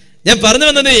 ഞാൻ പറഞ്ഞു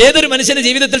വന്നത്, ഏതൊരു മനുഷ്യന്റെ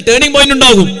ജീവിതത്തിൽ ടേണിംഗ് പോയിന്റ്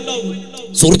ഉണ്ടാകും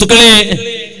സുഹൃത്തുക്കളെ.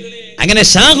 അങ്ങനെ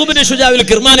ഷാഹ് ഇബ്നു ശുജാഉൽ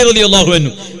കിർമാനി റളിയല്ലാഹു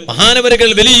അൻഹു മഹാനവരുകൾ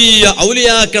വലിയ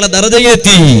ഔലിയാക്കളെ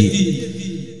ദറജയെത്തി.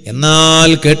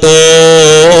 എന്നാൽ കേട്ടോ,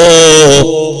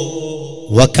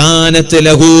 വകാനത്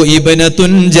ലഹു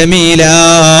ഇബ്നതുൻ ജമീല,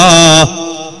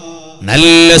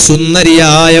 നല്ല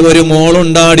സുന്ദരിയായ ഒരു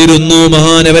മോളുണ്ടായിരുന്നു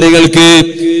മഹാനവരുകൾക്ക്.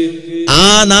 ആ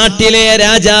നാട്ടിലെ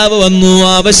രാജാവ് വന്നു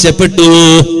ആവശ്യപ്പെട്ടു,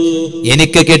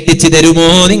 എനിക്ക് കെട്ടിച്ചു തരുമോ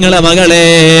നിങ്ങളെ മകളെ?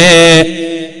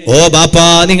 ഓ ബാപ്പാ,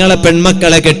 നിങ്ങളെ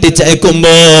പെൺമക്കളെ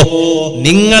കെട്ടിച്ചയക്കുമ്പോ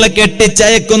നിങ്ങളെ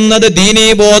കെട്ടിച്ചയക്കുന്നത് ദീനീ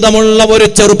ബോധമുള്ള ഒരു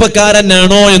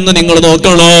ചെറുപ്പക്കാരനാണോ എന്ന് നിങ്ങൾ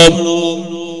നോക്കണോ.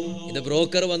 ഇത്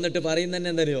ബ്രോക്കർ വന്നിട്ട് പറയുന്ന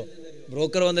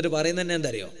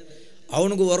എന്തറിയോ?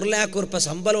 അവനക്ക് 1 ലക്ഷം ഉറുപ്പ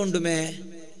ശമ്പളം ഉണ്ട്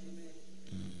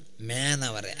മേന്നാ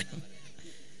പറയാ.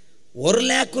 1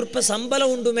 ലക്ഷം ഉറുപ്പ ശമ്പളം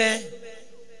ഉണ്ട്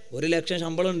 1 ലക്ഷം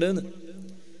ശമ്പളം ഉണ്ട്.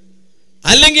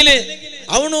 അല്ലെങ്കിൽ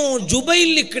ಅವನು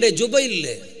ಜುಬೈಲ್ ಇಕ್ಕಡೆ ಜುಬೈಲ್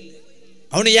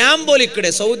ಅವನು ಯಾಂಬೋಲ್ ಇಕ್ಕಡೆ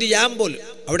ಸೌದಿ ಯಾಂಬೋಲ್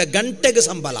അവിടെ ಗಂಟೆಗೆ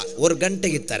ಸಂಬಳ ഒരു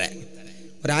ಗಂಟೆಗೆ ಇತ್ತಾರೆ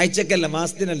ഒരാഴ്ചക്കല്ല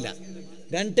മാസത്തിനല്ല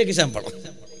ഗಂಟೆಗೆ ശമ്പളം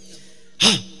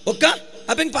ഒക്ക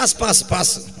അപ്പം പാസ് പാസ്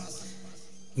പാസ്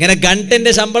ഇങ്ങനെ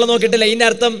ഗಂಟೆന്റെ ശമ്പളം നോക്കിയിട്ടില്ല. ഇതിന്റെ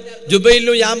അർത്ഥം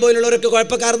ജുബൈലിലും യാമ്പോയിലുള്ളവരൊക്കെ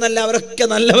കുഴപ്പക്കാരെന്നല്ല, അവരൊക്കെ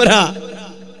നല്ലവരാ.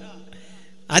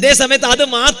 അതേ സമയത്ത് അത്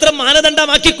മാത്രം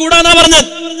മാനദണ്ഡമാക്കി കൂടാന്നാ പറഞ്ഞത്.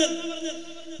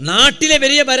 നാട്ടിലെ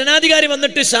വലിയ ഭരണാധികാരി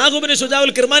വന്നിട്ട് ഷാഹുബിന്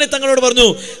ഷുജാഉൽ കിർമാനി തങ്ങളോട് പറഞ്ഞു,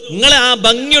 നിങ്ങളെ ആ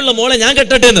ഭംഗിയുള്ള മോളെ ഞാൻ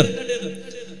കെട്ടട്ടെ എന്ന്.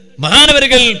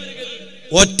 മഹാനവരുകൾ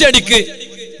ഒറ്റടിക്ക്,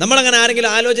 നമ്മളങ്ങനെ ആരെങ്കിലും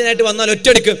ആലോചനയായിട്ട് വന്നാൽ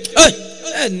ഒറ്റടിക്ക്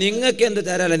നിങ്ങൾക്ക് എന്ത്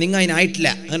തരാല്ല, നിങ്ങൾ അതിനായിട്ടില്ല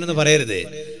അങ്ങനൊന്നും പറയരുത്.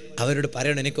 അവരോട്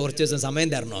പറയണം, എനിക്ക് കുറച്ച് ദിവസം സമയം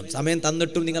തരണോ, സമയം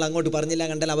തന്നിട്ടും നിങ്ങൾ അങ്ങോട്ട് പറഞ്ഞില്ല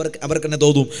കണ്ടാൽ അവർക്ക് തന്നെ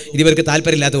തോന്നും ഇത് ഇവർക്ക്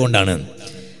താല്പര്യമില്ലാത്തത് കൊണ്ടാണ്.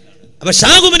 അപ്പൊ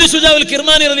ഷാഹുബിന് ഷുജാഉൽ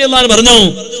കിർമാനി റളിയല്ലാഹു അൻഹു പറഞ്ഞു,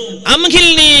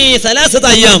 അംഹിൽനി സലാസത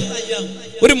അയ്യാം,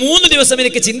 ഒരു 3 ദിവസം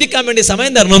എനിക്ക് ചിന്തിക്കാൻ വേണ്ടി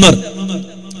സമയം തരണമെന്ന്.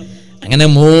 അങ്ങനെ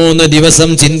 3 ദിവസം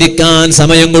ചിന്തിക്കാൻ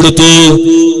സമയം കൊടുത്തു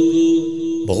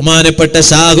ബഹുമാനപ്പെട്ട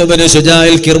ഷാഹുബിന്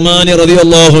ഷുജാഉൽ കിർമാനി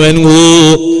റളിയല്ലാഹു അൻഹു.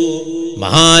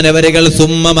 മഹാനവരുകൾ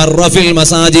സുമ്മ മർറഫിൽ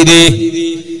മസാജിദി,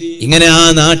 ഇങ്ങനെ ആ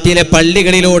നാട്ടിലെ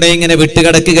പള്ളികളിലൂടെ ഇങ്ങനെ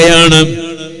വിട്ടുകിടക്കുകയാണ്.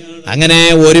 അങ്ങനെ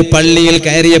ഒരു പള്ളിയിൽ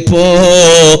കയറിയപ്പോ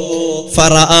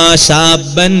ഫറഅ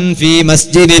ശാബൻ ഫീ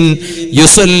മസ്ജിദിൻ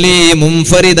യുസല്ലി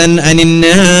മുൻഫരിദൻ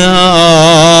അനിന്നാസ്,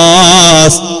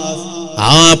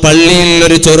 ആ പള്ളിയിൽ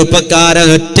ഒരു ചെറുപ്പക്കാരൻ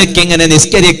ഒറ്റയ്ക്ക് ഇങ്ങനെ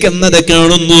നിസ്കരിക്കുന്നത്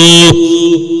കാണുന്നു.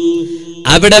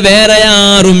 അവിടെ വേറെ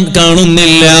ആരും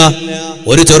കാണുന്നില്ല.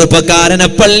 ഒരു ചെറുപ്പക്കാരനെ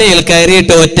പള്ളിയിൽ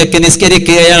കയറിയിട്ട് ഒറ്റയ്ക്ക്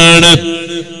നിസ്കരിക്കുകയാണ്.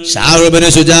 ഷാഹുബിന്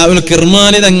ഷുജാഉൽ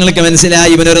കിർമാനി തങ്ങൾക്ക്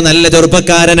മനസ്സിലായി ഇവനൊരു നല്ല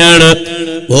ചെറുപ്പക്കാരനാണ്.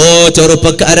 ഓ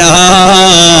ചെറുപ്പക്കാരാ,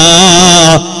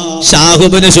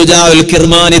 ഷാഹുബിന് ഷുജാഉൽ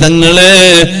കിർമാനി തങ്ങള്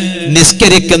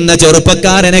നിസ്കരിക്കുന്ന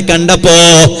ചെറുപ്പക്കാരനെ കണ്ടപ്പോ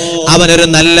അവനൊരു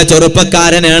നല്ല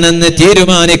ചെറുപ്പക്കാരനാണെന്ന്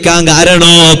തീരുമാനിക്കാൻ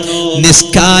കാരണം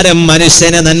നിസ്കാരം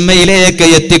മനുഷ്യനെ നന്മയിലേക്ക്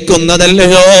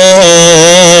എത്തിക്കുന്നതല്ലയോ.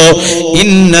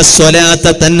 ഇന്ന സ്വലാത്ത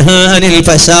തൻഹാ അനിൽ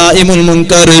ഫശാഇ വൽ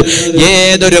മുൻകർ,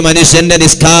 ഏതൊരു മനുഷ്യന്റെ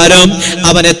നിസ്കാരം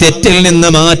അവനെ തെറ്റിൽ നിന്ന്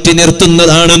മാറ്റി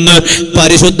നിർത്തുന്നതാണെന്ന്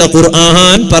പരിശുദ്ധ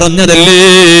ഖുർആൻ പറഞ്ഞതല്ലേ.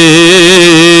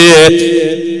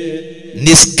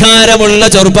 നിസ്കാരമുള്ള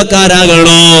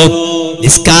ചെറുപ്പക്കാരാകണോ,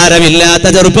 നിസ്കാരമില്ലാത്ത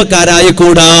ചെറുപ്പക്കാരായി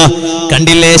കൂടാ.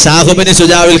 കണ്ടില്ലേ, ഷാഹുബിന്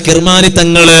ഷുജാഉൽ കിർമാനി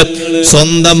തങ്ങള്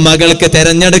സ്വന്തം മകൾക്ക്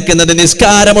തെരഞ്ഞെടുക്കുന്നത്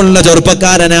നിസ്കാരമുള്ള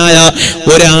ചെറുപ്പക്കാരനായ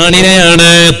ഒരാണിനെയാണ്.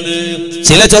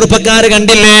 ചില ചെറുപ്പക്കാര്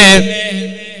കണ്ടില്ലേ,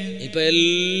 ഇപ്പൊ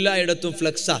എല്ലായിടത്തും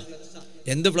ഫ്ലക്സാ.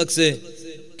 എന്ത് ഫ്ലക്സ്?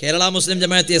 കേരള മുസ്ലിം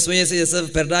ജമാഅത്ത് SYSF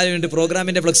പെർഡാലിന് വേണ്ടി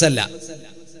പ്രോഗ്രാമിന്റെ ഫ്ലക്സ് അല്ല.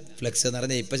 ഫ്ലക്സ് എന്ന്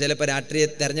പറഞ്ഞാൽ ഇപ്പൊ ചിലപ്പോൾ രാഷ്ട്രീയ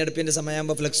തെരഞ്ഞെടുപ്പിന്റെ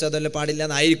സമയമാകുമ്പോൾ ഫ്ലക്സ് അതെല്ലാം പാടില്ല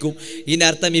എന്നായിരിക്കും. ഇതിന്റെ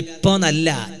അർത്ഥം ഇപ്പൊ നല്ല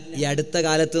ഈ അടുത്ത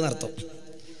കാലത്ത് എന്നർത്ഥം.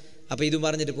 അപ്പൊ ഇതും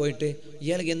പറഞ്ഞിട്ട് പോയിട്ട്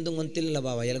ഇയാൾക്ക് എന്തും ഗൊന്തില്ല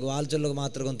ബാബ, ഇയാൾക്ക് വാൽച്ചൊല്ലൊക്കെ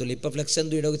മാത്രമേ ഗൊന്തുള്ളൂ. ഇപ്പൊ ഫ്ലക്സ്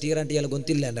എന്തും ഇടക്ക് തീരാണ്ട് ഇയാൾ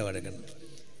ഗൊന്തില്ല എന്റെ പാടുകൾ.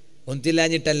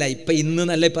 ഗൊന്തില്ലാഞ്ഞിട്ടല്ല, ഇപ്പൊ ഇന്ന്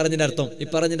നല്ല പറഞ്ഞതിന്റെ അർത്ഥം. ഈ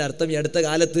പറഞ്ഞതിന്റെ അർത്ഥം ഈ അടുത്ത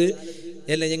കാലത്ത്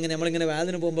എല്ലാം ഇങ്ങനെ നമ്മളിങ്ങനെ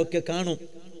വേദന പോകുമ്പോ ഒക്കെ കാണും.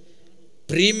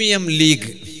 പ്രീമിയം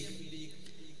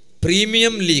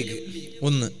ലീഗ്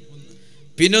ഒന്ന്,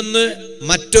 പിന്നൊന്ന്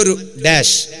മറ്റൊരു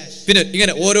ഡാഷ്, പിന്നെ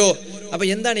ഇങ്ങനെ ഓരോ. അപ്പൊ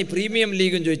എന്താണ് ഈ പ്രീമിയം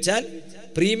ലീഗ് എന്ന് ചോദിച്ചാൽ,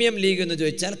 പ്രീമിയം ലീഗ് എന്ന്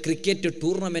ചോദിച്ചാൽ ക്രിക്കറ്റ്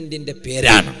ടൂർണമെന്റിന്റെ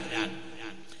പേരാണ്.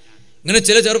 ഇങ്ങനെ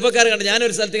ചില ചെറുപ്പക്കാർ കണ്ട്,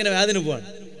 ഞാനൊരു സ്ഥലത്ത് ഇങ്ങനെ വേദന പോവാണ്.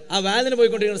 ആ വേദന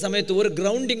പോയിക്കൊണ്ടിരിക്കുന്ന സമയത്ത് ഒരു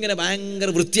ഗ്രൗണ്ട് ഇങ്ങനെ ഭയങ്കര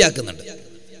വൃത്തിയാക്കുന്നുണ്ട്.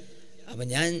 അപ്പൊ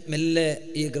ഞാൻ മെല്ലെ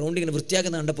ഈ ഗ്രൗണ്ട് ഇങ്ങനെ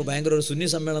വൃത്തിയാക്കുന്ന കണ്ടപ്പോൾ ഭയങ്കര ഒരു സുന്നി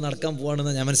സമ്മേളനം നടക്കാൻ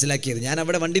പോവാണെന്ന് ഞാൻ മനസ്സിലാക്കിയത്. ഞാൻ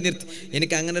അവിടെ വണ്ടി നിർത്തി,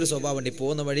 എനിക്ക് അങ്ങനെ ഒരു സ്വഭാവം ഉണ്ട്.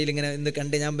 പോകുന്ന വഴിയിൽ ഇങ്ങനെ ഇന്ന്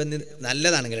കണ്ട് ഞാൻ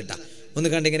നല്ലതാണെങ്കിൽ കേട്ടാ ഒന്ന്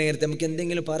കണ്ടിങ്ങനെ നിർത്തി, നമുക്ക്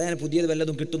എന്തെങ്കിലും പറയാൻ പുതിയത്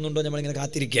വല്ലതും കിട്ടുന്നുണ്ടോ നമ്മളിങ്ങനെ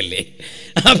കാത്തിരിക്കല്ലേ.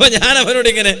 അപ്പൊ ഞാൻ അവരോട്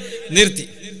ഇങ്ങനെ നിർത്തി,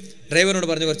 ഡ്രൈവറിനോട്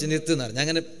പറഞ്ഞു കുറച്ച് നിർത്തുന്നതാണ്. ഞാൻ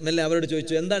അങ്ങനെ മെല്ലെ അവരോട്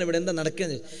ചോദിച്ചു, എന്താണ് ഇവിടെ എന്താ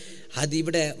നടക്കുന്നത്? അത്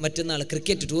ഇവിടെ മറ്റന്നാൾ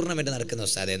ക്രിക്കറ്റ് ടൂർണമെന്റ് നടക്കുന്ന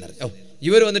ഉസ്താദേ എന്ന് പറഞ്ഞു.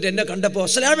 ഇവർ വന്നിട്ട് എന്നെ കണ്ടപ്പോൾ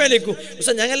അസ്സലാമു അലൈക്കും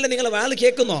ഉസ്താദ്, ഞങ്ങളെ നിങ്ങളെ വാള്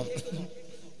കേൾക്കുന്നോ?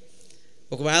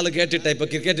 ഒക്കെ വാള് കേട്ടിട്ട ഇപ്പൊ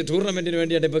ക്രിക്കറ്റ് ടൂർണമെന്റിന്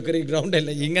വേണ്ടിയിട്ട് ഇപ്പൊ ഗ്രൗണ്ട് അല്ല,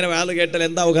 ഇങ്ങനെ വാള് കേട്ടാൽ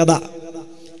എന്താവും കഥ?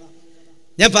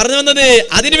 ഞാൻ പറഞ്ഞു വന്നത്,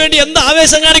 അതിനുവേണ്ടി എന്താ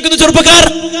ആവേശം കാണിക്കുന്നു ചെറുപ്പക്കാർ.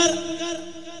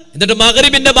 എന്നിട്ട്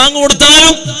മഗ്രിബിന്റെ ബാങ്ക്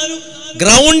കൊടുത്താലും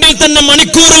ഗ്രൗണ്ടിൽ തന്നെ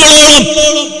മണിക്കൂറുകളോളം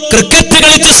ക്രിക്കറ്റ്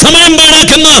കളിച്ച് സമയം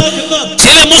പാഴാക്കുന്ന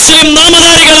ചില മുസ്ലിം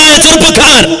നാമധാരികളായ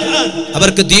ചെറുപ്പക്കാർ,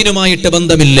 അവർക്ക് ദീനുമായിട്ട്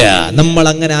ബന്ധമില്ല. നമ്മൾ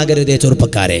അങ്ങനെ ആകരുതേ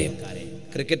ചെറുപ്പക്കാരെ.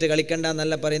 ക്രിക്കറ്റ് കളിക്കണ്ട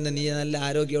എന്നല്ല പറയുന്നത്, നീ നല്ല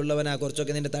ആരോഗ്യമുള്ളവനാ,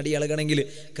 കുറച്ചൊക്കെ നിന്റെ തടി ഇളകണമെങ്കിൽ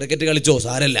ക്രിക്കറ്റ് കളിച്ചോ,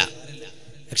 സാരല്ല.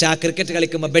 പക്ഷെ ആ ക്രിക്കറ്റ്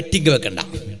കളിക്കുമ്പോ ബെറ്റിംഗ് വെക്കണ്ട.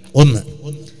 ഒന്ന്,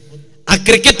 ആ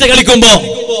ക്രിക്കറ്റ് കളിക്കുമ്പോ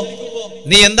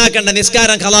നീ എന്താക്കണ്ട,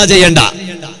 നിസ്കാരം ഖളാ ചെയ്യണ്ട.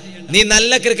 നീ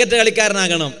നല്ല ക്രിക്കറ്റ്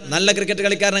കളിക്കാരനാകണം. നല്ല ക്രിക്കറ്റ്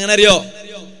കളിക്കാരൻ അങ്ങനെ അറിയോ?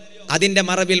 അതിന്റെ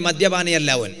മറവിൽ മദ്യപാനിയല്ല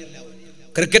അവൻ.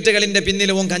 ക്രിക്കറ്റ് കളിന്റെ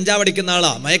പിന്നിൽ ഓൻ കഞ്ചാവടിക്കുന്ന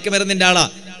ആളാ, മയക്കുമരുന്നിന്റെ ആളാ.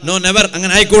 നോ, നെവർ,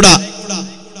 അങ്ങനെ ആയിക്കൂടാ.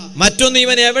 മറ്റൊന്ന്,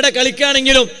 ഇവൻ എവിടെ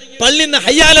കളിക്കുകയാണെങ്കിലും പള്ളിന്ന്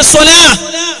ഹയ്യാല സ്വലാ,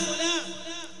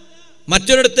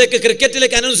 മറ്റൊരിടത്തേക്ക്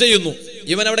ക്രിക്കറ്റിലേക്ക് അനൗൺസ് ചെയ്യുന്നു,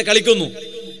 ഇവൻ അവിടെ കളിക്കുന്നു.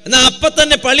 എന്നാ അപ്പൊ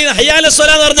തന്നെ പള്ളി ഹയ്യാല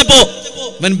സ്വലാ എന്ന് പറഞ്ഞപ്പോ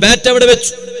അവൻ ബാറ്റ് അവിടെ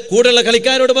വെച്ചു. കൂടെയുള്ള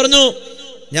കളിക്കാരോട് പറഞ്ഞു,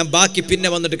 ഞാൻ ബാക്കി പിന്നെ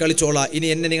വന്നിട്ട് കളിച്ചോളാം, ഇനി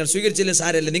എന്നെ നിങ്ങൾ സ്വീകരിച്ചില്ല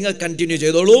സാരല്ല, നിങ്ങൾ കണ്ടിന്യൂ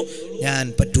ചെയ്തോളൂ, ഞാൻ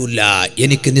പറ്റൂല,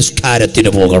 എനിക്ക്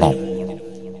നിസ്കാരത്തിന് പോകണം.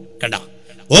 കണ്ട,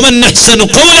 ومن أحسن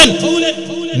قولا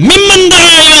ممن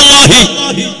دعا إلى الله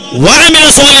وعمل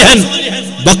صالحا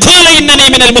وقال إنني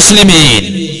من المسلمين.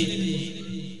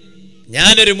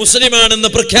 ഞാനൊരു മുസ്ലിമാണെന്ന്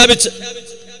പ്രഖ്യാപിച്ച്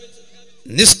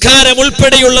നിസ്കാരം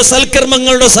ഉൾപ്പെടെയുള്ള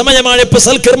സൽക്കർമ്മങ്ങളുടെ സമയമായപ്പോ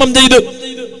സൽക്കർമ്മം ചെയ്തു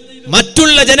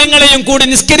മറ്റുള്ള ജനങ്ങളെയും കൂടി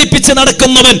നിസ്കരിപ്പിച്ച്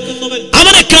നടക്കുന്നവൻ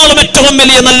അവനേക്കാളും ഏറ്റവും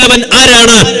വലിയ നല്ലവൻ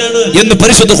ആരാണ് എന്ന്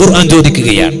പരിശുദ്ധ ഖുർആൻ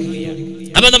ചോദിക്കുകയാണ്.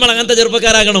 അപ്പൊ നമ്മൾ അങ്ങനത്തെ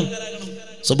ചെറുപ്പക്കാരാകണം.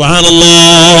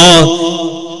 സുബ്ഹാനല്ലാഹ്,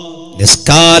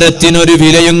 നിസ്കാരത്തിനൊരു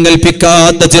വിലയും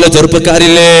കൽപ്പിക്കാത്ത ചില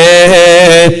ചെറുപ്പക്കാരില്ലേ?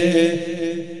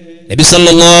 നബി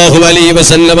സല്ലല്ലാഹു അലൈഹി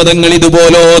വസല്ലം തങ്ങൾ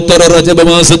ഇതുപോലത്തെ റജബ്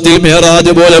മാസത്തിൽ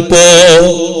മിഅ്റാജ് പോലപ്പോ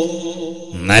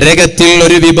നരകത്തിൽ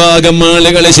ഒരു വിഭാഗം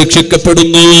ആളുകളെ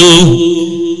ശിക്ഷിക്കപ്പെടുന്നു.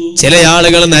 ചില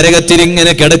ആളുകൾ നരകത്തിൽ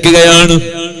ഇങ്ങനെ കിടക്കുകയാണ്.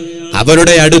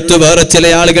 അവരുടെ അടുത്ത് വേറെ ചില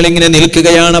ആളുകൾ ഇങ്ങനെ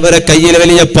നിൽക്കുകയാണ്. അവരെ കയ്യിൽ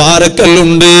വലിയ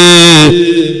പാറക്കല്ലുണ്ട്.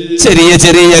 ചെറിയ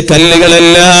ചെറിയ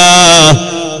കല്ലുകളല്ല,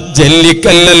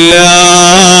 ജല്ലിക്കല്ലല്ല,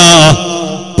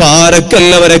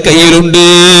 പാറക്കല്ല് അവരെ കയ്യിലുണ്ട്.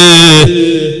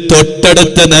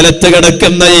 തൊട്ടടുത്ത നിലത്ത്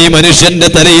കിടക്കുന്ന ഈ മനുഷ്യന്റെ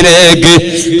തലയിലേക്ക്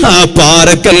ആ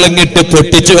പാറക്കല്ലങ്ങിട്ട്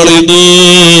പൊട്ടിച്ചു കളയുന്നു.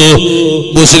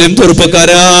 മുസ്ലിം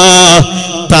ചെറുപ്പക്കാരാ,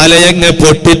 തലയങ്ങ്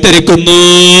പൊട്ടിത്തെറിക്കുന്നു,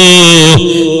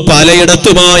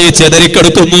 പലയിടത്തുമായി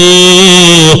ചെതറിക്കെടുക്കുന്നു.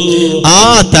 ആ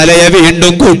തലയെ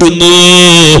വീണ്ടും കൂട്ടുന്നു,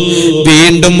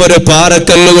 വീണ്ടും ഒരു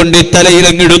പാറക്കല്ല് കൊണ്ട്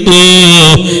തലയിലങ്ങിടുന്നു,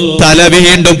 തല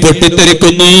വീണ്ടും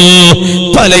പൊട്ടിത്തെറിക്കുന്നു,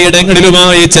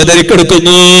 പലയിടങ്ങളിലുമായി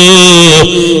ചെതറിക്കെടുക്കുന്നു.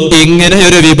 ഇങ്ങനെ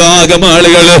ഒരു വിഭാഗം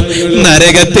ആളുകൾ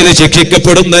നരകത്തിൽ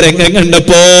ശിക്ഷിക്കപ്പെടുന്ന രംഗം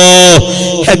കണ്ടപ്പോ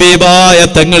ഹബീബായ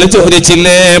തങ്ങൾ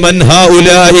ചോദിച്ചില്ലേ, മൻ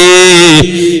ഹൗലായി,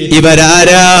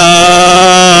 ഇവരാരാ?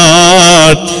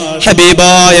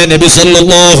 ഹബീബായ നബി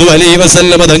സല്ലല്ലാഹു അലൈഹി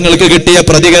വസല്ലം തങ്ങൾക്ക് കിട്ടിയ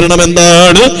പ്രതികരണം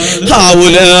എന്താണ്?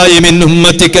 ഹൗലായി മിൻ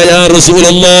ഉമ്മത്തിക യാ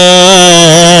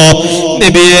റസൂലല്ലാഹ്,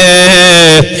 നബിയേ,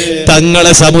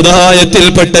 തങ്ങളെ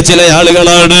സമുദായത്തിൽപ്പെട്ട ചില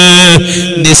ആളുകളാണ്.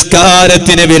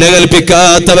 നിസ്കാരത്തിന് വില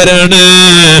കൽപ്പിക്കാത്തവരാണ്,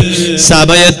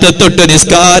 സമയത്തെ തൊട്ട്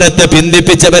നിസ്കാരത്തെ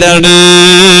പിന്തിപ്പിച്ചവരാണ്.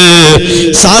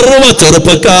 സർവ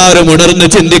ചെറുപ്പക്കാരും ഉണർന്ന്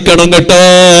ചിന്തിക്കണം കേട്ടോ.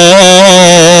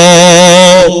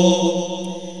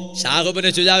 ഷാഹുബിന്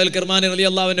ശുജാഉൽ കിർമാനി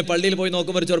റളിയല്ലാഹു അൻഹു പള്ളിയിൽ പോയി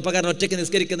നോക്കുമ്പോൾ ഒരു ചെറുപ്പക്കാരൻ ഒറ്റയ്ക്ക്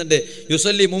നിസ്കരിക്കുന്നുണ്ട്.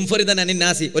 യുസല്ലി മുൻഫരിദൻ അനിൻ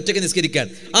നാസി, ഒറ്റയ്ക്ക് നിസ്കരിക്കാൻ.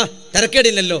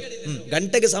 തിരക്കേടില്ലല്ലോ,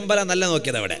 ഗണ്ടക്ക് സമ്പല നല്ല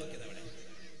നോക്കിയത് അവിടെ.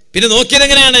 പിന്നെ നോക്കിയത്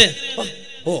എങ്ങനെയാണ്?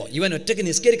 ഓ, ഇവൻ ഒറ്റയ്ക്ക്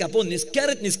നിസ്കരിക്കുക, അപ്പോ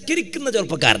നിസ്കരിക്കുന്ന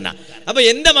ചെറുപ്പക്കാരനാ. അപ്പൊ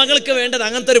എന്റെ മകൾക്ക് വേണ്ടത്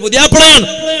അങ്ങനത്തെ ഒരു പുതിയാപ്പിളയാണ്,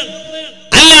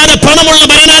 അല്ലാതെ പണമുള്ള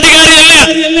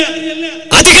ഭരണാധികാരിയല്ല,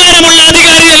 അധികാരമുള്ള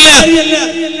അധികാരിയല്ല.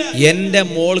 എന്റെ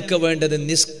മോൾക്ക് വേണ്ടത്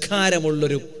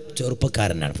നിസ്കാരമുള്ളൊരു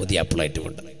ചെറുപ്പക്കാരനാണ്, പുതിയാപ്പിളായിട്ട്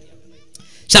കൊണ്ട്.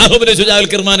 ഷാഹുബിന് ശുജാഉൽ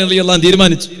കിർമാനി റളിയല്ലാഹു അൻഹു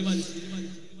തീരുമാനിച്ചു.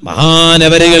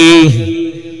 മഹാനവരികൾ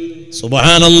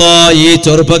സുബ്ഹാനല്ലാഹ് ഈ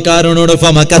ചെറുപ്പക്കാരനോട്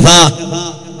ഫമകസ,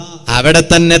 അവിടെ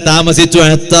തന്നെ താമസിച്ചു.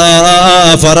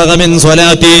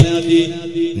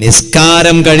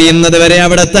 നിസ്കാരം കഴിയുന്നത് വരെ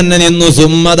അവിടെ തന്നെ നിന്നു.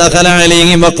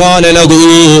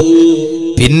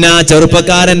 പിന്നെ ആ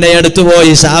ചെറുപ്പക്കാരന്റെ അടുത്ത്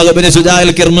പോയി ഷാഹുബിന്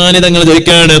ശുജാഉൽ കിർമാനി തങ്ങൾ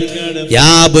ചോദിക്കാണ്,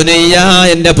 യാ ബുനയ്യ,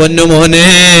 എന്റെ പൊന്നുമോനെ,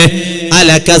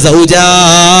 അലക സൗജാ,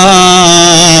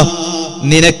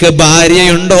 നിനക്ക്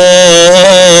ഭാര്യയുണ്ടോ?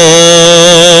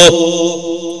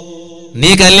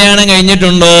 നീ കല്യാണം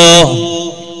കഴിഞ്ഞിട്ടുണ്ടോ?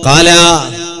 കാല.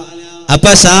 അപ്പൊ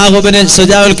ഷാഹുബിന്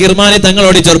ശുജാഉൽ കിർമാനി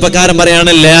തങ്ങളോട് ചെറുപ്പക്കാരൻ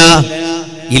പറയാണില്ല,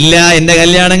 ഇല്ല, എന്റെ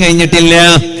കല്യാണം കഴിഞ്ഞിട്ടില്ല.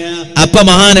 അപ്പൊ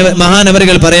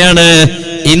മഹാനവറുകൾ പറയാണ്,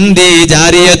 ഇന്ദി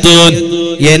ജാരിയത്തൂൻ,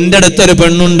 എന്റെ അടുത്തൊരു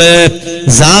പെണ്ണുണ്ട്,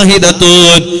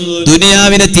 സാഹിദത്തൂൻ,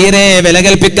 ദുനിയാവിനെ തീരെ വില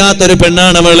കൽപ്പിക്കാത്തൊരു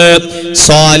പെണ്ണാണ് അവള്,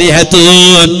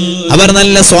 സ്വാലിഹത്തൂൻ, അവർ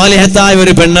നല്ല സ്വാലിഹത്തായ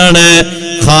ഒരു പെണ്ണാണ്,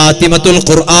 ഖാതിമത്തുൽ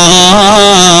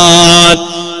ഖുർആൻ,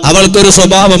 അവൾക്കൊരു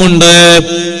സ്വഭാവമുണ്ട്.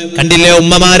 കണ്ടില്ലേ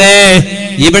ഉമ്മമാരെ,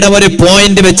 ഇവിടെ ഒരു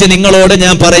പോയിന്റ് വെച്ച് നിങ്ങളോട്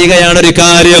ഞാൻ പറയുകയാണ് ഒരു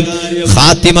കാര്യം.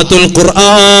 ഖാതിമത്തുൽ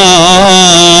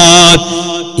ഖുർആൻ,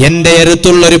 എന്റെ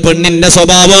അടുത്തുള്ളൊരു പെണ്ണിന്റെ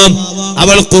സ്വഭാവം,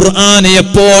 അവൾ ഖുർആൻ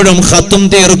എപ്പോഴും ഖത്തും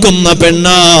തീർക്കുന്ന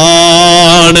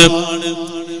പെണ്ണാണ്.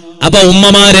 അപ്പൊ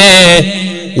ഉമ്മമാരെ,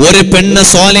 ഒരു പെണ്ണ്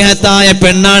സ്വാലിഹത്തായ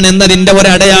പെണ്ണാണ് എന്നതിന്റെ ഒരു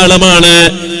അടയാളമാണ്.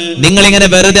 നിങ്ങളിങ്ങനെ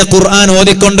വെറുതെ ഖുർആൻ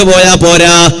ഓതിക്കൊണ്ടു പോയാ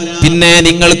പോരാ, പിന്നെ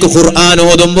നിങ്ങൾക്ക് ഖുർആൻ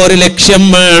ഓതുമ്പോ ഒരു ലക്ഷ്യം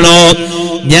വേണോ?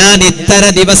 ഞാൻ ഇത്തര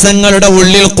ദിവസങ്ങളുടെ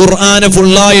ഉള്ളിൽ ഖുർആൻ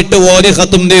ഫുള്ളായിട്ട് ഓതി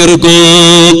ഖത്തും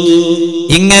തീർക്കും.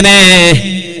 ഇങ്ങനെ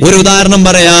ഒരു ഉദാഹരണം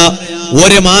പറയാ,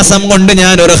 ഒരു മാസം കൊണ്ട്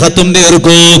ഞാൻ ഒരു ഖത്തും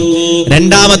തീർക്കും,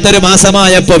 രണ്ടാമത്തെ ഒരു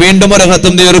മാസമായപ്പോ വീണ്ടും ഒരു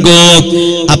ഖത്തും തീർക്കും.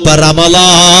 അപ്പൊ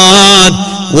റമളാൻ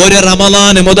ഒരു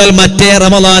റമളാൻ മുതൽ മറ്റേ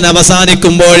റമളാൻ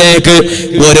അവസാനിക്കുമ്പോഴേക്ക്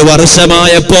ഒരു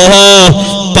വർഷമായപ്പോ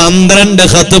 12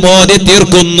 ഖത്ം ഓതി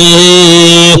തീർക്കുന്നു.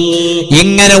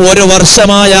 ഇങ്ങനെ ഒരു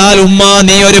വർഷമായാൽ ഉമ്മ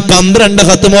നീ ഒരു 12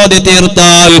 ഖത്ം ഓതി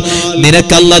തീർത്താൽ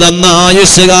നിനക്കല്ല തന്ന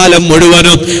ആയുഷ്കാലം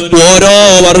മുഴുവനും ഓരോ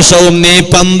വർഷവും നീ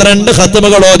 12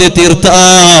 ഖത്മുകൾ ഓതി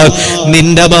തീർത്താൽ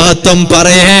നിന്റെ മഹത്വം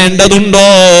പറയേണ്ടതുണ്ടോ?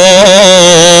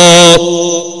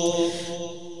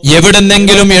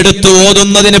 എവിടെന്നെങ്കിലും എടുത്തു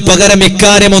ഓതുന്നതിന് പകരം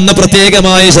ഇക്കാര്യം ഒന്ന്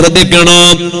പ്രത്യേകമായി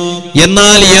ശ്രദ്ധിക്കണം.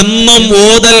 എന്നാൽ എന്നും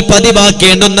ഓതൽ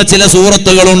പതിവാക്കേണ്ടുന്ന ചില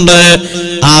സൂറത്തുകളുണ്ട്.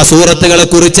 ആ സൂറത്തുകളെ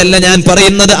കുറിച്ചല്ല ഞാൻ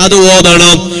പറയുന്നത്, അത്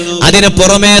ഓതണം. അതിന്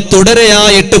പുറമെ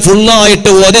തുടരെയായിട്ട് ഫുള്ളായിട്ട്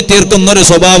ഓതി തീർക്കുന്ന ഒരു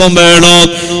സ്വഭാവം വേണം.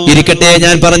 ഇരിക്കട്ടെ,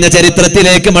 ഞാൻ പറഞ്ഞ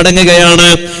ചരിത്രത്തിലേക്ക് മടങ്ങുകയാണ്.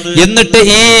 എന്നിട്ട്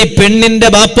ഈ പെണ്ണിന്റെ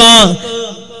ബാപ്പ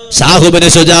സാഹുബിന്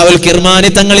ശുജാഉൽ കിർമാനി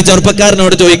തങ്ങൾ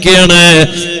ചെറുപ്പക്കാരനോട് ചോദിക്കുകയാണ്,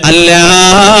 അല്ല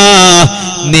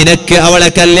നിനക്ക് അവളെ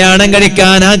കല്യാണം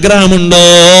കഴിക്കാൻ ആഗ്രഹമുണ്ടോ?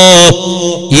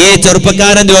 ഈ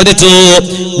ചെറുപ്പക്കാരൻ ചോദിച്ചു,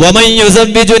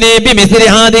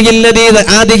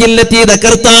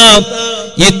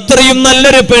 ഇത്രയും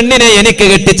നല്ലൊരു പെണ്ണിനെ എനിക്ക്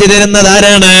കെട്ടിച്ചു തരുന്നത്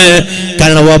ആരാണ്?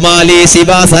 കാരണം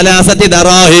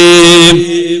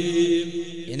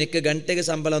എനിക്ക് ഗണ്ടിക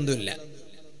ശമ്പളം ഒന്നുമില്ല,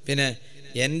 പിന്നെ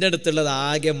എന്റെ അടുത്തുള്ളത്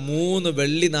ആകെ 3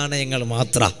 വെള്ളി നാണയങ്ങൾ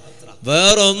മാത്ര,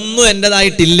 വേറൊന്നും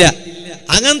എന്റേതായിട്ടില്ല.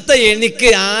 അങ്ങനത്തെ എനിക്ക്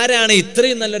ആരാണ്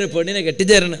ഇത്രയും നല്ലൊരു പെണ്ണിനെ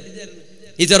കെട്ടിച്ചേരണ?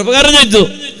 ഈ ചെറുപ്പക്കാരൻ ചോദിച്ചു.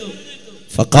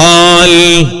 ഫഖാൽ,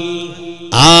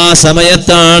 ആ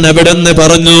സമയത്താണ് എവിടെന്ന്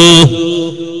പറഞ്ഞു,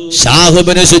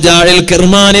 ഷാഹുബിന് ശുജാഉൽ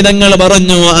കിർമാനി തങ്ങൾ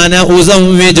പറഞ്ഞു, അന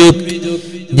ഉസവ്വിജുക്,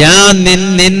 ഞാൻ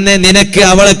നിനക്ക്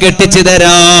അവളെ കെട്ടിച്ചു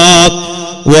തരാം.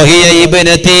 വഹിയ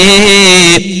ഇബ്നതി,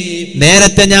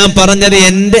 നേരത്തെ ഞാൻ പറഞ്ഞത്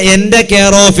എന്റെ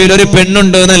കെയർ ഓഫിൽ ഒരു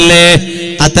പെണ്ണുണ്ട് എന്നല്ലേ,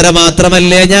 അത്ര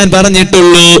മാത്രമല്ലേ ഞാൻ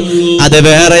പറഞ്ഞിട്ടുള്ളൂ. അത്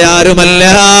വേറെ ആരുമല്ല,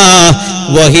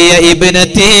 വഹിയ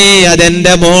ഇബ്നതി,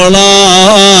 അതെന്റെ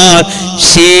മോളാണ്.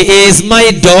 ഷീ ഈസ് മൈ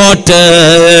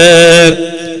ഡോട്ടർ,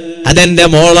 അതെന്റെ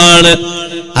മോളാണ്.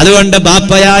 അതുകൊണ്ട്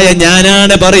ബാപ്പയായ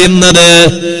ഞാനാണ് പറയുന്നത്,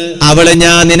 അവളെ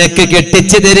ഞാൻ നിനക്ക്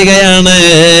കെട്ടിച്ചു തരികയാണ്.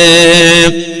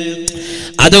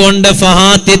 അതുകൊണ്ട്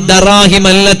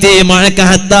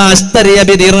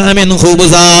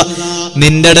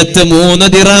നിന്റെ അടുത്ത് 3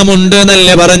 ദിർഹം ഉണ്ട്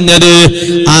എന്നല്ലേ പറഞ്ഞത്,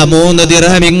 ആ 3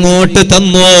 ദിർഹം ഇങ്ങോട്ട്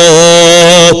തന്നോ.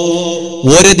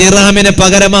 1 ദിർഹമിന്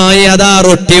പകരമായി അതാ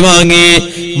റൊട്ടി വാങ്ങി,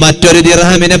 മറ്റൊരു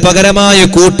ദിർഹമിന് പകരമായി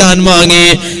കൂട്ടാൻ വാങ്ങി,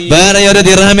 വേറെ ഒരു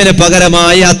ദിർഹമിന്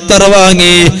പകരമായി അത്തർ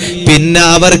വാങ്ങി. പിന്നെ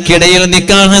അവർക്കിടയിൽ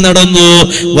നിക്കാഹ് നടന്നു.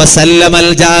 വസല്ലമൽ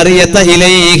ജാരിയത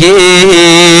ഇലൈഹി,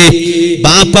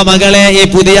 ബാപ്പ മകളെ ഈ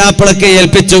പുതിയാപ്പിളക്ക്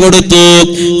ഏൽപ്പിച്ചു കൊടുത്തു.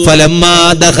 ഫലമ്മാ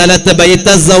ദഖലത് ബൈത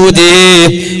സൗജി,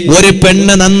 ഒരു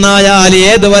പെണ്ണ് നന്നായാൽ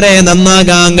ഏതുവരെ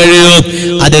നന്നാകാൻ കഴിയും?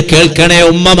 അത് കേൾക്കണേ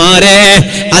ഉമ്മമാരെ,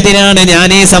 അതിനാണ് ഞാൻ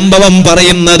ഈ സംഭവം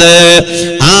പറയുന്നത്.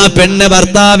 ആ പെണ്ണ്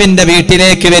ഭർത്താവിന്റെ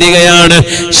വീട്ടിലേക്ക് വരികയാണ്.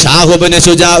 ഷാഹുബിന്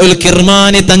ശുജാഉൽ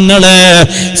കിർമാനി തങ്ങള്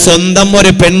സ്വന്തം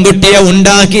ഒരു പെൺകുട്ടിയെ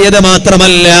ഉണ്ടാക്കിയത്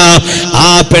മാത്രമല്ല, ആ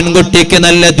പെൺകുട്ടിക്ക്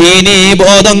നല്ല ദീനീ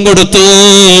ബോധം കൊടുത്തു.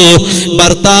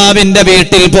 ഭർത്താവിന്റെ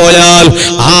വീട്ടിൽ പോയാൽ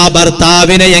ആ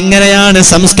ഭർത്താവിനെ എങ്ങനെയാണ്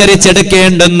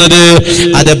സംസ്കരിച്ചെടുക്കേണ്ടുന്നത്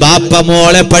അത് ബാപ്പ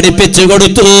മോളെ പഠിപ്പിച്ചു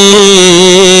കൊടുത്തു.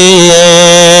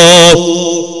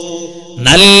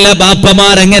 നല്ല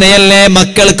ബാപ്പമാരെങ്ങനെയല്ലേ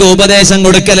മക്കൾക്ക് ഉപദേശം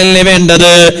കൊടുക്കലല്ലേ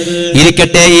വേണ്ടത്.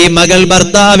 ഇരിക്കട്ടെ, ഈ മകൾ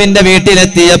ഭർത്താവിന്റെ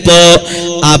വീട്ടിലെത്തിയപ്പോ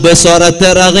അബ്സറത്ത്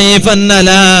റഗീഫൻ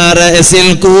അലാ റഅസിൽ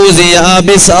കൂസി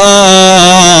അബിസാ,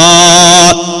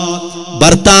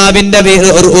 ഭർത്താവിന്റെ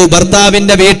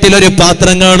വീട്ടിലൊരു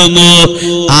പാത്രം കാണുന്നു.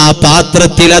 ആ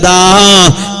പാത്രത്തിൽ അതാ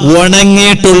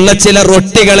ഉണങ്ങിയിട്ടുള്ള ചില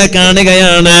റൊട്ടികളെ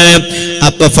കാണുകയാണ്.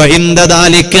 അപ്പൊ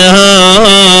ഫഇൻദദാലിക,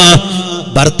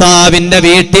 ഭർത്താവിന്റെ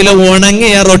വീട്ടിൽ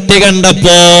ഉണങ്ങിയ റൊട്ടി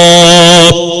കണ്ടപ്പോ,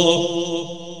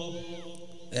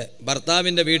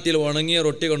 ഭർത്താവിന്റെ വീട്ടിൽ ഉണങ്ങിയ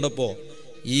റൊട്ടി കണ്ടപ്പോ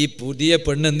ഈ പുതിയ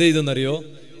പെണ്ണ് എന്ത് ചെയ്തെന്നറിയോ?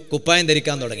 കുപ്പായം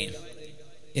ധരിക്കാൻ തുടങ്ങി.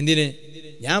 എന്തിന്?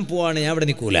 ഞാൻ പോവാണ്, ഞാൻ ഇവിടെ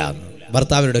നിൽക്കൂല.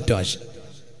 ഭർത്താവിനോട് ഒറ്റ ആശ.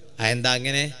 എന്താ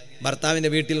അങ്ങനെ? ഭർത്താവിന്റെ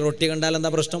വീട്ടിൽ റൊട്ടി കണ്ടാൽ എന്താ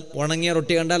പ്രശ്നം? ഉണങ്ങിയ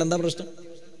റൊട്ടി കണ്ടാൽ എന്താ പ്രശ്നം?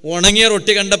 ഉണങ്ങിയ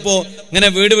റൊട്ടി കണ്ടപ്പോ ഇങ്ങനെ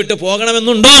വീട് വിട്ട്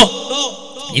പോകണമെന്നുണ്ടോ?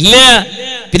 ഇല്ല.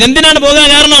 പിന്നെന്തിനാണ് പോകാൻ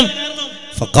കാരണം?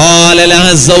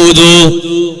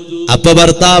 അപ്പൊ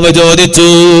ഭർത്താവ് ചോദിച്ചു,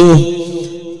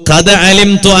 ഖദ്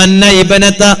അലിംതു അന്ന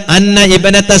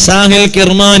ഇബ്നത ഷാഹിൽ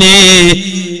കിർമാനി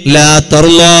ലാ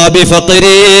തർലാ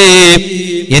ബിഫഖരി,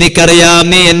 എനിക്കറിയാം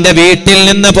നീ എന്റെ വീട്ടിൽ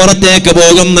നിന്ന് പുറത്തേക്ക്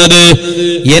പോകുന്നത്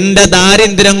എന്റെ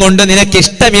ദാരിദ്ര്യം കൊണ്ട് നിനക്ക്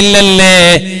ഇഷ്ടമില്ലല്ലേ.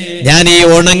 ഞാൻ ഈ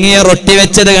ഉണങ്ങിയ റൊട്ടി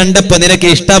വെച്ചത് കണ്ടപ്പോ നിനക്ക്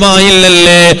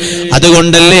ഇഷ്ടമായില്ലല്ലേ,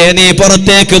 അതുകൊണ്ടല്ലേ നീ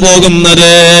പുറത്തേക്ക്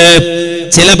പോകുന്നത്.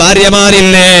 ചില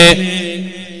ഭാര്യമാരില്ലേ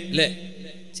അല്ലേ,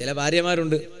 ചില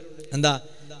ഭാര്യമാരുണ്ട്. എന്താ?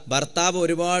 ഭർത്താവ്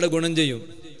ഒരുപാട് ഗുണം ചെയ്യും,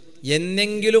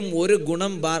 എന്നെങ്കിലും ഒരു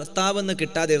ഗുണം ഭർത്താവെന്ന്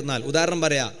കിട്ടാതിരുന്നാൽ, ഉദാഹരണം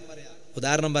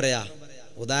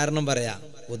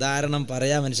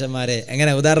പറയാ മനുഷ്യന്മാരെ.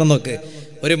 എങ്ങനെ ഉദാഹരണം നോക്ക്.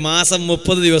 ഒരു മാസം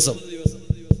 30 ദിവസം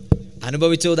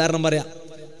അനുഭവിച്ച ഉദാഹരണം പറയാം.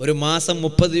 ഒരു മാസം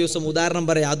 30 ദിവസം ഉദാഹരണം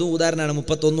പറയാം. അതും ഉദാഹരണമാണ്.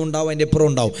 31 ഉണ്ടാവും, അതിൻ്റെ ഇപ്പുറം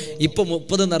ഉണ്ടാവും. ഇപ്പൊ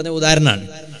 30 എന്ന് പറഞ്ഞ ഉദാഹരണമാണ്.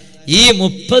 ഈ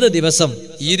 30 ദിവസം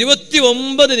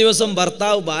 29 ദിവസം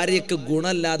ഭർത്താവ് ഭാര്യയ്ക്ക്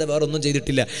ഗുണമില്ലാതെ വേറെ ഒന്നും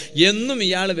ചെയ്തിട്ടില്ല. എന്നും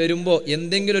ഇയാൾ വരുമ്പോൾ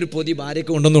എന്തെങ്കിലും ഒരു പൊതി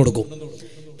ഭാര്യയ്ക്ക് കൊണ്ടുവന്ന് കൊടുക്കും.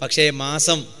 പക്ഷേ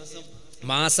മാസം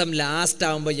ലാസ്റ്റ്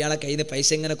ആകുമ്പോൾ ഇയാളെ കയ്യിൽ നിന്ന് പൈസ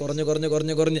ഇങ്ങനെ കുറഞ്ഞ്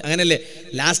അങ്ങനെയല്ലേ.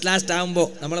 ലാസ്റ്റ് ആകുമ്പോൾ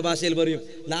നമ്മളെ ഭാഷയിൽ പറയും,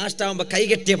 ലാസ്റ്റ് ആകുമ്പോൾ കൈ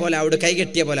കെട്ടിയ പോലെ അവിടെ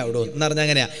എന്ന് പറഞ്ഞാൽ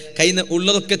അങ്ങനെയാ. കയ്യിൽ നിന്ന്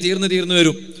ഉള്ളതൊക്കെ തീർന്നു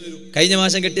വരും. കഴിഞ്ഞ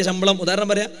മാസം കിട്ടിയ ശമ്പളം ഉദാഹരണം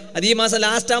പറയാം, അത് ഈ മാസം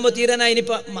ലാസ്റ്റ് ആകുമ്പോൾ തീരാനായി.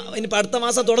 ഇനിയിപ്പോൾ അടുത്ത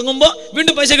മാസം തുടങ്ങുമ്പോൾ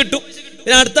വീണ്ടും പൈസ കിട്ടും.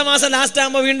 പിന്നെ അടുത്ത മാസം ലാസ്റ്റ്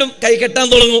ആകുമ്പോൾ വീണ്ടും കൈ കെട്ടാൻ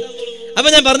തുടങ്ങും. അപ്പൊ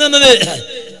ഞാൻ പറഞ്ഞു തന്നത്,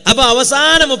 അപ്പൊ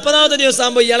അവസാനം 30ാമത്തെ ദിവസം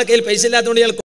ആകുമ്പോൾ ഇയാളെ കയ്യിൽ പൈസ ഇല്ലാത്തതുകൊണ്ട് ഇയാൾ